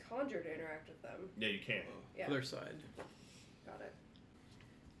think I use conjure to interact with them. Yeah, you can. Yeah, Other side. got it.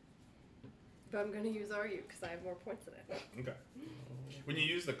 But I'm gonna use RU because I have more points in it. Okay. When you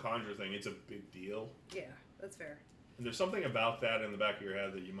use the conjure thing, it's a big deal. Yeah, that's fair. And there's something about that in the back of your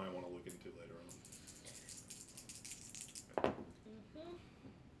head that you might want to look into later on.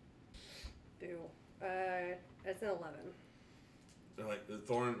 Boo. It's an 11. And like the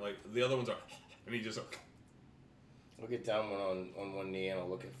Thorn, like the other ones are, and he just. I'll get down on one knee and I'll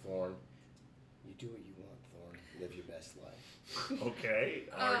look at Thorn. You do what you want, Thorn. Live your best life. Okay,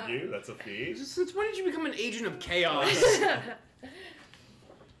 argue. That's a feat. Since when did you become an agent of chaos?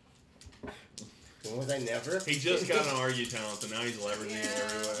 When was I never? He just got an argue talent, and now he's leveraging it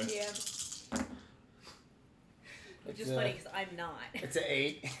everywhere. Yeah. Which is It's, funny because I'm not. It's an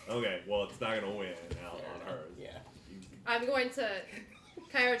 8. Okay, well, it's not gonna win out on her. Yeah. I'm going to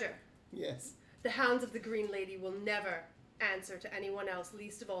Kyogre. Yes. The Hounds of the Green Lady will never answer to anyone else,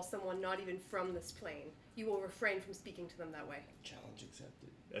 least of all someone not even from this plane. You will refrain from speaking to them that way. Challenge accepted.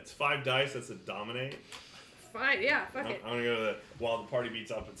 That's 5 dice. That's a dominate. Fine, yeah, fuck I'm it. gonna go while the party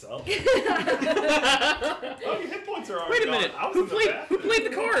beats up itself. Oh, your hit points are already Wait a gone. minute. I was Who in the played bathroom.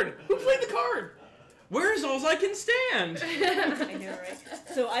 the card? Who played the card? Where's Alls I Can Stand? I know, right?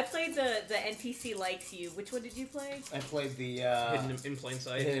 So I played the NPC likes you. Which one did you play? I played the Hidden in plain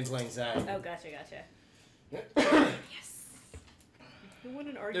sight. Hidden in Plain Sight. Oh, gotcha. Yes. You want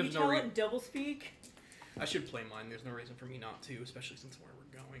an argue There's no talent double speak? I should play mine. There's no reason for me not to, especially since where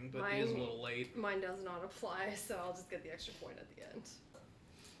we're going. But it is a Mine- little late. Mine does not apply, so I'll just get the extra point at the end.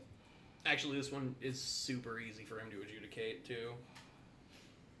 Actually, this one is super easy for him to adjudicate too.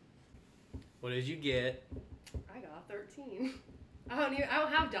 What did you get? I got 13. I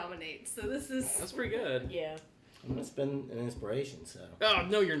don't have dominate, so this is. That's pretty good. Yeah. I'm gonna spend an inspiration, so. Oh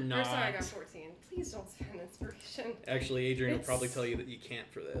no, you're Or not. sorry, I got 14. Please don't spend inspiration. Actually, Adrian will It's- probably tell you that you can't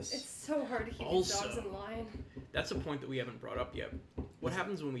for this. It's so hard to keep these dogs Also- in line. That's a point that we haven't brought up yet. What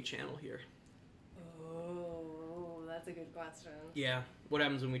happens when we channel here? Oh, that's a good question. Yeah. What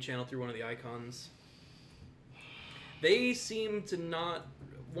happens when we channel through one of the icons? They seem to not.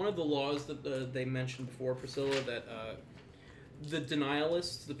 One of the laws that they mentioned before, Priscilla, that the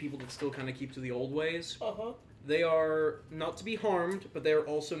denialists, the people that still kind of keep to the old ways, they are not to be harmed, but they are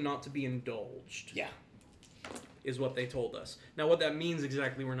also not to be indulged. Yeah. Is what they told us. Now, what that means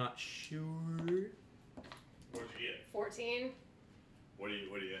exactly, we're not sure. What'd you get? 14. What do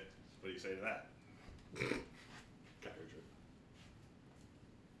you say to that?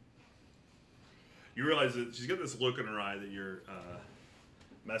 You realize that she's got this look in her eye that you're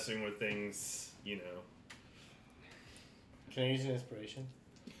messing with things, you know. Can I use an inspiration?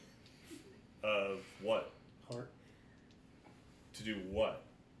 Of what? Heart. To do what?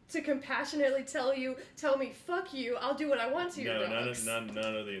 To compassionately tell me, fuck you, I'll do what I want to your dogs. None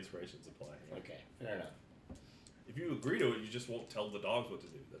of the inspirations apply. Okay, fair enough. If you agree to it, you just won't tell the dogs what to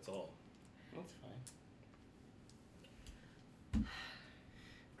do. That's all. That's fine.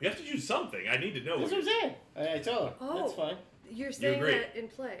 You have to do something. I need to know. That's what I'm saying. I told her. Oh. That's fine. You're saying agree. that in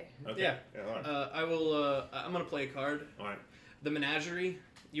play. Okay. Yeah. All right. I will. I'm gonna play a card. All right. The Menagerie.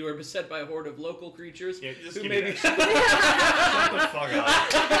 You are beset by a horde of local creatures Yeah, just who give may me be. that. Shut the fuck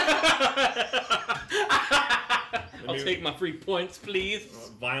up. I'll take my free points, please.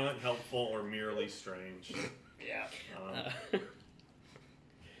 Violent, helpful, or merely strange. Yeah.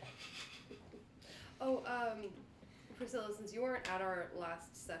 Priscilla, since you weren't at our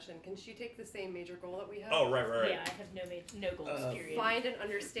last session, can she take the same major goal that we have? Oh, right. Yeah, I have no goals. Period. Find and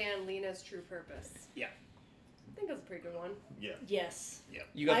understand Lena's true purpose. Yeah. I think that's a pretty good one. Yeah. Yes.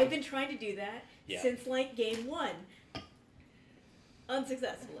 You got I've been trying to do that Yeah. since like game 1,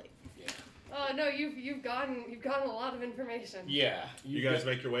 unsuccessfully. Oh no, you've gotten a lot of information. Yeah. You guys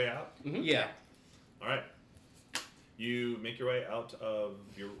make your way out? Mm-hmm. Yeah. All right. You make your way out of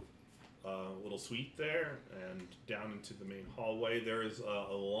your little suite there and down into the main hallway. There is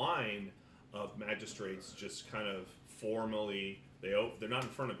a line of magistrates just kind of formally, they're not in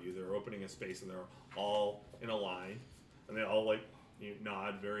front of you, they're opening a space and they're all in a line and they all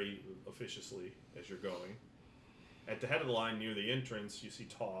nod very officiously as you're going. At the head of the line near the entrance, you see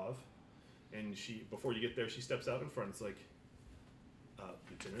Tov, and before you get there, she steps out in front. It's like,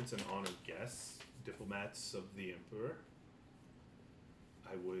 lieutenants and honored guests, diplomats of the Emperor,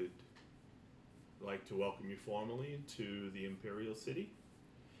 I would like to welcome you formally to the Imperial City,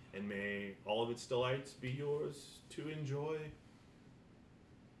 and may all of its delights be yours to enjoy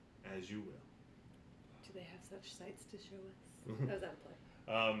as you will. Do they have such sights to show us? How's that play?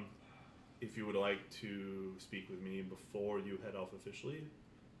 If you would like to speak with me before you head off officially,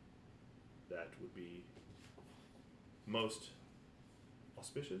 that would be most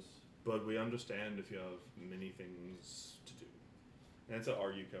auspicious, but we understand if you have many things to do. And it's an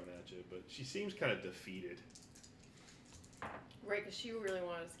argue coming at you, but she seems kind of defeated. Right, because she really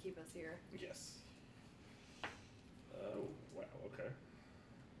wanted us to keep us here. Yes. Oh, wow, okay.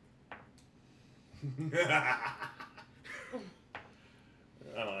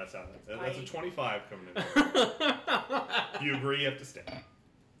 Oh, that's a 25 coming in. You agree you have to stay?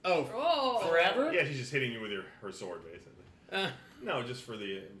 Oh, Oh! forever? Yeah, she's just hitting you with her sword, basically. No, just for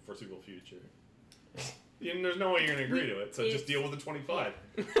the foreseeable future. There's no way you're going to agree to it, so just deal with the 25.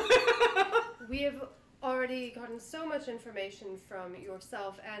 We have already gotten so much information from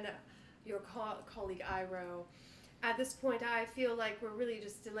yourself and your colleague Iroh. At this point, I feel like we're really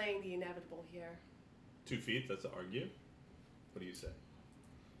just delaying the inevitable here. 2 feet, that's an argue. What do you say?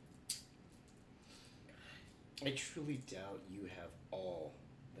 I truly doubt you have all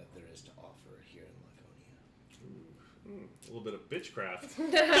that there is to offer here in Laconia. A little bit of bitchcraft.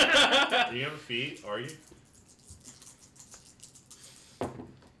 Do you have a feat? Are you?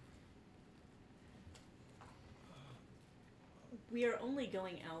 We are only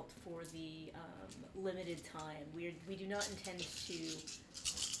going out for the limited time. We do not intend to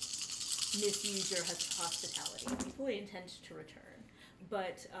misuse your hospitality. We fully intend to return.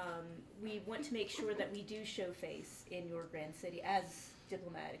 But we want to make sure that we do show face in your grand city as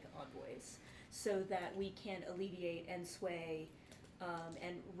diplomatic envoys so that we can alleviate and sway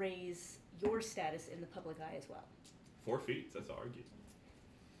and raise your status in the public eye as well. 4 feet, that's an argue.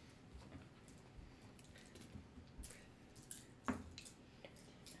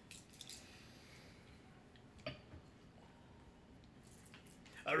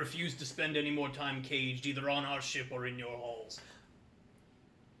 I refuse to spend any more time caged, either on our ship or in your halls.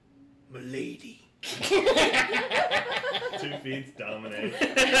 Milady. 2 feet, dominate.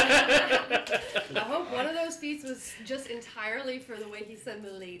 I hope one of those feats was just entirely for the way he said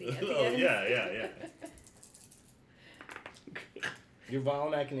milady at the end. Yeah. Your vile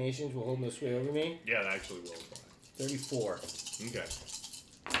machinations will hold no sway over me. Yeah, that actually will apply. 34. Okay.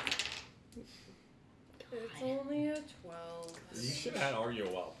 It's only a 12. You should have had argue a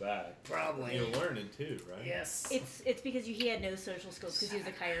while back. Probably. You're learning too, right? Yes. It's because he had no social skills because he was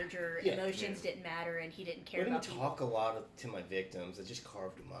a Kyurger. Yeah. Emotions didn't matter and he didn't I care didn't about talk a lot to my victims. I just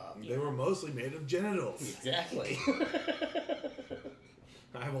carved them up. They were mostly made of genitals. Exactly.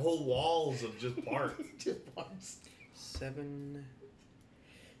 I have whole walls of just parts. Just parts. 7.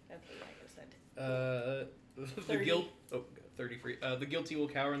 Okay, yeah, I guess that. The 30. guild. Oh, 30 free. The guilty will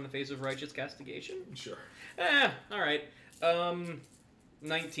cower in the face of righteous castigation. Sure. All right.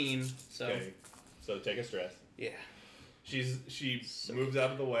 19. So Okay. So take a stress. yeah. She moves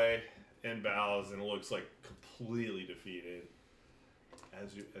out of the way and bows and looks like completely defeated,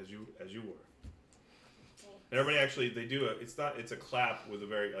 as you were. And everybody actually they do it's a clap with a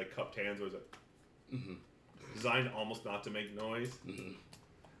very like cupped hands where it's like designed almost not to make noise.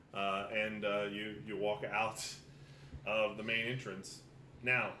 And you walk out of the main entrance.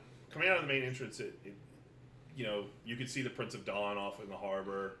 Now, coming out of the main entrance, you can see the Prince of Dawn off in the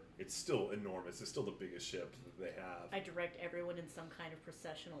harbor. It's still enormous. It's still the biggest ship that they have. I direct everyone in some kind of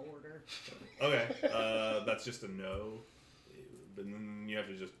processional order. Okay, that's just a no. But then you have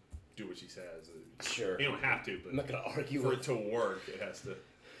to just do what she says. Sure. You don't have to, but I'm not gonna argue for with it to work, it has to.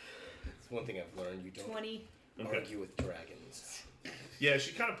 It's one thing I've learned. You don't 20. argue with dragons. Yeah,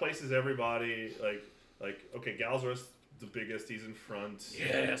 she kind of places everybody like okay, Galzarus the biggest, he's in front.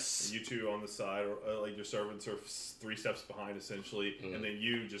 Yes. And you two on the side, or like your servants are 3 steps behind essentially, and then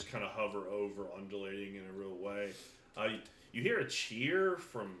you just kind of hover over, undulating in a real way. You hear a cheer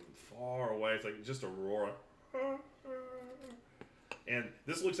from far away. It's like just a roar. And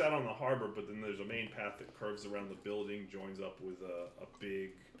this looks out on the harbor, but then there's a main path that curves around the building, joins up with a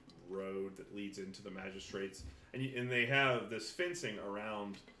big road that leads into the magistrates. And they have this fencing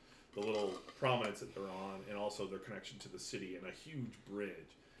around the little promenade that they're on, and also their connection to the city, and a huge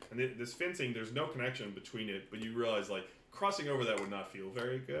bridge. And this fencing, there's no connection between it, but you realize, like, crossing over that would not feel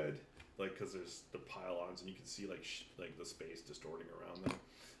very good, like, because there's the pylons, and you can see, like the space distorting around them.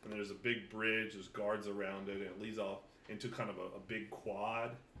 And there's a big bridge, there's guards around it, and it leads off into kind of a big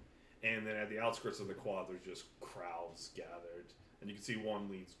quad. And then at the outskirts of the quad, there's just crowds gathered. And you can see one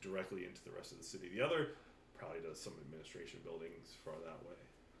leads directly into the rest of the city. The other probably does some administration buildings far that way.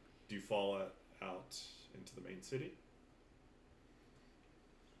 Do you fall out into the main city?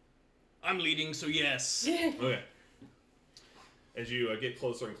 I'm leading, so yes. Okay. As you get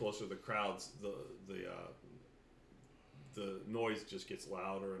closer and closer to the crowds, the noise just gets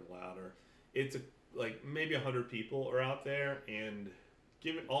louder and louder. It's like maybe 100 people are out there, and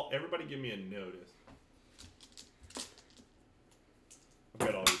everybody give me a notice. I've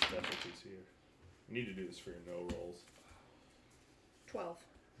got all these specialties here. You need to do this for your no rolls. 12.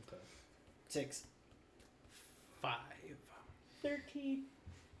 Okay. 6. 5. 13.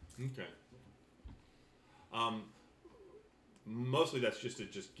 Okay. Mostly that's just to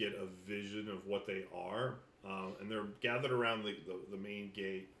get a vision of what they are, and they're gathered around the main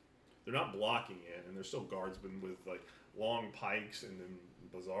gate. They're not blocking it, and there's still guardsmen with like long pikes and then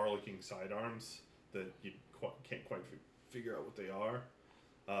bizarre-looking sidearms that you can't quite figure out what they are.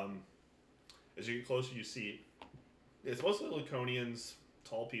 As you get closer, you see it's mostly Laconians,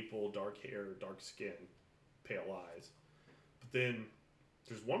 tall people, dark hair, dark skin, pale eyes. But then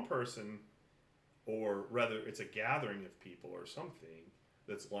there's one person, or rather it's a gathering of people or something,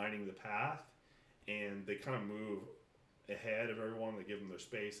 that's lining the path, and they kind of move ahead of everyone. They give them their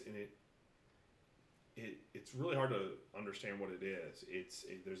space, and it's really hard to understand what it is.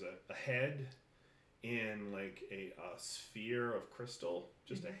 There's a head in like a sphere of crystal,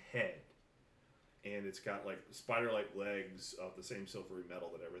 just a head, and it's got like spider-like legs of the same silvery metal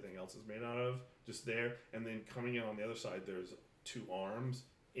that everything else is made out of, just there. And then coming in on the other side, there's 2 arms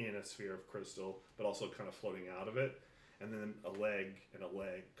in a sphere of crystal, but also kind of floating out of it, and then a leg and a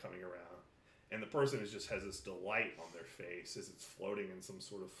leg coming around. And the person just has this delight on their face as it's floating in some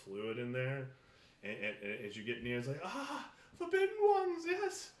sort of fluid in there. And as you get near, it's like, forbidden ones,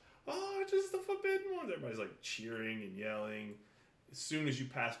 yes! Oh, just the forbidden ones! Everybody's like cheering and yelling. As soon as you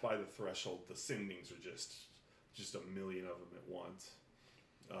pass by the threshold, the sendings are just a million of them at once.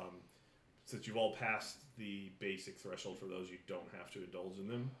 Since you've all passed the basic threshold for those, you don't have to indulge in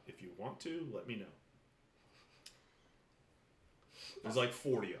them. If you want to, let me know. There's like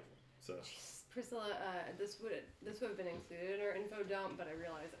 40 of them. So. Priscilla, this would have been included in our info dump, but I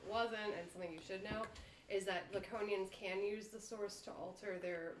realized it wasn't, and something you should know is that Laconians can use the source to alter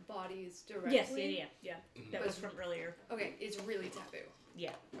their bodies directly. Yes, yeah. That was from earlier. Okay, it's really taboo.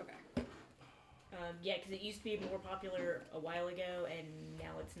 Yeah. Okay. Yeah, because it used to be more popular a while ago, and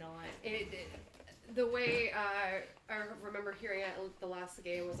now it's not. The way I remember hearing it at the last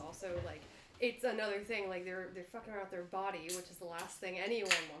game was also like, it's another thing, like they're fucking around with their body, which is the last thing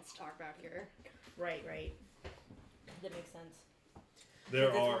anyone wants to talk about here. Right. That makes sense. There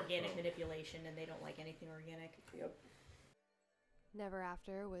it's are organic manipulation, and they don't like anything organic. Yep. Never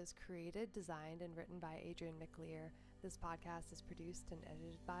After was created, designed, and written by Adrian McLear. This podcast is produced and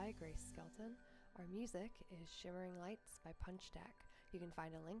edited by Grace Skelton. Our music is Shimmering Lights by Punch Deck. You can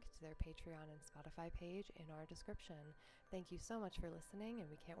find a link to their Patreon and Spotify page in our description. Thank you so much for listening, and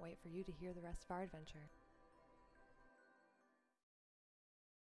we can't wait for you to hear the rest of our adventure.